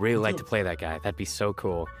 dang, I'd really like to play that guy. That'd be so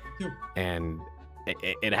cool. And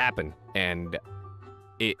it happened. And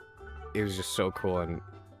it was just so cool. And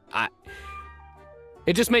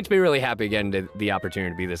it just makes me really happy getting the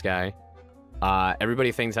opportunity to be this guy.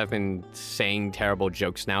 Everybody thinks I've been saying terrible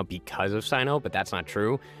jokes now because of Cyno, but that's not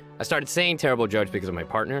true. I started saying terrible jokes because of my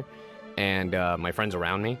partner and my friends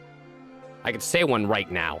around me. I could say one right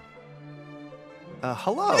now.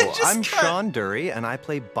 Hello, I'm Sean Dury, and I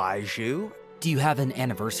play Baiju. Do you have an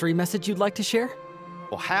anniversary message you'd like to share?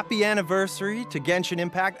 Well, happy anniversary to Genshin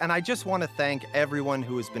Impact, and I just want to thank everyone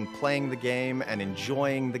who has been playing the game and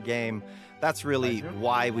enjoying the game. That's really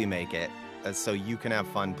why we make it, so you can have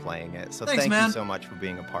fun playing it. So thank you so much for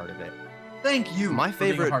being a part of it. Thank you. My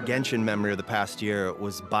favorite Genshin memory of the past year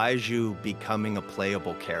was Baiju becoming a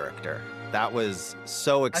playable character. That was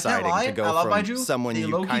so exciting to go from someone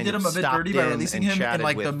you kind of stopped in and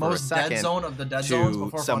chatted with for a second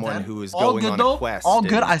to someone who is going on a quest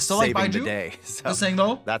and saving the day. Just saying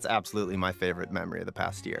though. That's absolutely my favorite memory of the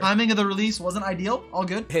past year. Timing of the release wasn't ideal. All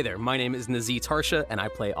good. Hey there, my name is Nazi Tarsha, and I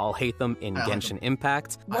play Alhaitham in Genshin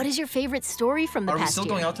Impact. What is your favorite story from the past year? Are we still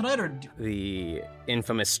going out tonight, or the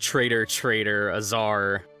infamous traitor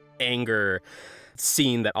Azar anger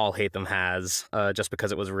scene that Alhaitham has, just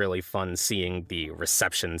because it was really fun seeing the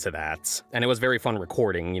reception to that. And it was very fun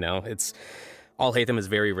recording, you know. It's Alhaitham is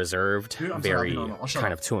very reserved, very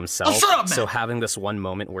kind of to himself. So having this one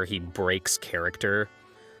moment where he breaks character,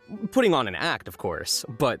 putting on an act, of course,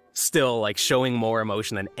 but still like showing more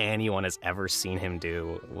emotion than anyone has ever seen him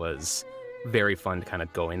do was very fun to kind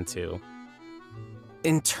of go into.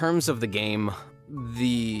 In terms of the game,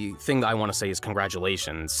 the thing that I want to say is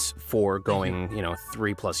congratulations for going, you know,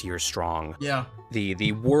 3+ years strong. Yeah.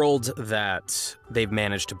 The world that they've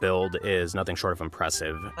managed to build is nothing short of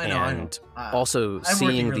impressive. I know. Also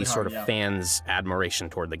seeing the sort of fans' admiration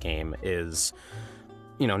toward the game is,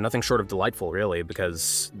 you know, nothing short of delightful, really,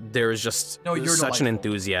 because there is just such an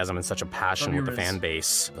enthusiasm and such a passion with the fan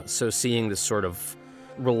base. So seeing this sort of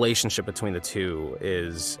relationship between the two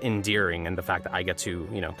is endearing, and the fact that I get to,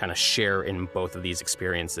 you know, kind of share in both of these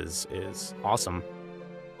experiences is awesome.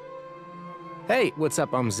 Hey, what's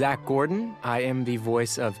up? I'm Zach Gordon. I am the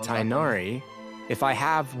voice of Tainari If I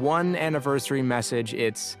have one anniversary message,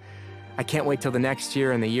 it's I can't wait till the next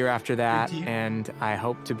year and the year after that, and I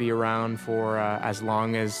hope to be around for as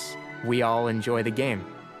long as we all enjoy the game.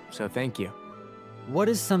 So thank you. What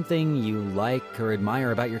is something you like or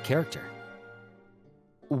admire about your character?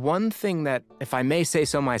 One thing that, if I may say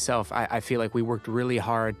so myself, I feel like we worked really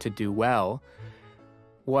hard to do well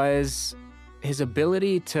was his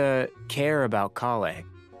ability to care about Kale.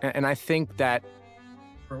 And I think that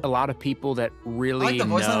a lot of people that really know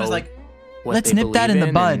what let's they nip that in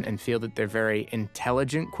believe the bud. and feel that they're very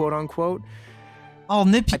intelligent, quote unquote. I'll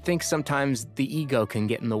nip you. I think sometimes the ego can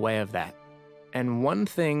get in the way of that. And one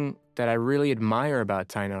thing that I really admire about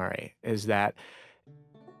Tighnari is that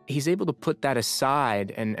he's able to put that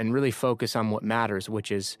aside and really focus on what matters,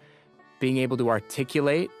 which is being able to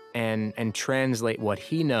articulate and translate what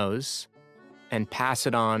he knows and pass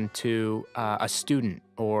it on to a student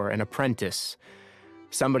or an apprentice,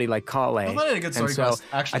 somebody like Kale. I thought it had a good story And so quest.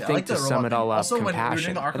 Actually, I think to sum it all up, also,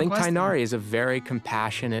 compassion. I think Tighnari is a very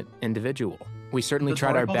compassionate individual. We certainly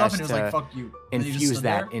tried our best to infuse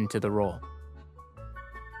that into the role.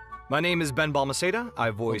 My name is Ben Balmaceda.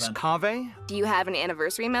 I voice Kaveh. Do you have an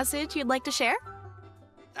anniversary message you'd like to share?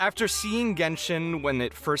 After seeing Genshin when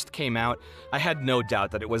it first came out, I had no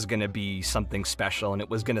doubt that it was going to be something special and it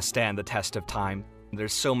was going to stand the test of time.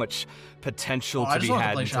 There's so much potential to be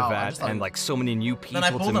had in Teyvat, and like so many new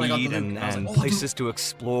people to meet and places to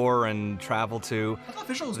explore and travel to.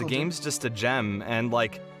 The game's just a gem, and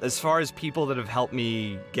like as far as people that have helped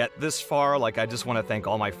me get this far, like I just want to thank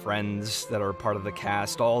all my friends that are part of the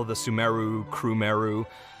cast, all the Sumeru, Crewmeru,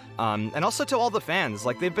 and also to all the fans.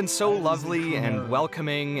 Like they've been so lovely and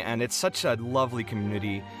welcoming, and it's such a lovely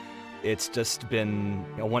community. It's just been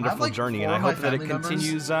a wonderful journey, and I hope that it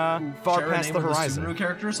continues far past the horizon. Sumeru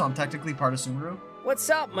character, so I'm technically part of Sumeru. What's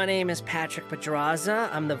up? My name is Patrick Pedraza.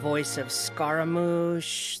 I'm the voice of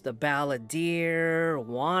Scaramouche, the Balladeer,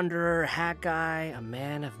 Wanderer, Hat Guy, a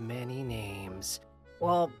man of many names.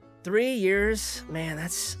 Well, 3 years, man,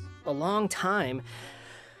 that's a long time.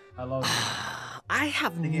 I love it. I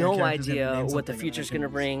have no idea what the future's gonna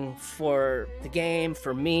bring for the game,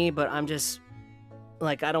 for me, but I'm just...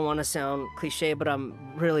 Like, I don't want to sound cliche, but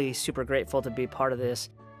I'm really super grateful to be part of this.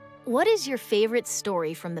 What is your favorite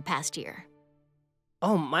story from the past year?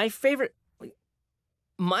 Oh, my favorite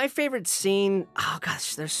scene, oh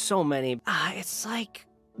gosh, there's so many. It's like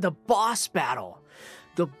the boss battle.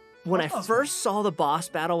 When I first saw the boss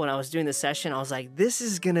battle when I was doing the session, I was like, this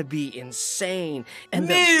is gonna be insane. And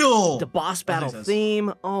the boss battle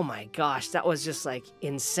theme, oh my gosh, that was just like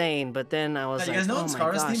insane. But then I was like, oh my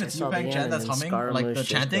gosh, I saw the end, and Scaramouche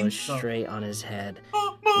just goes straight on his head,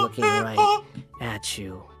 looking right at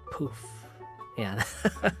you. Poof. Yeah,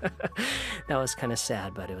 that was kind of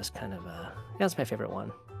sad, but it was kind of, that was my favorite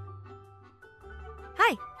one.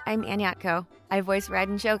 Hi, I'm Anyatko. I voice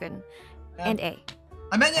Raiden Shogun. And A.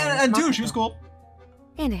 I met Anna and too, she was cool.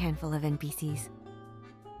 And a handful of NPCs.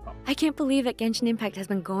 I can't believe that Genshin Impact has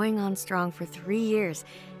been going on strong for 3 years,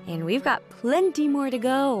 and we've got plenty more to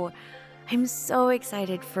go. I'm so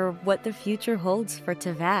excited for what the future holds for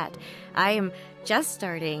Teyvat. I am just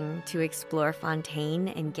starting to explore Fontaine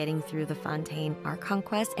and getting through the Fontaine Archon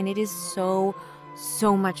quest, and it is so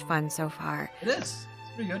much fun so far. It is. It's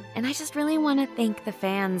pretty good. And I just really want to thank the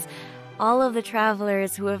fans, all of the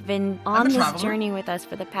travelers who have been on this journey with us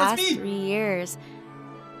for the past 3 years.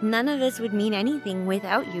 None of this would mean anything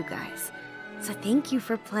without you guys. So thank you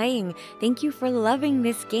for playing. Thank you for loving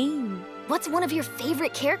this game. What's one of your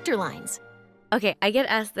favorite character lines? Okay, I get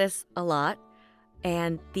asked this a lot,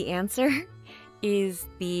 and the answer is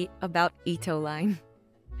the About Ito line.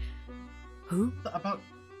 Who? About...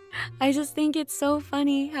 I just think it's so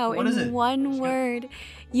funny how in one word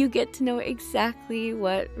you get to know exactly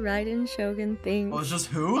what Raiden Shogun thinks. Oh, it's just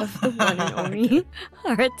who? Of the one and only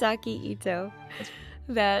Arataki Ito.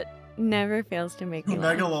 That never fails to make me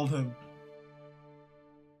laugh. Mega loved him.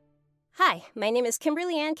 Hi, my name is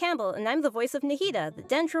Kimberly Ann Campbell, and I'm the voice of Nahida, the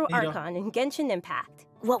Dendro Archon in Genshin Impact.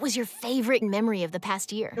 What was your favorite memory of the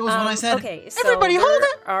past year? It was when I said, okay, so everybody hold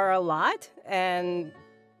it! There are a lot, and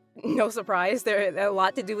no surprise, there are a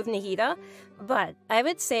lot to do with Nahida. But I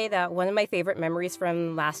would say that one of my favorite memories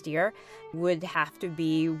from last year would have to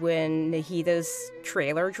be when Nahida's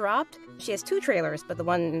trailer dropped. She has 2 trailers, but the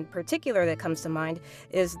one in particular that comes to mind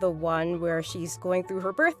is the one where she's going through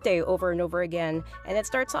her birthday over and over again. And it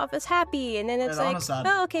starts off as happy, and then it's like,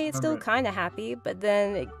 oh, okay, it's still kind of happy, but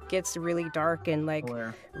then it gets really dark and like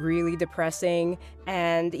really depressing.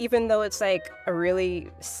 And even though it's like a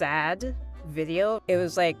really sad video, it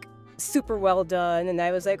was like super well done, and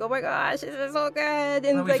I was like, oh my gosh, this is so good,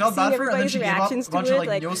 and like seeing everybody's reactions to it,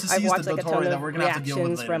 like I've watched like a ton of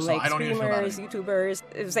reactions from like streamers, YouTubers.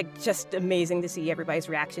 It was like just amazing to see everybody's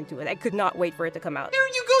reaction to it. I could not wait for it to come out. Here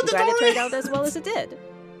you go, glad it turned out as well as it did.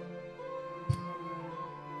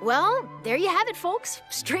 Well, there you have it, folks.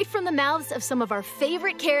 Straight from the mouths of some of our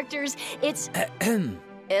favorite characters, it's...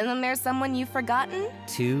 Isn't there someone you've forgotten?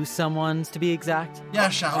 2 someones, to be exact. Yeah,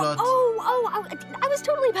 Charlotte. I was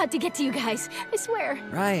totally about to get to you guys. I swear.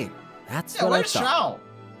 Right. That's what I thought.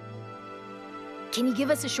 Can you give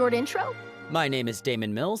us a short intro? My name is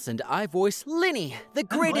Damon Mills, and I voice Linny, the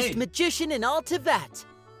greatest magician in all Teyvat.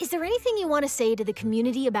 Is there anything you want to say to the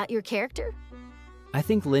community about your character? I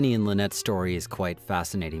think Linny and Lynette's story is quite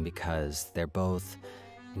fascinating because they're both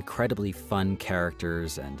incredibly fun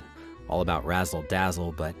characters and all about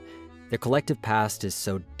razzle-dazzle, but their collective past is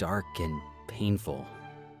so dark and painful.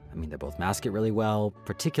 I mean, they both mask it really well,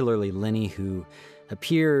 particularly Linny, who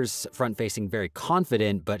appears front-facing very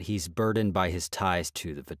confident, but he's burdened by his ties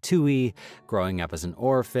to the Fatui, growing up as an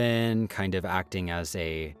orphan, kind of acting as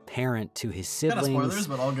a parent to his siblings. Kind of spoilers,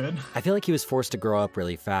 but all good. I feel like he was forced to grow up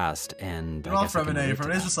really fast, and I guess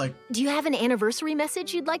Fremena's just like... Do you have an anniversary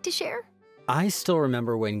message you'd like to share? I still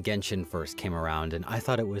remember when Genshin first came around, and I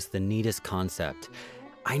thought it was the neatest concept.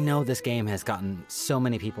 I know this game has gotten so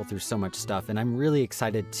many people through so much stuff, and I'm really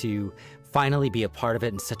excited to finally be a part of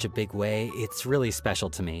it in such a big way. It's really special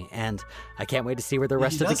to me, and I can't wait to see where the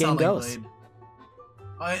rest of the game goes.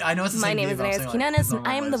 I know it's the My same name is game, Anaris Kinanis, and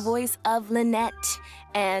I am the voice of Lynette,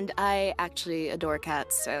 and I actually adore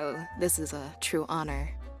cats, so this is a true honor.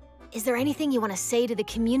 Is there anything you want to say to the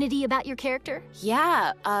community about your character?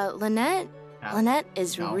 Yeah, Lynette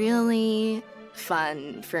is really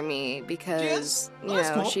fun for me because, you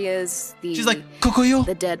know, she is the... She's like, Kokoyo!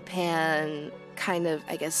 The deadpan, kind of,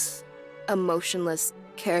 I guess, emotionless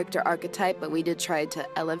character archetype, but we did try to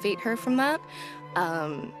elevate her from that.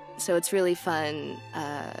 So it's really fun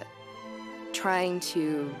trying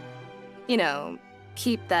to, you know,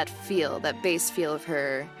 keep that feel, that base feel of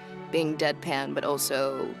her being deadpan, but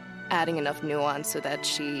also adding enough nuance so that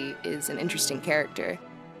she is an interesting character.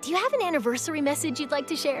 Do you have an anniversary message you'd like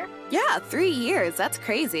to share? Yeah, 3 years. That's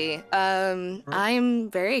crazy. I'm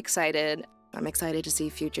very excited. I'm excited to see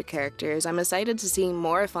future characters. I'm excited to see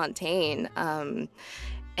more Fontaine,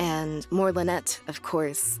 and more Lynette, of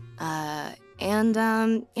course. Yeah,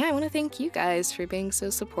 I want to thank you guys for being so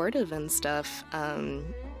supportive and stuff.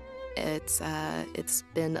 It's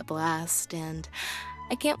been a blast, and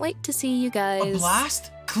I can't wait to see you guys. A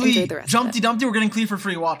blast? Clee, Jumpty Dumpty, we're getting Clee for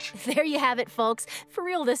free, watch. There you have it, folks. For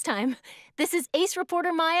real this time. This is Ace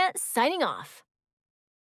Reporter Maya signing off.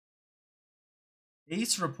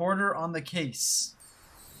 Ace Reporter on the case.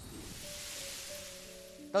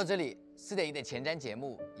 到这里，4点1的前瞻节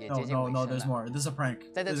目也接近 No, there's more. This is a prank.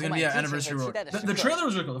 在这 There's 充 gonna 满 be 激 an 情和 anniversary 期待的 road. 时 The 刻， trailer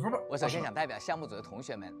was really cool. 我首先想代表项目组的同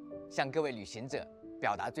学们，向各位旅行者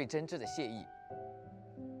表达最真挚的谢意，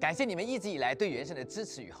感谢你们一直以来对原神的支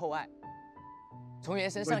持与厚爱。从原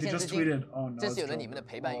神上线至今，正是有了你们的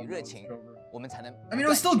陪伴与热情，我们才能。I mean, it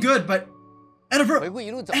was still good, but 回顾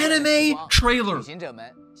一路走 anime trailer. 旅行者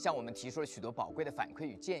们向我们提出了许多宝贵的反馈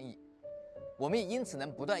与建议，我们也因此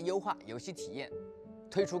能不断优化游戏体验，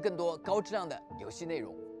推出更多高质量的游戏内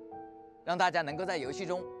容，让大家能够在游戏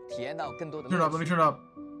中体验到更多的乐趣。Let me turn up.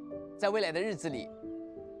 在未来的日子里，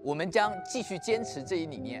我们将继续坚持这一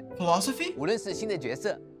理念。Philosophy? 无论是新的角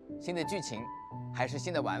色、新的剧情，还是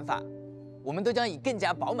新的玩法，我们都将以更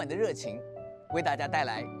加饱满的热情，为大家带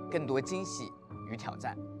来更多惊喜与挑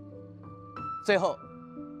战。最后，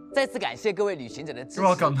再次感谢各位旅行者的支持与鼓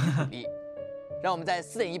励，让我们在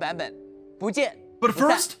4点1版本不见不散。But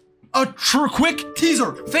first, a quick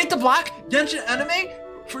teaser. Fade to Black, Genshin anime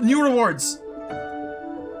for new rewards.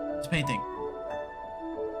 He's painting.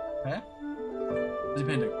 Okay? What's he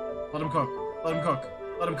painting? Let him cook. Let him cook.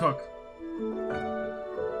 Let him cook.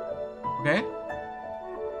 Okay?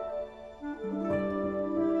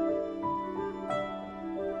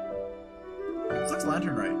 This looks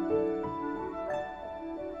lantern right.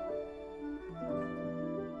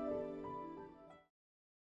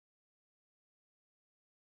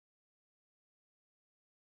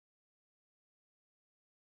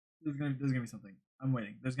 There's gonna be something. I'm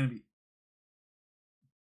waiting. There's gonna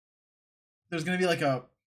be like a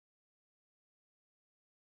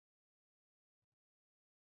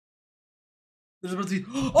there's about to be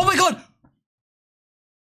oh my god!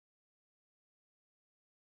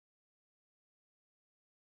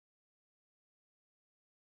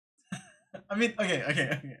 I mean,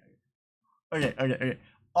 okay.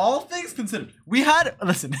 All things considered, we had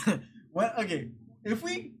listen. What? Okay, if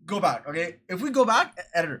we go back, okay, if we go back,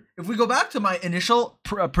 editor, if we go back to my initial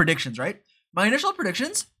predictions, right? My initial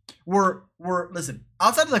predictions were listen,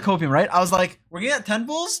 outside of the copium, right? I was like, we're gonna get 10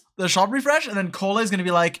 pulls, the shop refresh, and then Cole is gonna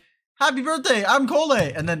be like, happy birthday, I'm Cole,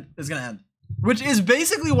 and then it's gonna end. Which is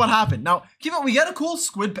basically what happened. Now, keep it, we get a cool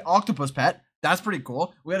squid octopus pet. That's pretty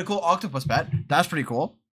cool. We had a cool octopus pet. That's pretty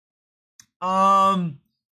cool. Okay,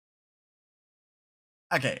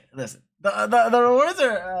 listen. The rewards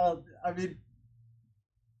are, I mean,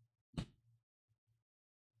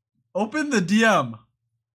 open the DM.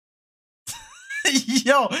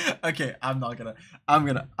 Yo, okay, I'm just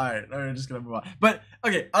gonna move on. But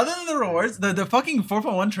okay, other than the rewards, the fucking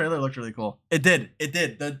 4.1 trailer looked really cool. It did.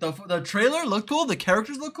 The trailer looked cool. The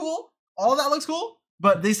characters look cool. All of that looks cool.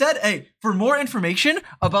 But they said, hey, for more information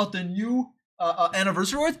about the new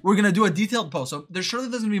anniversary rewards, we're gonna do a detailed post. So there's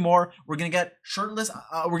gonna be more. We're gonna get shirtless.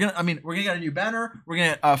 We're gonna get a new banner. We're gonna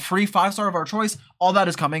get a free 5-star of our choice. All that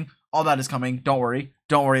is coming. All that is coming. Don't worry.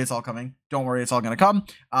 Don't worry. It's all coming. Don't worry. It's all gonna come.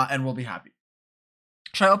 And we'll be happy.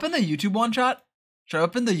 Should I open the YouTube one, chat? Should I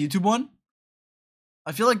open the YouTube one?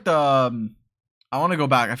 I feel like I want to go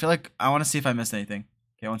back. I feel like I want to see if I missed anything.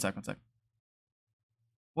 Okay, one sec.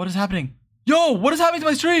 What is happening? Yo, what is happening to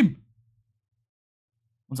my stream?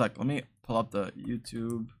 One sec. Let me pull up the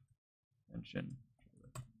YouTube Genshin.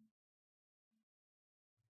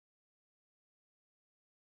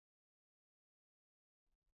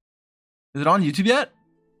 Is it on YouTube yet?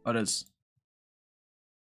 Oh, it is.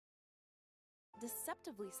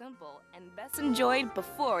 Deceptively simple and best enjoyed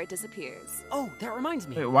before it disappears. Oh, that reminds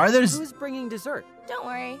me. Wait, why are there... Who's bringing dessert? Don't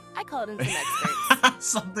worry, I called in some experts.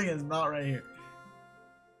 Something is not right here.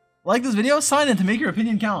 Like this video, sign in to make your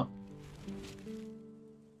opinion count.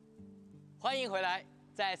 欢迎回来，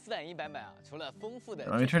在4.1版本啊，除了丰富的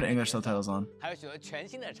Let me turn English subtitles on. 还有许多全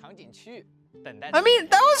新的场景区域等待。I mean,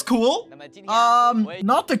 that was cool.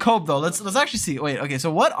 Not the cope though. Let's actually see. Wait, okay.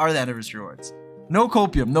 So what are the anniversary rewards? No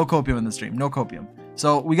copium in the stream. No copium.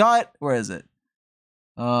 So we got, where is it?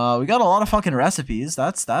 We got a lot of fucking recipes.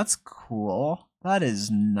 That's cool. That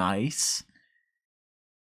is nice.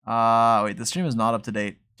 Wait, the stream is not up to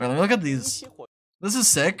date. Wait, let me look at these. This is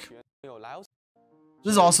sick.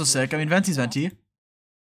 This is also sick. I mean, Venti's Venti.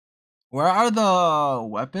 Where are the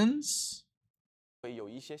weapons?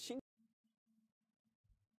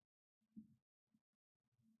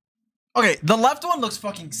 Okay, the left one looks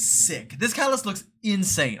fucking sick. This catalyst looks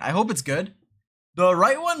insane. I hope it's good. The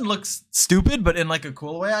right one looks stupid, but in like a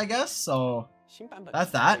cool way, I guess. So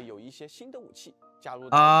that's that.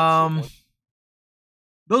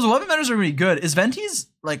 Those weapon vendors are really good. Is Venti's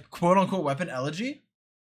like quote unquote weapon elegy?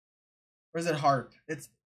 Or is it harp? It's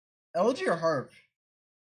elegy or harp?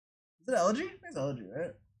 Is it elegy? I think it's elegy,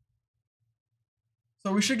 right?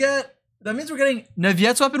 So we should get, that means we're getting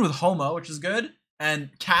Neuvillette's weapon with Homo, which is good.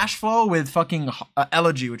 And cash flow with fucking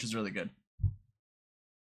elegy, which is really good.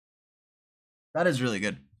 That is really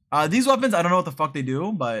good. These weapons, I don't know what the fuck they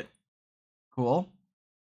do, but cool.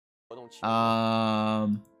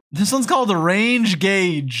 This one's called the range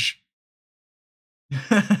gauge.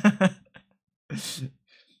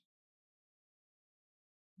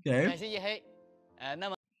 Okay.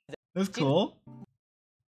 That's cool.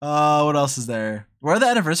 What else is there? Where are the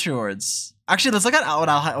anniversary rewards? Actually, let's look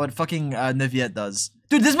at what fucking Neuvillette does.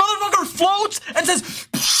 Dude, this motherfucker floats and says,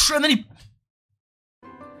 psh, and then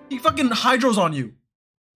he fucking hydros on you.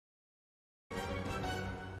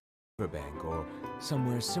 Riverbank or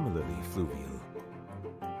somewhere similarly fluvial.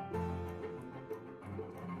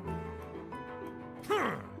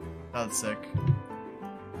 That's sick.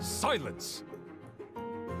 Silence.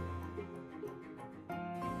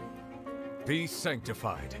 Be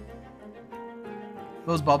sanctified.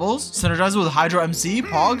 Those bubbles synergize with Hydro MC.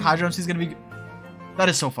 Pog. Hydro MC is gonna be. That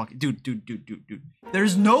is so fucking. Dude.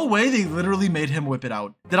 There's no way they literally made him whip it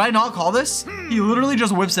out. Did I not call this? He literally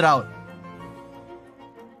just whips it out.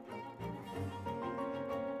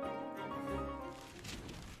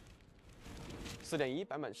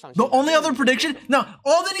 The only other prediction, now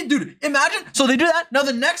all they need, dude, imagine, so they do that, now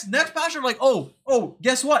the next patch are like, oh,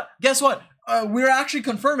 guess what, we're actually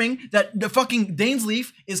confirming that the fucking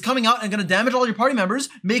Dainsleif is coming out and gonna damage all your party members,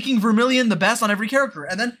 making Vermilion the best on every character,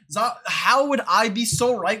 and then, how would I be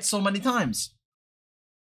so right so many times?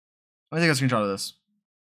 Let me take a screenshot of this.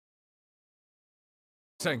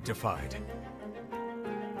 Sanctified.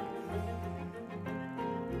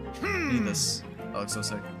 I need this. That looks so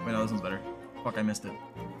sick. Wait, no, this one's better. Fuck, I missed it.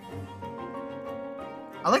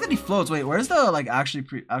 I like that he floats. Wait, where's the like actual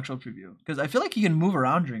preview? Because I feel like he can move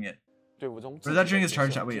around during it. Or is that during his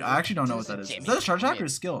charge attack? Wait, I actually don't know what that is. Is that a charge attack or a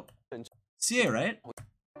skill? CA, right?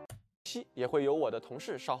 也会由我的同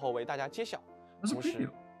事稍后为大家揭晓。同时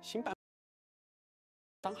新版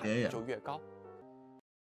伤害也就越高。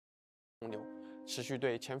洪流持续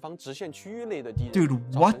对前方直线区域内的敌人。Dude,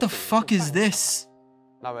 what the fuck is this?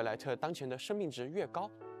 纳维莱特当前的生命值越高，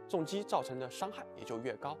重击造成的伤害也就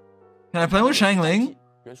越高。Can I play with Shangling?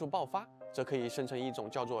 元素爆发则可以生成一种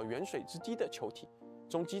叫做远水之滴的球体，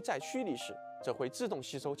重击在蓄力时，则会自动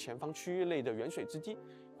吸收前方区域内的远水之滴，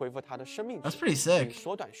恢复它的生命值， That's pretty sick. 并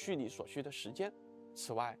缩短蓄力所需的时间。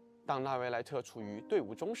此外，当纳维莱特处于队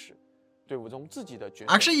伍中时，队伍中自己的角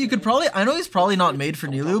色 Actually, you could probably, I know he's probably not made for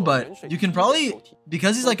Nilou, but you can probably,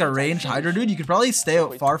 because he's like a ranged Hydra dude, you could probably stay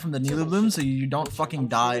out far from the Nilou blooms so you don't fucking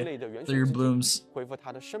die through your blooms. 恢复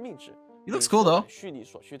它的生命值。 He looks cool though. 蓄力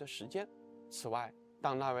所需的时间。此外，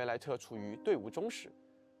当纳维莱特处于队伍中时，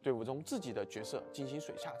队伍中自己的角色进行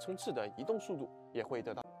水下冲刺的移动速度也会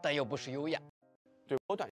得到，但又不是优雅。对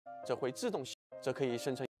缩短，则会自动，则可以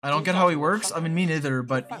生成。 I don't get how he works. I mean, me neither,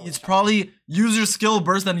 but it's probably use your skill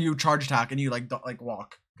burst, then you charge attack and you like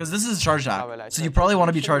walk. Because this is charge attack, so you probably want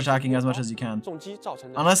to be charge attacking as much as you can.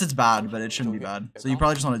 Unless it's bad, but it shouldn't be bad. So you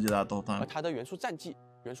probably just want to do that the whole time.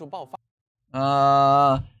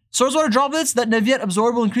 Swordswater droplets that Neuvillette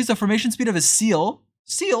absorb will increase the formation speed of his seal.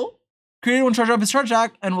 Created when charged up his charge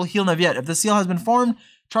attack and will heal Neuvillette. If the seal has been formed,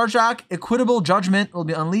 charge attack, Equitable Judgment will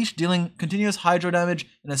be unleashed, dealing continuous hydro damage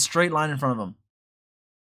in a straight line in front of him.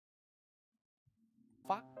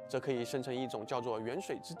 则可以生成一种叫做远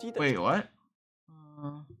水之滴的。 Wait, what?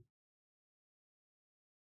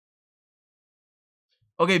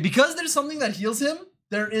 Okay, because there's something that heals him,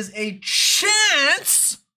 there is a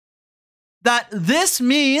chance that this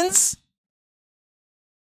means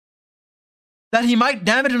that he might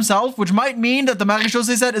damage himself, which might mean that the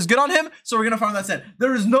Marechaussee set is good on him, so we're gonna farm that set.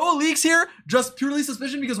 There is no leaks here, just purely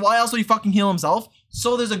suspicion, because why else would he fucking heal himself?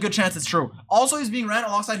 So there's a good chance it's true. Also, he's being ran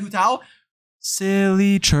alongside Hu Tao.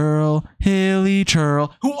 Silly churl, hilly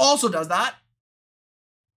churl, who also does that.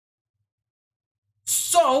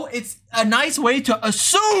 So it's a nice way to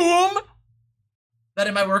assume that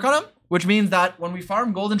it might work on him, which means that when we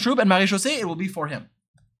farm Golden Troop and Marechaussee, it will be for him.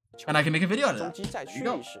 And I can make a video out of that. There you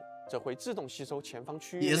go.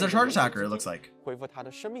 He is a charge attacker, it looks like.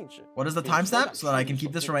 What is the timestamp so that I can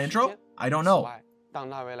keep this for my intro? I don't know. 2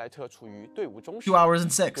 hours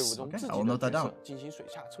and 6. Okay, I will note that down.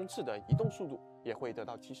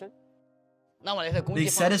 They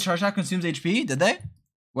said his charge attack consumes HP, did they?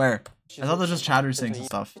 Where? I thought those were just chatter syncs and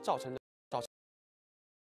stuff.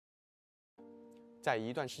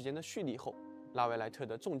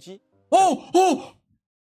 Oh!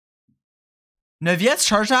 Neuvillette's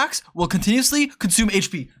charge attacks will continuously consume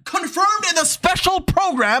HP. Confirmed in the special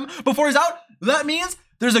program before he's out. That means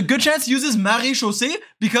there's a good chance he uses Marechaussee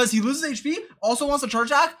because he loses HP, also wants a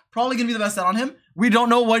charge attack, probably gonna be the best set on him. We don't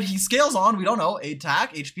know what he scales on, we don't know.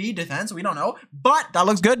 Attack, HP, defense, we don't know. But that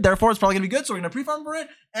looks good, therefore it's probably gonna be good, so we're gonna pre-farm for it,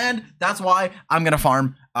 and that's why I'm gonna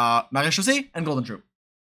farm Marechaussee and Golden Troop.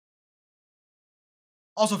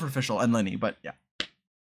 Also for Fischl and Lenny, but yeah.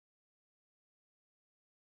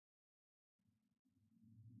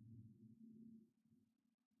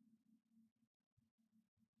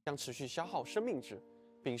将持续消耗生命值，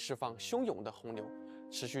并释放汹涌的洪流，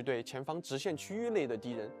持续对前方直线区域内的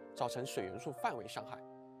敌人造成水元素范围伤害。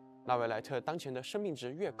纳维莱特当前的生命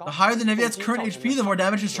值越高 The higher the Neuvillette's current HP, the more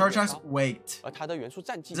damage his charge attacks weight. 而他的元素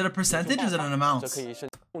战绩 Is it a percentage or is it an amount? 则可以生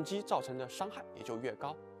重击造成的伤害也就越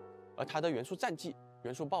高。而他的元素战绩、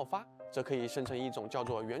元素爆发则可以生成一种叫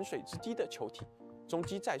做远水之滴的球体，重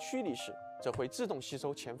击在蓄力时，则会自动吸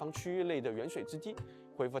收前方区域内的远水之滴，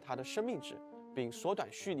恢复他的生命值，并缩短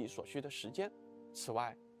蓄力所需的时间。此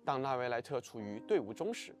外，当纳维莱特处于队伍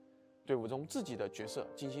中时，队伍中自己的角色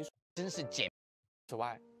进行真是简。此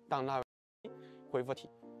外，当纳维恢复体。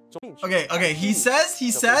Okay, he said,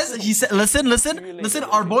 listen,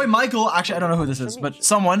 our boy Michael, actually I don't know who this is, but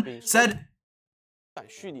someone said,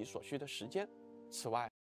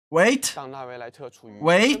 wait,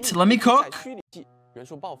 let me cook. 元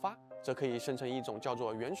素爆发则可以生成一种叫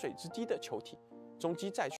做远水之滴的球体，重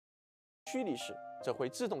击在蓄力时，则会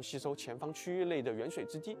自动吸收前方区域内的远水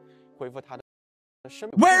之滴，恢复它的生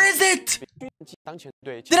命。 Where is it? 当前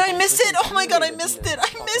对 Did I miss it? Oh my god, I missed it.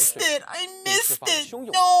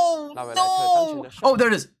 No. Oh, there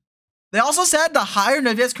it is. They also said the higher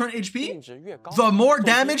Neuvillette's current HP, the more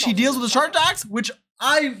damage he deals with the charge attacks, which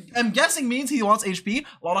I am guessing means he wants HP.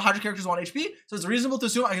 A lot of Hydra characters want HP, so it's reasonable to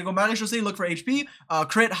assume I can go Marechaussee, look for HP,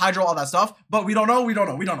 crit, Hydro, all that stuff. But we don't know.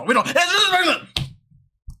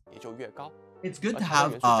 It's good to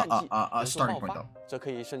have a starting point though. 则可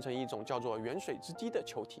以生成一种叫做远水之滴的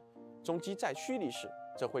球体，重击在蓄力时，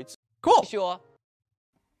则会 cool.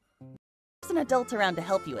 There's an adult around to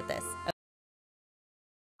help you with this.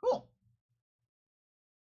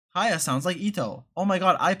 Kaya sounds like Ito. Oh my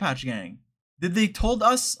god, Eye Patch Gang. Did they told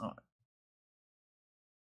us? Oh.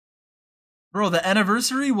 Bro, the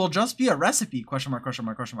anniversary will just be a recipe. Question mark, question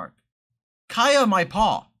mark, question mark. Kaya, my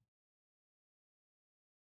paw.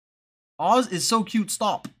 Oz is so cute,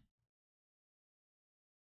 stop.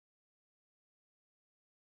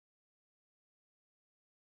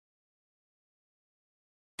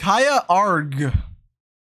 Kaya Arg.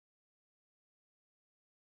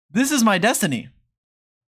 This is my destiny.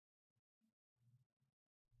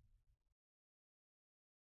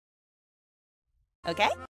 Okay.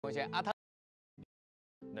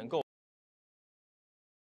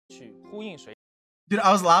 Dude,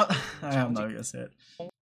 I was loud. I'm not gonna say it.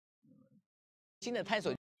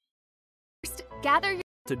 First, gather your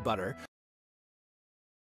butter.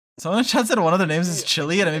 Someone in chat said one of their names is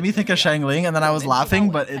Chili, and it made me think of Shangling, and then I was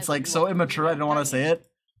laughing, but it's like so immature, I don't want to say it.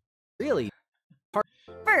 Really?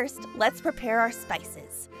 First, let's prepare our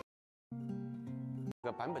spices.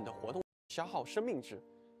 I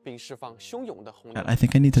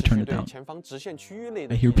think I need to turn it down.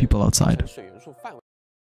 I hear people outside.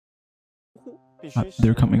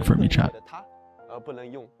 They're coming for me, chat.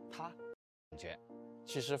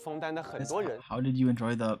 How did you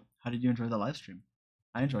enjoy the live stream?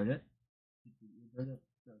 I enjoyed it. Did you enjoy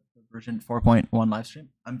the version 4.1 live stream?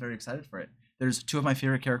 I'm very excited for it. There's two of my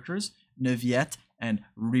favorite characters, Neuvillette and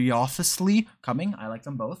Wriothesley, coming. I like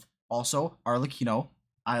them both. Also, Arlecchino.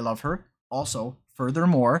 I love her. Also,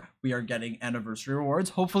 furthermore, we are getting anniversary rewards.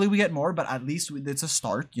 Hopefully we get more, but at least it's a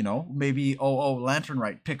start, you know? Maybe, Lantern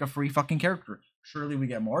Right, pick a free fucking character. Surely we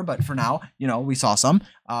get more, but for now, you know, we saw some.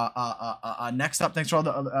 Next up, thanks for all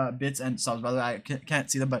the bits and subs. By the way, I can't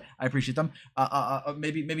see them, but I appreciate them.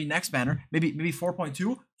 Maybe next banner, maybe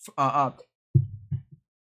 4.2.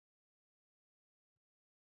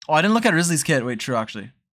 Oh, I didn't look at Wriothesley's kit. Wait, true,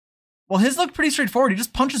 actually. Well, his looked pretty straightforward. He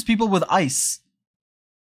just punches people with ice.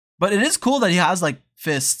 But it is cool that he has, like,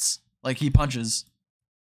 fists. Like, he punches.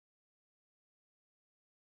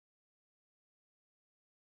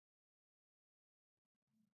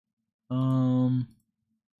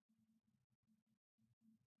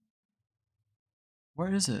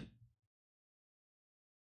 Where is it?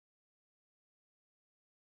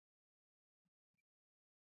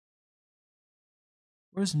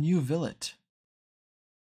 Where's Neuvillette?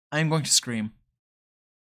 I am going to scream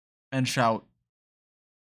and shout.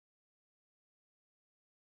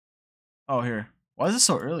 Oh, here. Why is it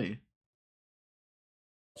so early?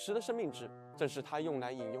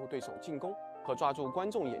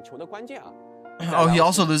 Oh, he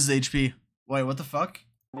also loses HP. Wait, what the fuck?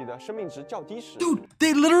 Dude,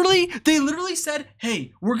 they literally said,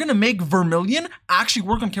 hey, we're gonna make Vermilion actually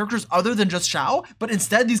work on characters other than just Xiao, but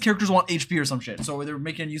instead these characters want HP or some shit, so they're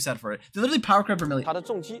making a new set for it. They literally power crab Vermilion. 它的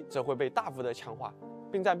重击则会被大幅的强化，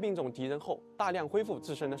并在命中敌人后大量恢复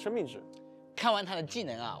自身的生命值。看完他的技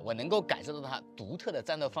能啊，我能够感受到他独特的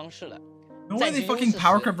战斗方式了。 No way they fucking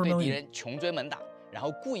power crab 对敌 Vermilion. 人穷追猛打，然后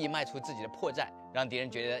故意卖出自己的破绽，让敌人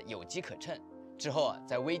觉得有机可乘。之后啊，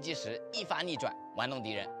在危机时一发逆转，玩弄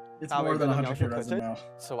敌人。 大卫的描述可真。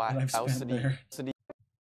此外，还有实力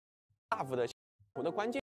大幅的球的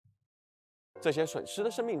关键。这些损失的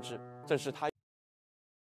生命值，正是他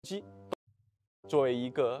作为一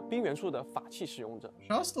个冰元素的法器使用者，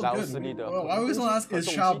莱奥斯利的和重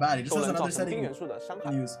击都能造成冰元素的伤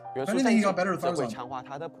害。元素三级则会强化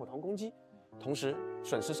他的普通攻击，同时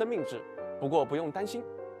损失生命值。不过不用担心，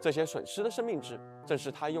这些损失的生命值正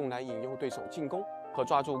是他用来引诱对手进攻和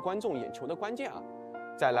抓住观众眼球的关键啊！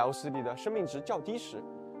在莱奥斯利的生命值较低时，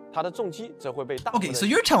他的重击则会被大幅的。 Okay, so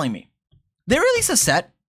you're telling me they release a set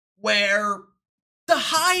where the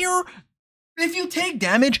higher. If you take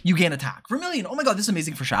damage, you gain attack. Vermilion, oh my god, this is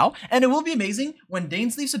amazing for Xiao. And it will be amazing when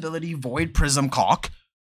Dainsleif's ability, Void Prism Cock,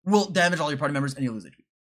 will damage all your party members and you'll lose HP.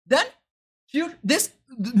 Then, this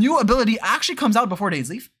new ability actually comes out before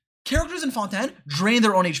Dainsleif. Characters in Fontaine drain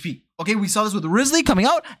their own HP. Okay, we saw this with Wriothesley coming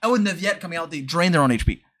out, and with Neuvillette coming out, they drain their own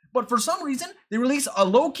HP. But for some reason, they release a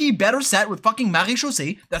low-key better set with fucking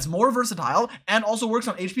Marechaussee that's more versatile and also works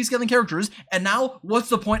on HP scaling characters. And now, what's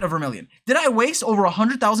the point of Vermilion? Did I waste over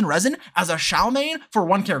 100,000 resin as a Xiao main for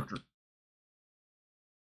one character?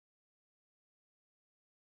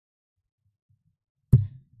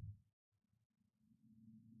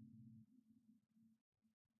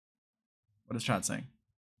 What is chat saying?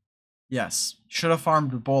 Yes, should have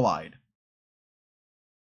farmed Bull-Eyed.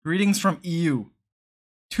 Greetings from EU.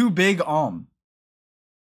 Too big Fuck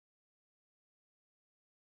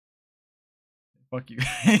you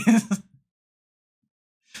guys.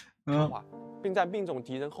 并在命中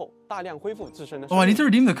敌人后大量恢复自身的。Oh, I need to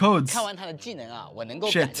redeem the codes. 看完他的技能啊，我能够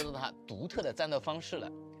感受到他独特的战斗方式了。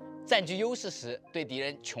占据优势时对敌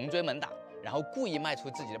人穷追猛打，然后故意卖出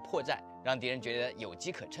自己的破绽，让敌人觉得有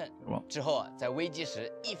机可乘。之后在危机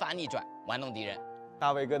时一发逆转，玩弄敌人。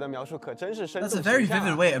大卫哥的描述可真是深入 That's a very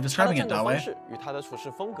vivid way of describing it that way. 与他的处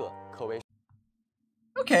事风格可谓。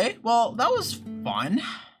Okay, well that was fun.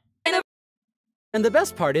 And the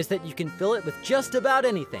best part is that you can fill it with just about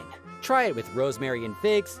anything. Try it with rosemary and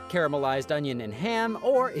figs, caramelized onion and ham,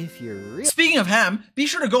 or if you're real. Speaking of ham, be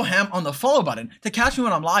sure to go ham on the follow button to catch me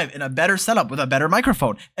when I'm live in a better setup with a better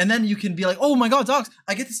microphone. And then you can be like, oh my god, Zox,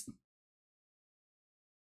 I get this.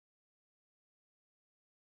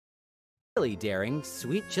 Really daring,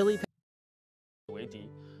 sweet chili.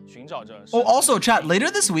 Oh, also, chat,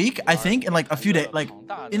 later this week, I think, in like a few days, like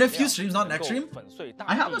in a few streams, not next stream,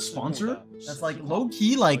 I have a sponsor that's like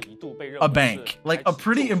low-key, like a bank, like a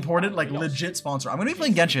pretty important, like legit sponsor. I'm gonna be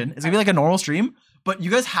playing Genshin. It's gonna be like a normal stream, but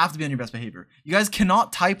you guys have to be on your best behavior. You guys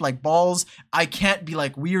cannot type like balls. I can't be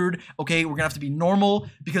like weird. Okay, we're gonna have to be normal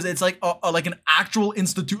because it's like like an actual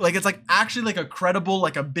institute. Like it's like actually like a credible,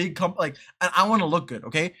 like a big company. Like, and I want to look good.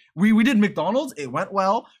 Okay, we did McDonald's. It went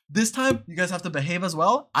well. This time you guys have to behave as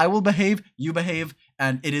well. I will behave. You behave,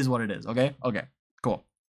 and it is what it is. Okay. Okay. Cool.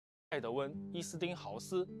 艾德温·伊斯汀豪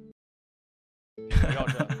斯围绕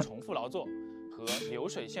着重复劳作和流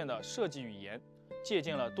水线的设计语言。 借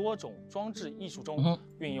鉴了多种装置艺术中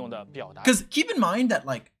运用的表达。Because keep in mind that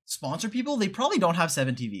like sponsor people, they probably don't have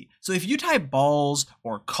 7TV. So if you type balls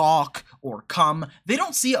or cock or cum, they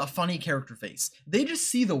don't see a funny character face. They just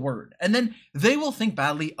see the word, and then they will think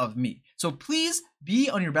badly of me. So please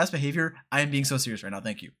be on your best behavior. I am being so serious right now.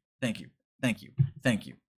 Thank you. Thank you. Thank you. Thank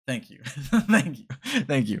you. Thank you. Thank you.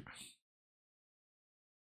 Thank you.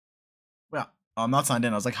 Well, I'm not signed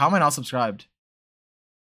in. I was like, how am I not subscribed?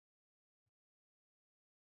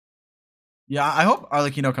 Yeah, I hope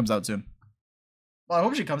Arlecchino comes out soon. Well, I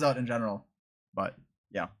hope she comes out in general, but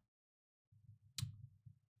yeah.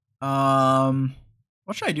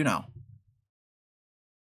 What should I do now?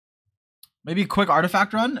 Maybe a quick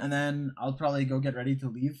artifact run, and then I'll probably go get ready to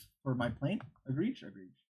leave for my plane. Agreed?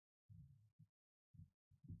 Agreed.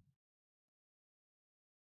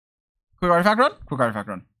 Quick artifact run? Quick artifact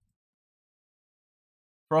run.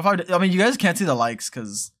 Profile, I mean, you guys can't see the likes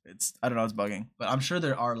because it's, I don't know, it's bugging. But I'm sure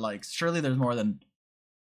there are likes. Surely there's more than...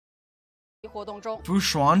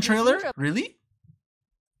 Xuan trailer? Really?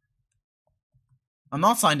 I'm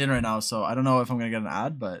not signed in right now, so I don't know if I'm going to get an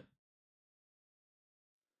ad, but...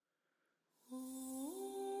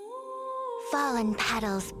 Fallen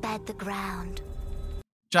petals bed the ground.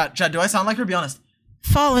 Chat, do I sound like her? Be honest.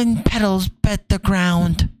 Fallen petals bed the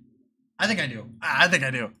ground. I think I do. I think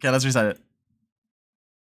I do. Okay, let's recite it.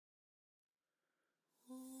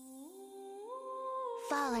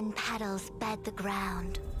 Fallen petals bed the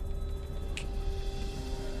ground.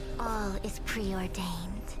 All is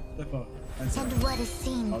preordained. And what is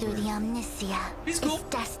seen through the Omniscia is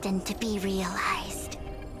destined to be realized.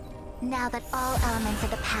 Now that all elements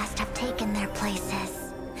of the past have taken their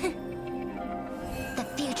places, the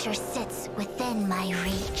future sits within my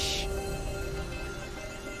reach.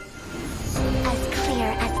 As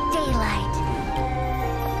clear as daylight.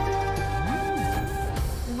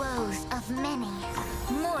 Woes of many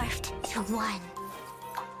morphed to one.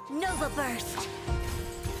 Nova burst.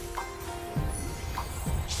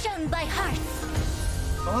 Shown by hearts.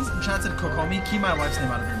 Someone's in chat said Kokomi, keep my wife's name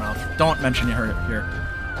out of your mouth. Don't mention you heard it here.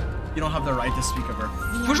 You don't have the right to speak of her.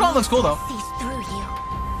 Xuan looks cool though. Cease through you.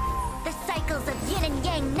 The cycles of yin and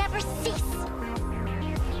yang never cease.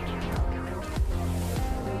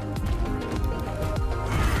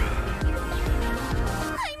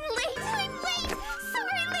 I'm late.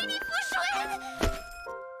 Sorry, Lady Xuan.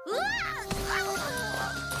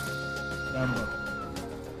 Down low.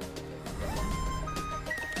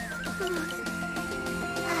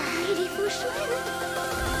 Lady Xuan.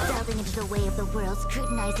 Delving into the way of the world,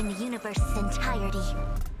 scrutinizing the universe's entirety.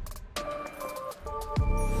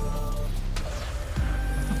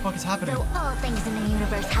 What the fuck is happening? Though all things in the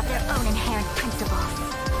universe have their own inherent principles,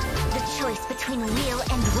 the choice between weal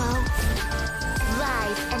and woe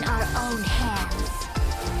lies in our own hands.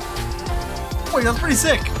 Wait, that's pretty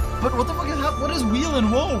sick. But what the fuck is happening? What is wheel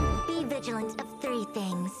and woe? Be vigilant of three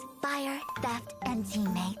things: fire, theft, and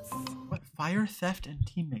teammates. What? Fire, theft, and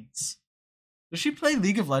teammates? Does she play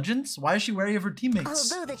League of Legends? Why is she wary of her teammates?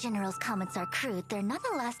 Although the General's comments are crude, they're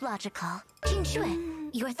nonetheless logical. Jinshui,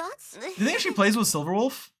 your thoughts? Do you think she plays with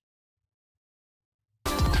Silverwolf?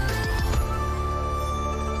 That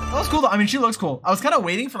was cool though. I mean, she looks cool. I was kind of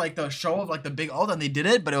waiting for like the show of like the big ult, and they did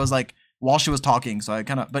it, but it was like while she was talking, so I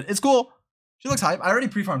kind of, but it's cool. She looks hype. I already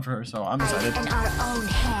pre-farmed for her, so I'm excited. In our own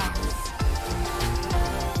hands.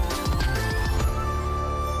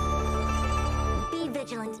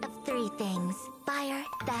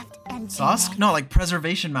 Sus? No, like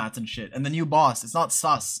preservation mats and shit. And the new boss. It's not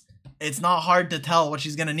sus. It's not hard to tell what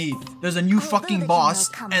she's gonna need. There's a new fucking boss,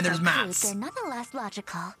 and there's mats. They're nonetheless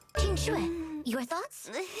logical. King Xuan, your thoughts?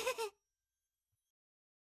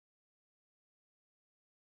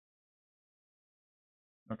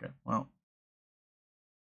 Okay, well.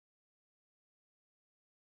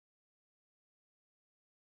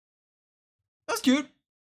 That's cute.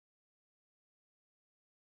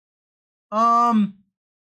 That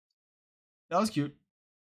was cute.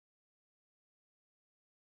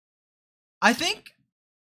 I think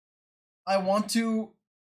I want to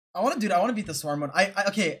beat the Swarm one.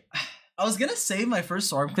 Okay, I was gonna save my first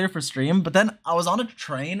Swarm clear for stream, but then I was on a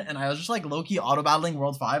train and I was just like low-key auto-battling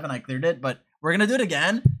World 5 and I cleared it, but we're gonna do it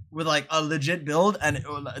again with like a legit build and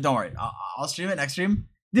don't worry, I'll stream it next stream.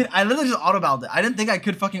 Dude, I literally just auto-battled it. I didn't think I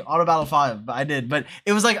could fucking auto-battle 5, but I did. But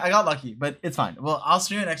it was like, I got lucky, but it's fine. Well, I'll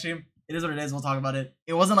stream it next stream. It is what it is. We'll talk about it.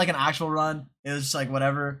 It wasn't like an actual run. It was just like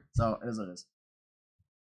whatever. So it is what it is.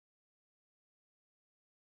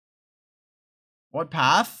 What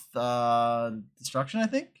path? Destruction, I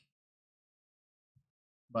think.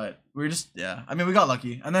 But we just, yeah. I mean, we got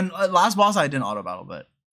lucky. And then last boss, I didn't auto battle, but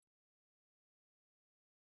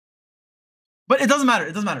it doesn't matter.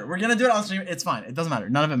 It doesn't matter. We're gonna do it on stream. It's fine. It doesn't matter.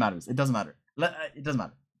 None of it matters. It doesn't matter. It doesn't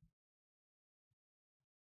matter.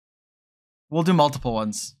 We'll do multiple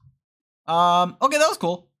ones. Okay, that was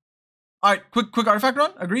cool. All right, quick artifact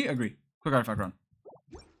run. Agree. Quick artifact run.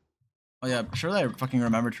 Oh yeah, surely I fucking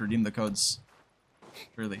remember to redeem the codes.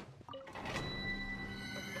 Surely.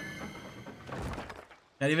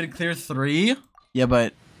 Can't even clear 3. Yeah,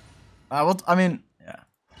 but I mean, yeah,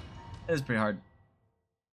 it is pretty hard.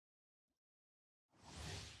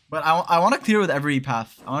 But I want to clear with every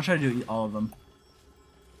path. I want to try to do all of them.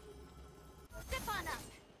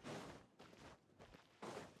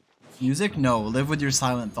 Music? No. Live with your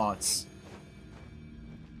silent thoughts.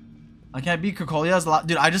 I can't beat Kokolia's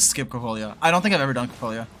dude, I just skip Kokolia. I don't think I've ever done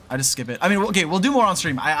Kokolia. I just skip it. I mean, okay, we'll do more on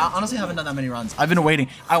stream. I honestly haven't done that many runs. I've been waiting.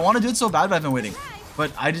 I want to do it so bad, but I've been waiting.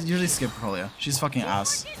 But I just usually skip Kokolia. She's fucking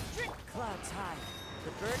ass. Clouds high.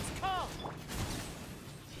 The birds call.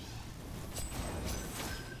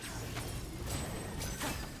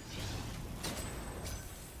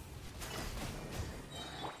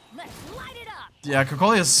 Let's light it up. Yeah,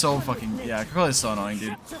 Kokolia is so fucking, yeah, Kokolia is so annoying,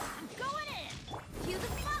 dude.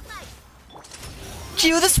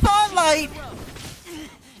 Cue the spotlight!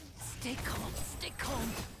 Stay calm, stay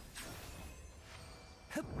calm.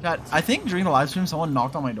 Chat, I think during the live stream someone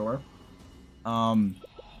knocked on my door.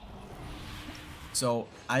 So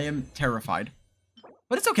I am terrified.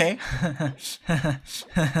 But it's okay.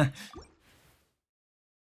 I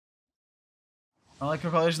like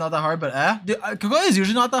Kokolia's not that hard, but dude, Kokolia is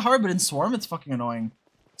usually not that hard, but in Swarm it's fucking annoying.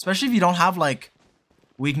 Especially if you don't have like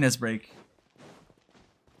weakness break.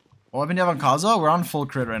 What weapon do you have on Kaza? We're on full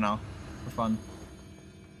crit right now. For fun.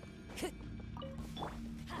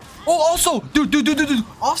 Oh, also, dude.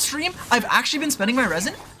 Off stream, I've actually been spending my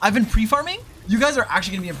resin. I've been pre-farming. You guys are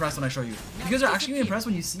actually gonna be impressed when I show you. You guys are actually gonna be impressed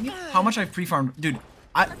when you see how much I've pre-farmed. Dude,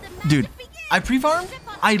 I pre-farmed.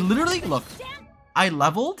 I literally, look, I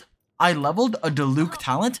leveled a Diluc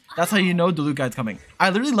talent. That's how you know Diluc guy's coming. I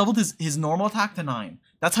literally leveled his normal attack to 9.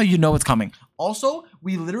 That's how you know it's coming. Also,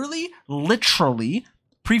 we literally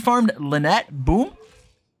pre-farmed Lynette. Boom.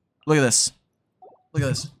 Look at this.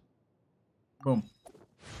 Boom.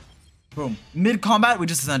 Boom. Mid-combat, we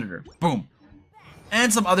just ascended her. Boom.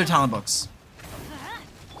 And some other talent books.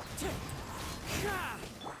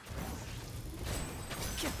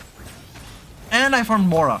 And I farmed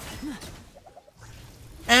Mora.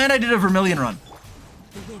 And I did a Vermilion run.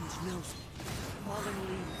 The wind knows me. Falling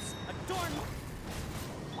leaves. Adorn.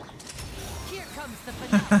 Here comes the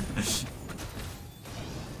banana.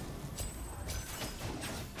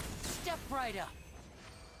 Step right up.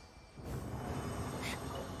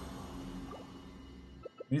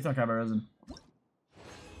 We need to talk about resin.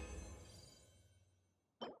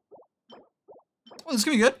 Oh, this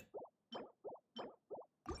could be good.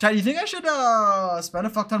 Chad, you think I should spend a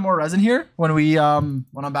fuck ton more resin here when I'm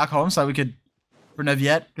back home so that we could for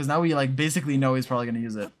Neuvillette? Because now we like basically know he's probably gonna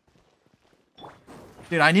use it.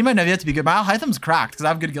 Dude, I need my Neuvillette to be good. My Hytham's cracked because I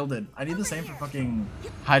have good gilded. I need the same for fucking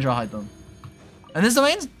Hydra Hytham. And this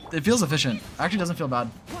domain, it feels efficient. Actually doesn't feel bad.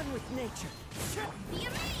 One with nature.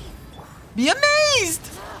 Be amazed!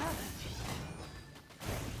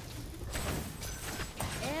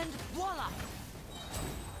 And voila!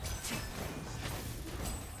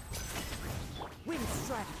 Wind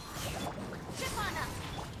strike. Chip on up.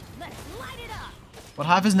 Let's light it up. What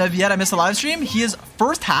half is Neuvillette? I missed the live stream. He is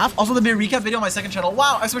first half. Also, there'll be a recap video on my second channel.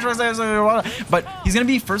 Wow, but he's gonna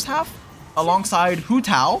be first half alongside Hu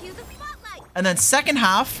Tao, and then second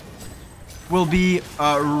half will be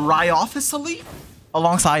Wriothesley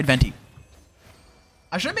alongside Venti.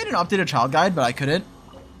 I should have made an updated child guide, but I couldn't.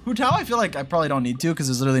 Hu Tao, I feel like I probably don't need to because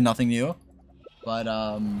there's literally nothing new. But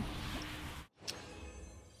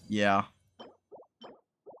yeah,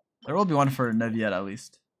 there will be one for Neuvillette at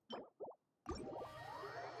least.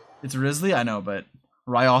 It's Wriothesley, I know, but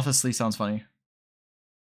Wriothesley sounds funny.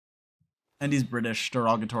 And he's British,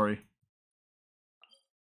 derogatory.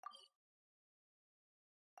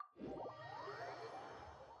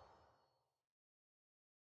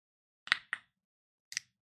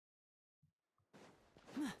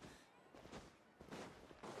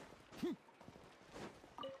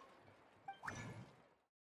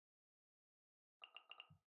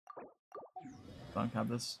 Don't have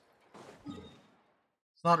this.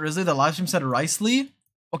 It's not Wriothesley. The livestream said Wriothesley.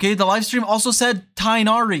 Okay, the livestream also said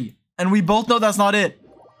Tainari, and we both know that's not it.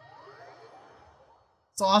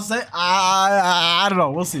 So I'll say I don't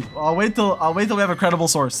know. We'll see. I'll wait till we have a credible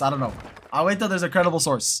source. I don't know. I'll wait till there's a credible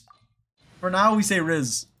source. For now, we say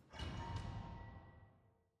Riz.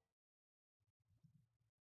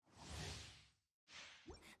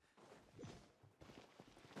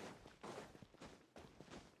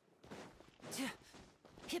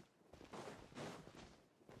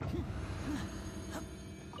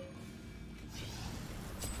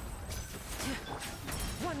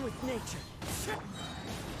 With nature.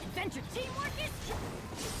 Adventure teamwork is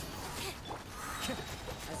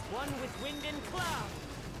as one with wind and cloud.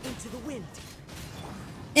 Into the wind.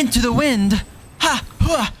 Into the wind. Ha!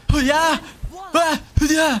 Ha! Yeah! Ha!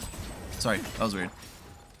 Yeah! Sorry, that was weird.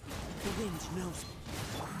 The wind knows.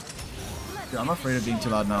 Dude, I'm afraid of being too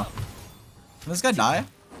loud now. Can this guy die?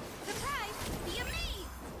 Surprise! Be amazed!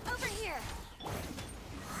 Over here.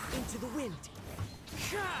 Into the wind.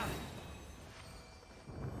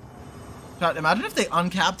 God, imagine if they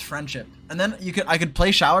uncapped friendship, and then I could play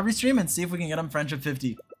Shao every stream and see if we can get him friendship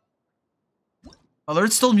 50.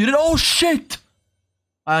 Alert's still muted. Oh shit!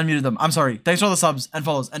 I unmuted them. I'm sorry. Thanks for all the subs and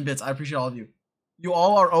follows and bits. I appreciate all of you. You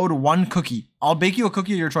all are owed one cookie. I'll bake you a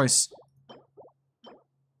cookie of your choice.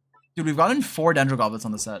 Dude, we've gotten 4 Dendro Goblets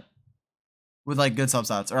on the set with like good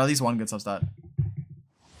substats, or at least one good substat.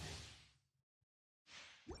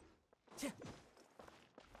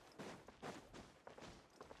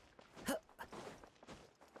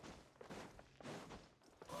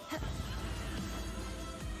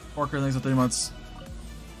 Porker, thanks for 3 months.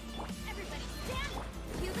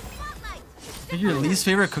 Pick your least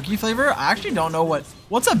favorite cookie flavor? I actually don't know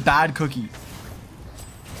what's a bad cookie.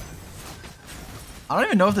 I don't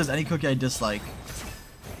even know if there's any cookie I dislike.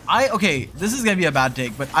 Okay, this is gonna be a bad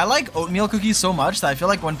take, but I like oatmeal cookies so much that I feel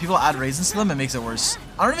like when people add raisins to them, it makes it worse.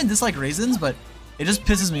 I don't even dislike raisins, but it just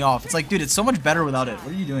pisses me off. It's like, dude, it's so much better without it.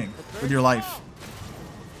 What are you doing with your life?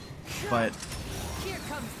 But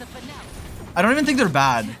I don't even think they're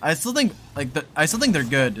bad. I still think they're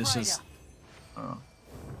good. It's just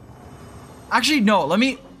actually no,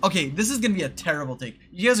 okay, this is gonna be a terrible take.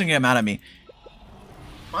 You guys are gonna get mad at me.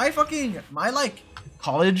 My like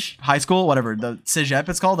college, high school, whatever, the cégep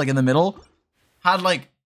it's called, like in the middle, had like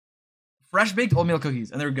fresh baked oatmeal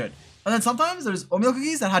cookies and they were good. And then sometimes there's oatmeal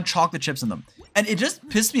cookies that had chocolate chips in them. And it just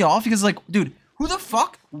pissed me off because like, dude, who the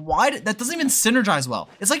fuck? That doesn't even synergize well.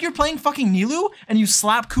 It's like you're playing fucking Nilou and you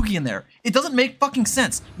slap cookie in there. It doesn't make fucking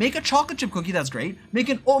sense. Make a chocolate chip cookie that's great. Make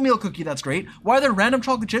an oatmeal cookie that's great. Why are there random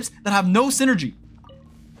chocolate chips that have no synergy?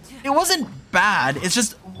 It wasn't bad. It's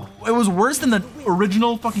just, it was worse than the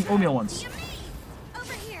original fucking oatmeal ones.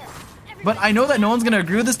 But I know that no one's gonna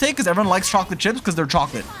agree with this take because everyone likes chocolate chips because they're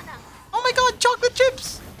chocolate. Oh my god, chocolate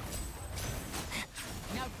chips!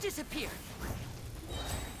 Now disappear.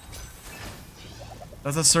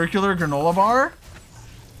 That's a circular granola bar?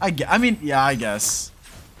 I mean, yeah, I guess.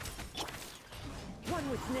 One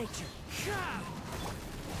with nature.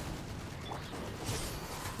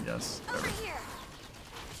 Yes.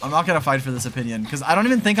 I'm not gonna fight for this opinion because I don't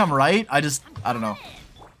even think I'm right. I don't know.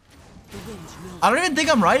 I don't even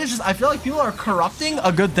think I'm right. It's just I feel like people are corrupting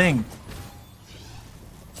a good thing.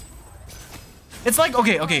 It's like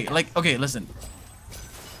okay, listen.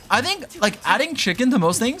 I think like adding chicken to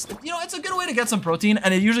most things, you know, it's a good way to get some protein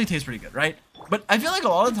and it usually tastes pretty good, right? But I feel like a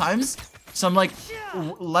lot of times some like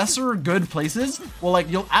lesser good places will like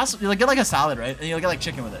you'll get like a salad, right? And you'll get like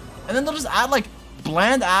chicken with it. And then they'll just add like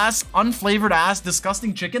bland ass, unflavored ass,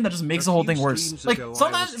 disgusting chicken that just makes the whole thing worse. Like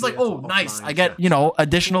sometimes it's like, oh nice, I get, you know,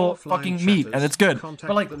 additional fucking meat and it's good.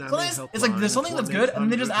 But like sometimes it's like there's something that's good and then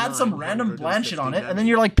they just add some random bland shit on it and then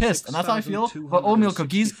you're like pissed. And that's how I feel about oatmeal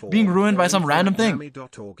cookies being ruined by some random thing.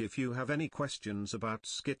 If you have any questions about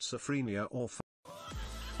schizophrenia or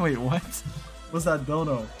wait, what? What's that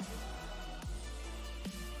dono?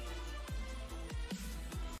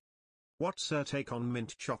 What's her take on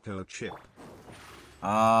mint chocolate chip?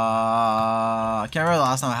 I can't remember the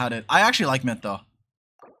last time I had it. I actually like mint though.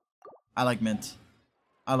 I like mint.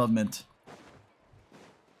 I love mint.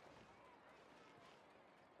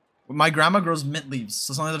 My grandma grows mint leaves,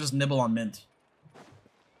 so sometimes I just nibble on mint.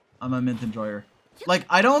 I'm a mint enjoyer. Like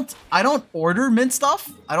I don't order mint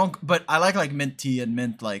stuff. But I like mint tea and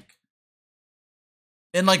mint like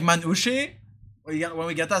in like manouche. When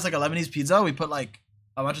we get that, it's like a Lebanese pizza. We put like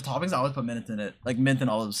a bunch of toppings. I always put mint in it, like mint and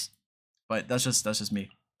olives. But that's just me.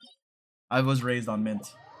 I was raised on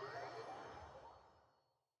mint.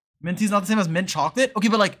 Mint tea is not the same as mint chocolate. Okay,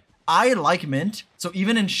 but like I like mint. So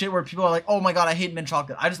even in shit where people are like, "Oh my god, I hate mint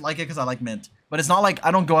chocolate," I just like it because I like mint. But it's not like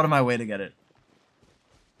I don't go out of my way to get it.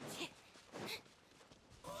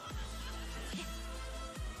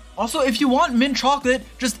 Also, if you want mint chocolate,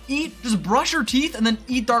 just brush your teeth and then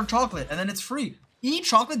eat dark chocolate, and then it's free. Eat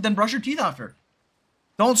chocolate, then brush your teeth after.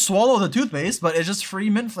 Don't swallow the toothpaste, but it's just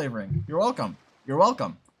free mint flavoring. You're welcome. You're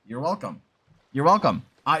welcome. You're welcome. You're welcome.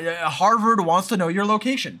 Harvard wants to know your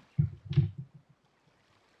location.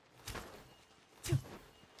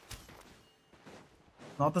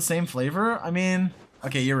 Not the same flavor? I mean,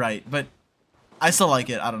 okay, you're right, but I still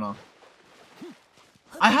like it. I don't know.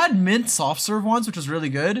 I had mint soft serve once, which was really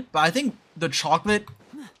good, but I think the chocolate,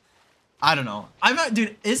 I don't know. I'm not,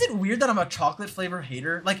 dude, is it weird that I'm a chocolate flavor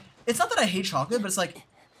hater? Like, it's not that I hate chocolate, but it's like,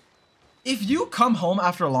 if you come home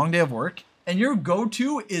after a long day of work and your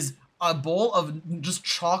go-to is a bowl of just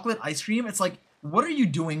chocolate ice cream, it's like, what are you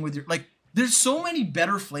doing with your, like, there's so many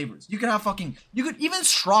better flavors. You could have fucking, you could even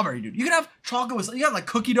strawberry, dude. You could have chocolate with, you have like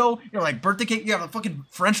cookie dough, you have like birthday cake, you have like fucking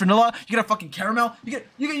French vanilla, you could have fucking caramel, you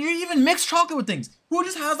even mix chocolate with things. Who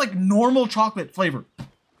just has like normal chocolate flavor?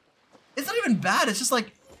 It's not even bad, it's just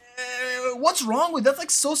like, what's wrong with, that's like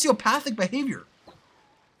sociopathic behavior.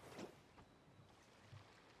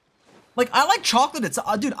 Like, I like chocolate, it's,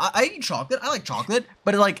 dude, I eat chocolate, I like chocolate,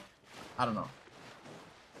 but like, I don't know.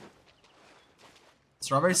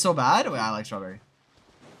 Strawberry's so bad? Wait, I like strawberry.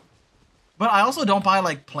 But I also don't buy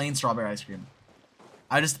like plain strawberry ice cream.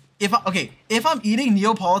 I just, if I'm eating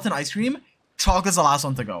Neapolitan ice cream, chocolate's the last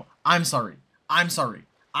one to go. I'm sorry. I'm sorry.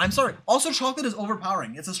 I'm sorry. Also, chocolate is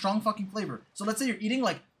overpowering. It's a strong fucking flavor. So let's say you're eating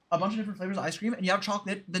like a bunch of different flavors of ice cream and you have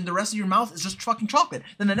chocolate, then the rest of your mouth is just fucking chocolate.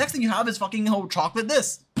 Then the next thing you have is fucking chocolate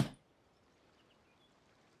this.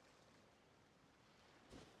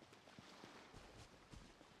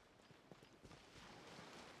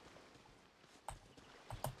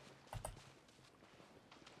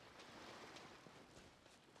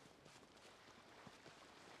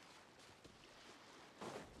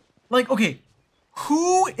 Like, okay,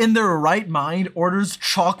 who in their right mind orders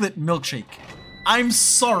chocolate milkshake? I'm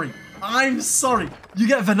sorry. I'm sorry. You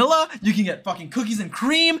get vanilla, you can get fucking cookies and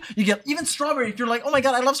cream, you get even strawberry if you're like, oh my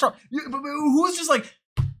god, I love strawberry. But who's just like,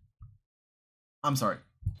 I'm sorry.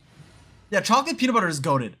 Yeah, chocolate peanut butter is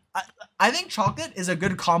goated. I think chocolate is a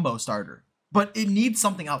good combo starter, but it needs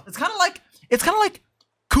something else. It's kind of like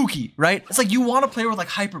Kooky, right? It's like you want to play with like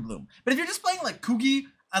Hyper Bloom. But if you're just playing like Kooky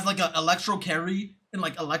as like an electro carry, and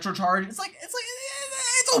like electro charge, it's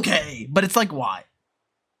okay, but it's like, why?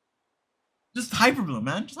 Just Hyper Bloom,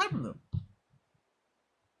 man. Just Hyper Bloom.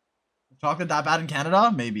 Chocolate that bad in Canada?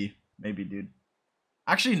 Maybe, dude.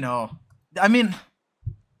 Actually, no. I mean,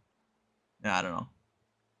 yeah, I don't know.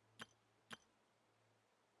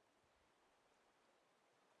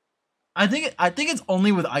 I think it's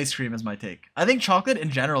only with ice cream is my take. I think chocolate in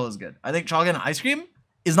general is good. I think chocolate and ice cream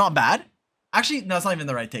is not bad. Actually, no, it's not even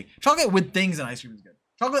the right take. Chocolate with things and ice cream is good.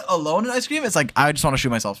 Chocolate alone in ice cream, it's like, I just want to shoot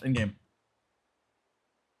myself in game.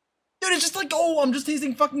 Dude, it's just like, oh, I'm just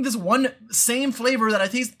tasting fucking this one same flavor that I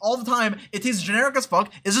taste all the time. It tastes generic as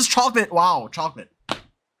fuck. It's just chocolate. Wow, chocolate.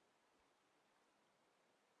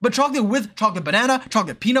 But chocolate with chocolate banana,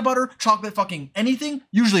 chocolate peanut butter, chocolate fucking anything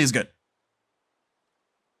usually is good.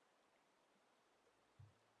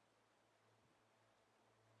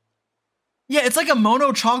 Yeah, it's like a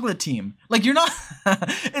mono chocolate team. Like, you're not...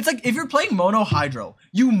 It's like, if you're playing mono hydro,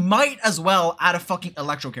 you might as well add a fucking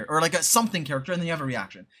electro character, or like a something character, and then you have a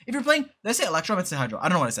reaction. If you're playing... Did I say electro? I meant to say hydro. I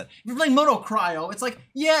don't know what I said. If you're playing mono cryo, it's like,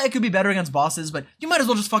 yeah, it could be better against bosses, but you might as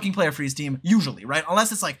well just fucking play a freeze team, usually, right?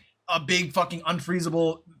 Unless it's like a big fucking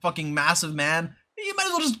unfreezable fucking massive man. you might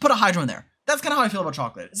as well just put a Hydro in there. That's kind of how I feel about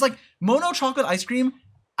chocolate. It's like mono chocolate ice cream.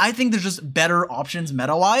 I think there's just better options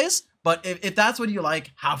meta-wise, but if that's what you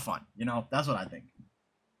like, have fun. You know, that's what I think.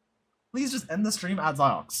 Please just end the stream at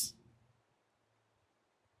Zy0x.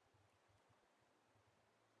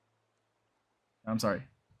 I'm sorry.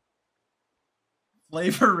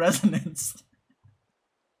 Flavor resonance.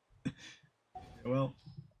 Well.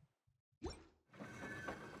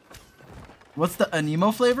 What's the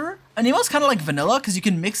Anemo flavor? Anemo's kind of like vanilla because you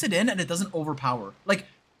can mix it in and it doesn't overpower. Like,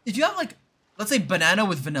 if you have like, let's say banana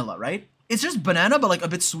with vanilla, right? It's just banana, but like a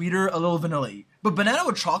bit sweeter, a little vanilla-y. But banana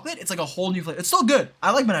with chocolate, it's like a whole new flavor. It's still good.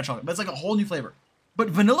 I like banana chocolate, but it's like a whole new flavor. But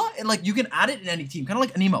vanilla, it, like, you can add it in any team, kind of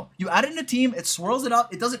like Anemo. You add it in a team, it swirls it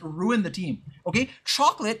up, it doesn't ruin the team. Okay?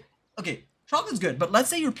 Chocolate, okay, chocolate's good, but let's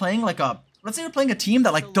say you're playing like a, let's say you're playing a team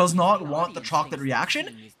that like does not want the chocolate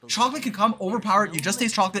reaction. Chocolate can come, overpower it, you just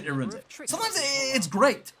taste chocolate, it ruins it. Sometimes it's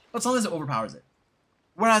great, but sometimes it overpowers it.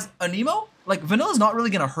 Whereas Anemo, like, vanilla is not really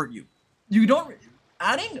gonna hurt you. You don't,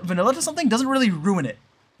 adding vanilla to something doesn't really ruin it.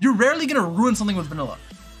 You're rarely gonna ruin something with vanilla.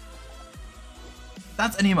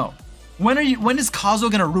 That's Anemo. When is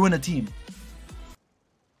Kazuo gonna ruin a team?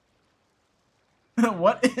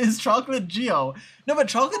 What is chocolate Geo? No, but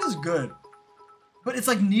chocolate is good. But it's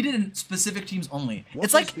like needed in specific teams only.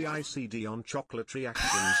 It's like the ICD on chocolate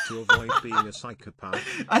reactions to avoid being a psychopath.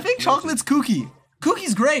 I think chocolate's Cookie.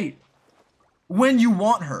 Cookie's great when you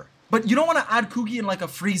want her, but you don't want to add Cookie in like a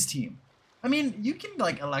freeze team. I mean, you can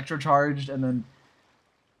like electrocharged and then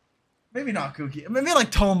maybe not Cookie. Maybe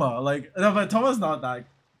like Toma. Like no, but Toma's not that.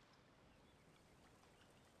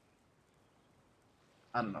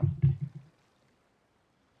 I don't know.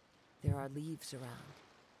 There are leaves around.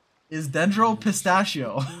 Is Dendro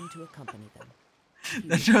pistachio?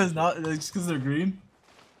 Dendro is not just because they're green.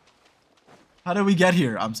 How did we get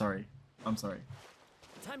here? I'm sorry. I'm sorry.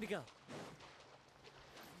 Time to go.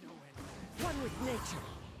 One with nature.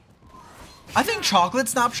 I think chocolate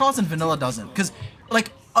snapshots and vanilla doesn't, because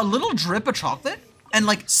like a little drip of chocolate and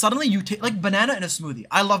like suddenly you take like banana in a smoothie.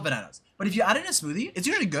 I love bananas, but if you add it in a smoothie, it's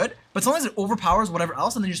usually good, but sometimes it overpowers whatever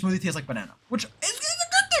else, and then your smoothie tastes like banana, which is a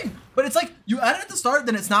good thing. But it's like you add it at the start,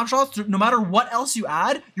 then it snapshots. No matter what else you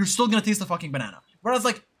add, you're still gonna taste the fucking banana. Whereas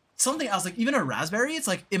like something else, like even a raspberry, it's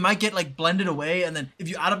like it might get like blended away, and then if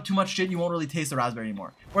you add up too much shit, you won't really taste the raspberry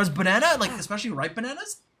anymore. Whereas banana, like especially ripe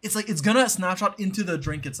bananas, it's like it's gonna snapshot into the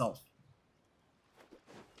drink itself.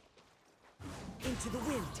 Into the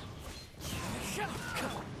wind.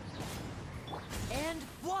 And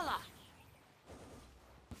voila!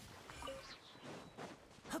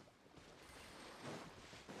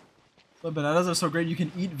 But bananas are so great you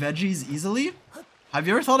can eat veggies easily? Have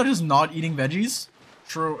you ever thought of just not eating veggies?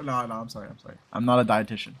 True. No, I'm sorry. I'm not a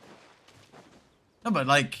dietitian. No, but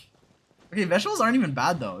like, okay, vegetables aren't even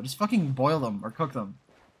bad though. Just fucking boil them or cook them.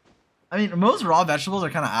 I mean, most raw vegetables are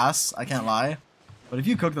kind of ass, I can't lie. But if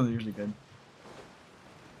you cook them, they're usually good.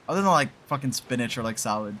 Other than like fucking spinach or like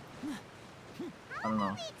salad. I don't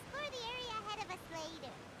know.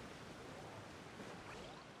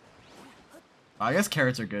 I guess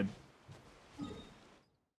carrots are good.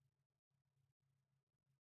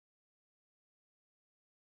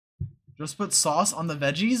 Just put sauce on the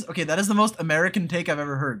veggies? Okay, that is the most American take I've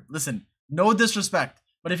ever heard. Listen, no disrespect,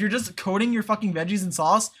 but if you're just coating your fucking veggies in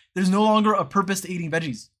sauce, there's no longer a purpose to eating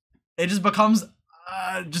veggies. It just becomes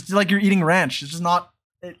just like you're eating ranch. It's just not,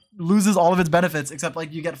 it loses all of its benefits except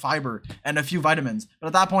like you get fiber and a few vitamins. But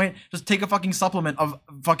at that point, just take a fucking supplement of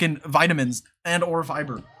fucking vitamins and or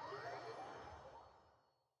fiber.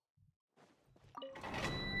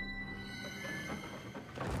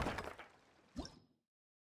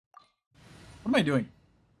 What am I doing?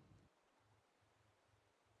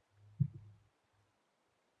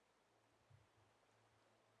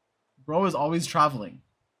 Bro is always traveling.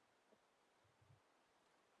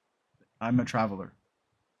 I'm a traveler.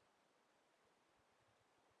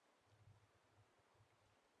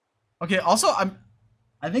 Okay, also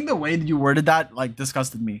I think the way that you worded that like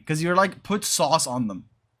disgusted me because you're like put sauce on them.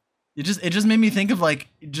 It just made me think of like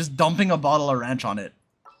just dumping a bottle of ranch on it.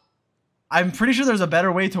 I'm pretty sure there's a better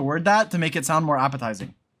way to word that to make it sound more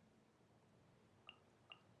appetizing.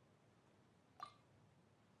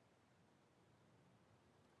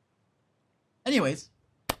 Anyways,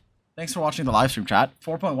 thanks for watching the live stream, chat.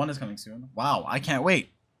 4.1 is coming soon. Wow, I can't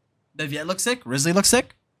wait. Neuvillette looks sick. Wriothesley looks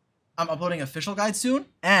sick. I'm uploading official guide soon,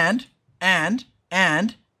 and an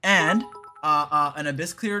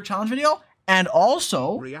Abyss Clear challenge video, and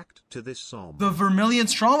also react to this song. The Vermilion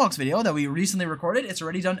Strongbox video that we recently recorded. It's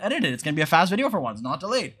already done edited. It's gonna be a fast video for once, not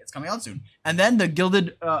delayed. It's coming out soon. And then the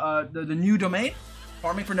gilded, the new domain,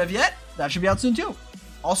 farming for Neuvillette, that should be out soon too.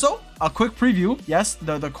 Also, a quick preview. Yes,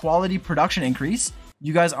 the quality production increase.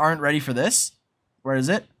 You guys aren't ready for this. Where is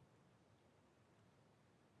it?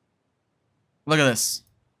 Look at this.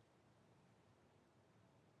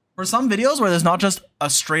 For some videos where there's not just a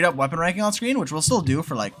straight up weapon ranking on screen, which we'll still do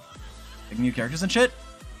for like new characters and shit.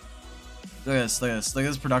 Look at this, look at this, look at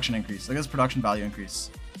this production increase. Look at this production value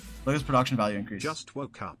increase. Look at this production value increase. Just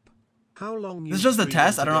woke up. How long? This is just the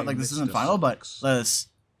test. I don't know, like this isn't final, but look at this.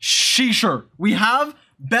 Sheesher. We have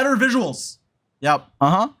better visuals. Yep.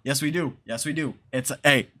 Uh-huh. Yes, we do. Yes, we do. It's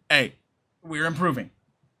a hey. We're improving.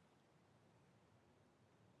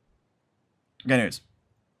 Okay, anyways.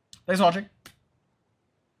 Thanks for watching.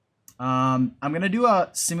 I'm gonna do a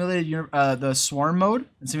simulated the Swarm mode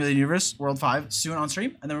in Simulated Universe World 5 soon on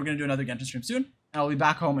stream, and then we're gonna do another Genshin stream soon, and I'll be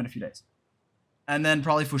back home in a few days. And then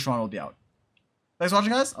probably Xuan will be out. Thanks for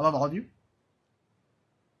watching, guys. I love all of you.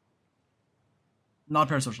 Not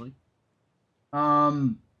parasocially. I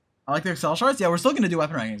like the Excel charts. Yeah, we're still gonna do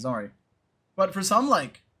weapon rankings, don't worry. But for some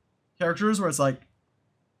like characters where it's like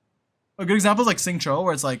a good example is like Sing Cho,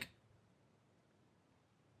 where it's like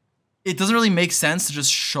it doesn't really make sense to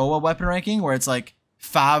just show a weapon ranking where it's like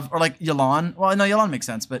Fav or like Yelan. Well, no, Yelan makes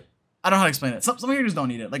sense, but I don't know how to explain it. Some characters don't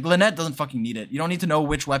need it. Like Lynette doesn't fucking need it. You don't need to know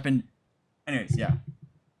which weapon. Anyways, yeah.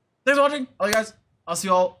 Thanks for watching. All you guys. I'll see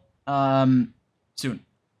you all soon.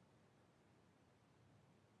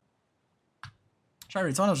 Should I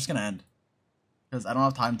read someone? I was just gonna end because I don't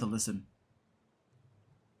have time to listen.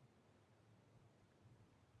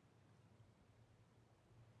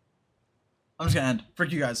 I'm just gonna end.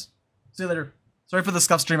 Frick you guys. See you later. Sorry for the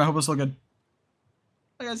scuff stream. I hope it was still good.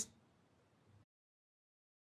 Bye, guys.